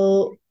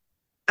so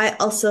I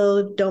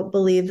also don't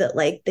believe that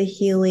like the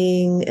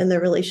healing and the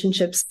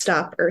relationships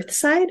stop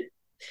earthside.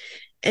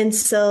 And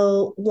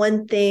so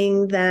one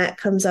thing that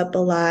comes up a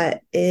lot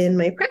in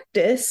my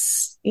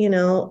practice,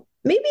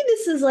 maybe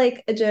this is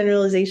like a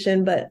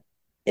generalization, but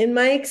in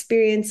my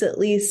experience, at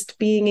least,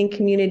 being in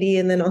community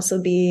and then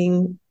also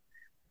being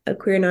a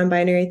queer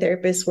non-binary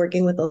therapist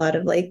working with a lot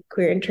of like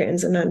queer and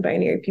trans and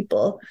non-binary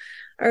people,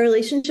 our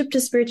relationship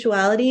to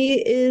spirituality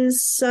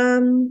is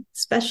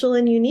special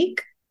and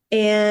unique.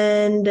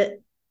 And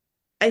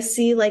I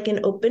see like an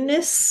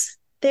openness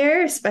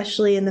there,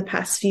 especially in the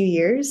past few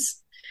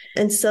years.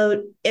 And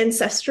so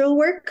ancestral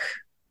work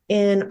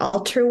and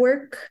altar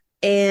work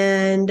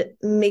and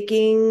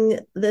making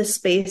the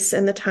space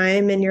and the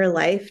time in your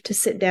life to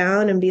sit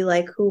down and be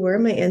like, who were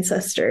my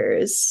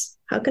ancestors?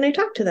 How can I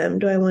talk to them?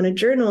 Do I want to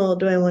journal?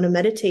 Do I want to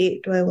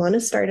meditate? Do I want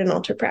to start an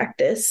altar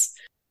practice?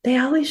 They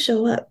always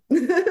show up.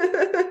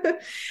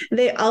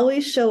 They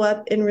always show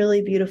up in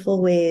really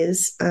beautiful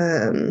ways.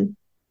 One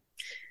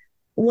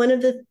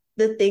of the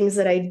things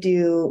that I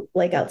do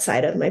like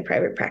outside of my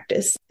private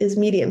practice is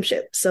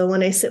mediumship. So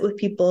when I sit with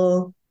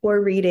people for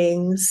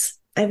readings,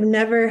 I've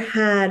never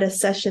had a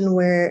session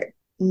where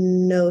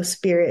no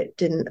spirit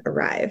didn't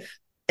arrive.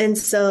 And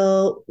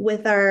so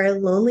with our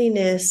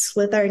loneliness,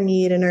 with our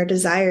need and our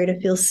desire to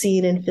feel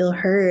seen and feel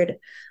heard,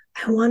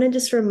 I want to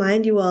just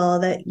remind you all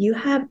that you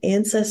have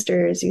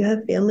ancestors, you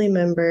have family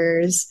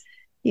members,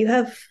 you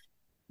have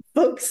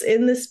folks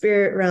in the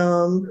spirit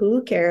realm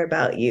who care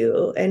about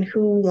you and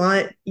who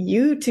want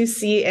you to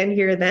see and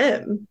hear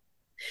them.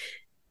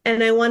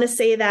 And I want to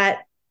say that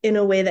in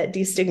a way that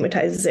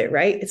destigmatizes it,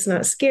 right? It's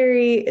not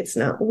scary. It's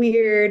not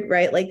weird,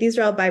 right? Like these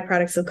are all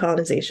byproducts of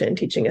colonization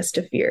teaching us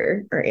to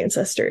fear our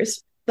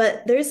ancestors.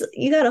 But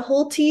you got a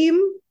whole team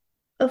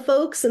of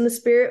folks in the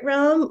spirit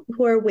realm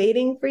who are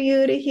waiting for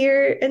you to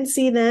hear and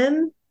see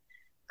them,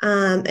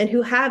 and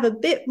who have a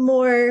bit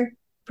more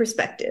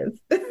perspective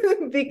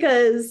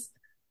because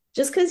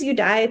just because you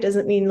die, it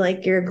doesn't mean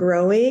like you're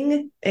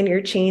growing and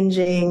you're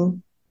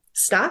changing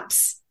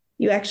stops.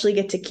 You actually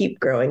get to keep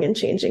growing and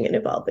changing and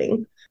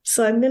evolving.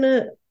 So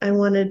I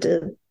wanted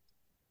to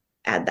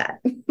add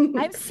that.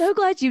 I'm so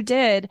glad you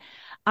did.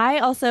 I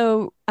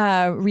also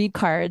read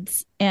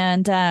cards,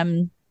 and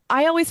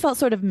I always felt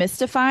sort of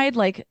mystified,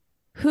 like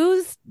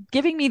who's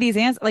giving me these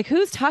answers? Like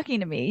who's talking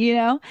to me, you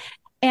know?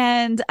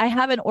 And I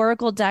have an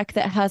oracle deck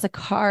that has a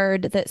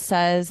card that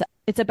says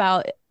it's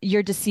about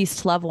your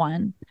deceased loved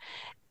one.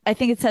 I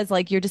think it says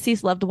like your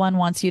deceased loved one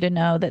wants you to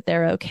know that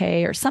they're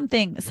okay or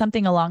something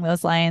along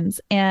those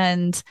lines.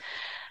 And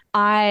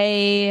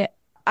I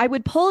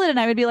would pull it and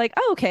I would be like,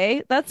 oh,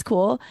 okay, that's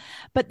cool.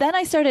 But then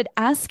I started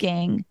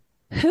asking,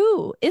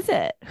 who is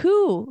it?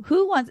 Who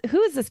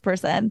is this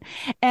person?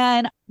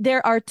 And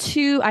there are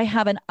two. I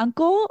have an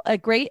uncle, a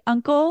great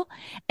uncle,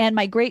 and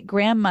my great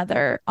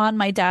grandmother on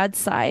my dad's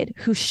side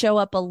who show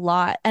up a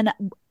lot. And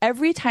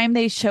every time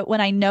they show,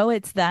 when I know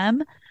it's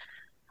them,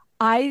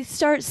 I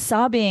start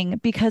sobbing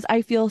because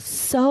I feel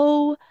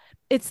so,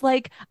 it's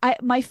like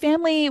my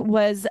family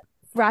was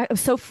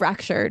so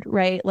fractured,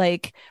 right?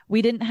 Like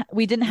we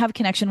didn't have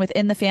connection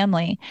within the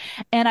family.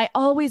 And I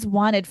always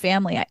wanted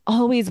family.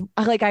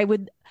 I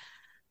would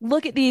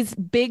look at these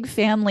big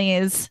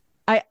families.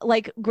 I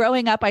like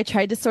growing up, I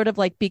tried to sort of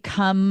like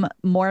become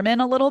Mormon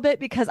a little bit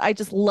because I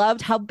just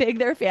loved how big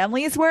their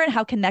families were and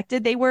how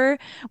connected they were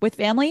with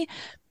family.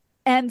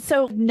 And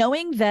so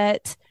knowing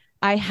that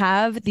I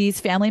have these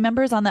family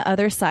members on the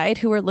other side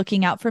who are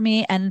looking out for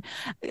me and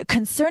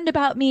concerned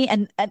about me,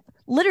 and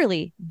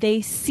literally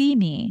they see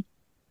me.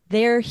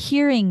 They're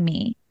hearing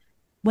me.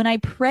 When I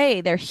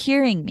pray, they're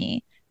hearing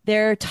me.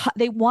 They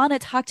want to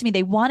talk to me.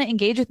 They want to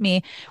engage with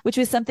me, which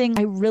was something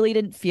I really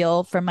didn't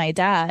feel from my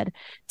dad.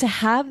 To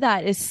have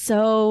that is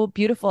so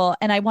beautiful.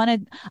 And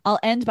I'll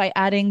end by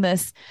adding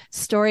this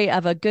story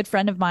of a good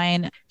friend of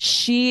mine.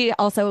 She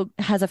also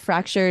has a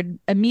fractured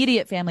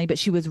immediate family, but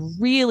she was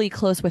really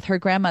close with her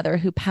grandmother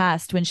who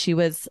passed when she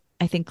was,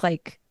 I think,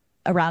 like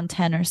around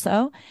 10 or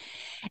so.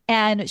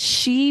 And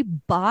she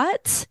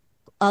bought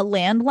a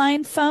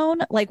landline phone,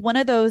 like one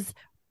of those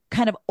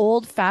kind of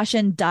old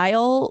fashioned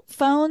dial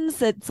phones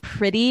that's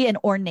pretty and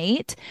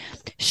ornate.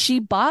 She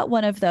bought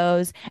one of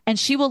those, and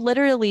she will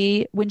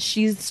literally, when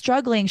she's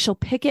struggling, she'll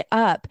pick it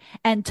up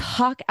and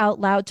talk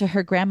out loud to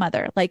her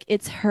grandmother. Like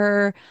it's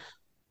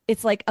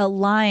like a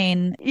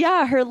line.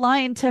 Yeah. Her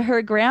line to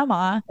her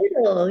grandma.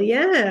 Portal.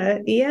 Yeah.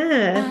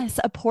 Yeah. Yes.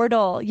 A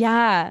portal.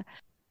 Yeah.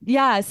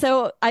 Yeah.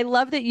 So I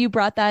love that you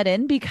brought that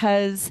in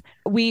because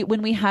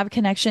when we have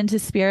connection to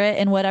spirit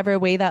in whatever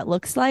way that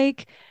looks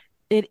like,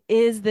 it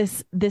is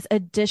this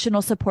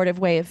additional supportive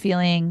way of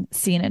feeling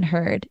seen and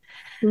heard.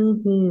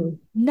 Mm-hmm.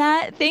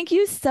 Nat, thank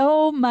you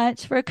so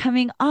much for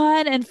coming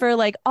on and for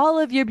like all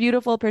of your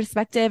beautiful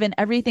perspective and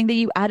everything that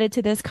you added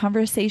to this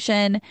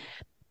conversation.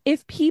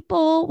 If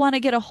people want to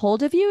get a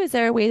hold of you, is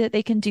there a way that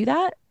they can do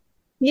that?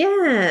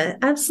 Yeah,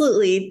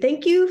 absolutely.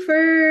 Thank you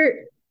for,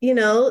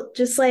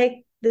 just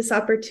like this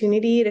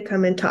opportunity to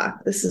come and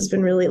talk. This has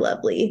been really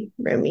lovely,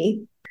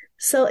 Remy.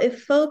 So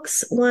if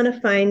folks want to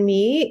find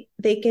me,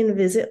 they can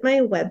visit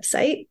my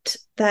website.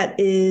 That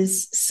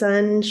is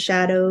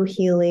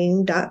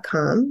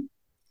sunshadowhealing.com.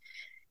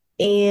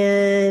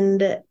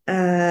 And,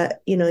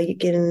 you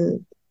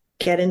can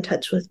get in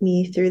touch with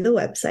me through the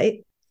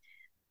website.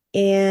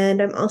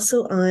 And I'm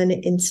also on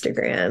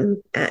Instagram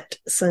at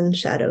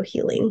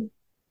sunshadowhealing.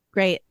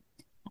 Great.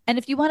 And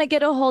if you want to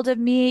get a hold of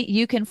me,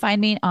 you can find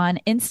me on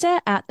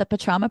Insta at the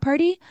Patrauma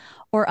Party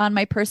or on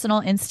my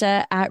personal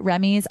Insta at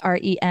Remy's,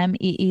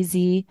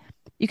 Remeez.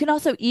 You can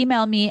also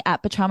email me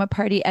at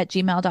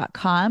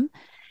patraumaparty@gmail.com.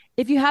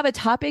 If you have a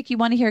topic you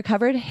want to hear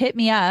covered, hit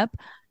me up.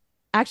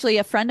 Actually,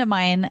 a friend of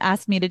mine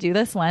asked me to do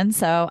this one,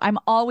 so I'm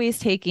always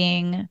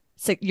taking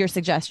your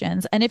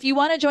suggestions. And if you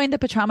want to join the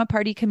Patrauma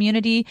Party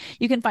community,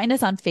 you can find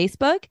us on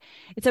Facebook.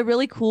 It's a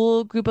really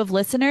cool group of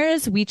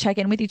listeners. We check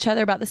in with each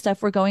other about the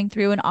stuff we're going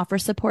through and offer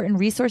support and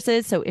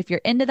resources. So if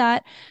you're into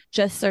that,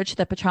 just search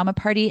the Patrauma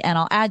Party and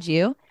I'll add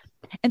you.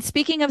 And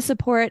speaking of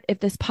support, if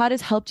this pod has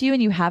helped you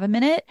and you have a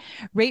minute,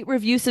 rate,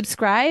 review,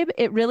 subscribe.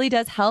 It really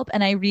does help.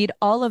 And I read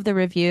all of the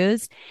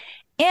reviews.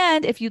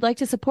 And if you'd like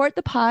to support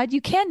the pod, you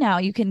can now.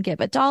 You can give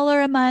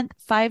 $1 a month,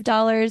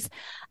 $5.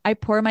 I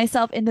pour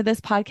myself into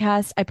this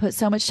podcast. I put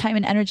so much time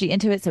and energy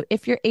into it. So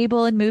if you're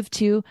able and moved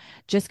to,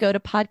 just go to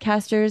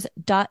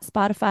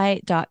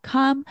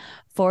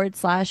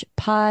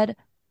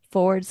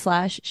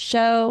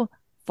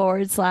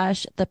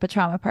podcasters.spotify.com/pod/show/the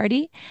Patrauma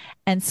Party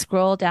and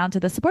scroll down to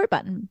the support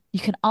button.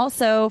 You can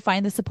also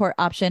find the support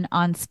option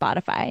on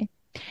Spotify.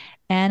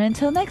 And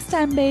until next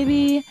time,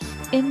 baby,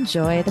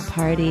 enjoy the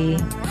party.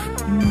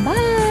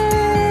 Bye.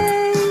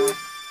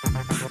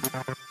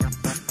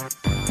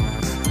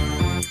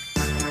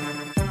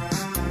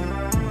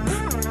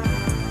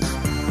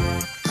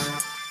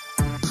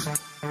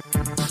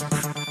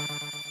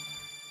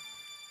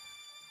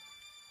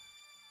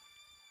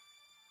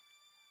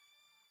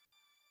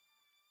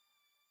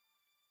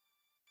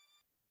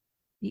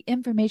 The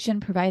information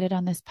provided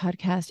on this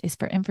podcast is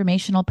for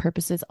informational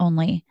purposes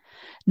only.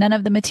 None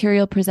of the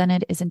material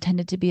presented is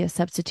intended to be a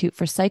substitute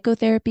for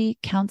psychotherapy,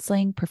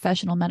 counseling,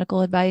 professional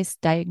medical advice,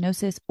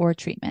 diagnosis, or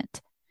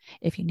treatment.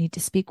 If you need to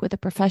speak with a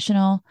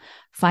professional,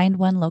 find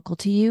one local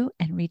to you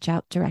and reach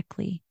out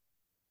directly.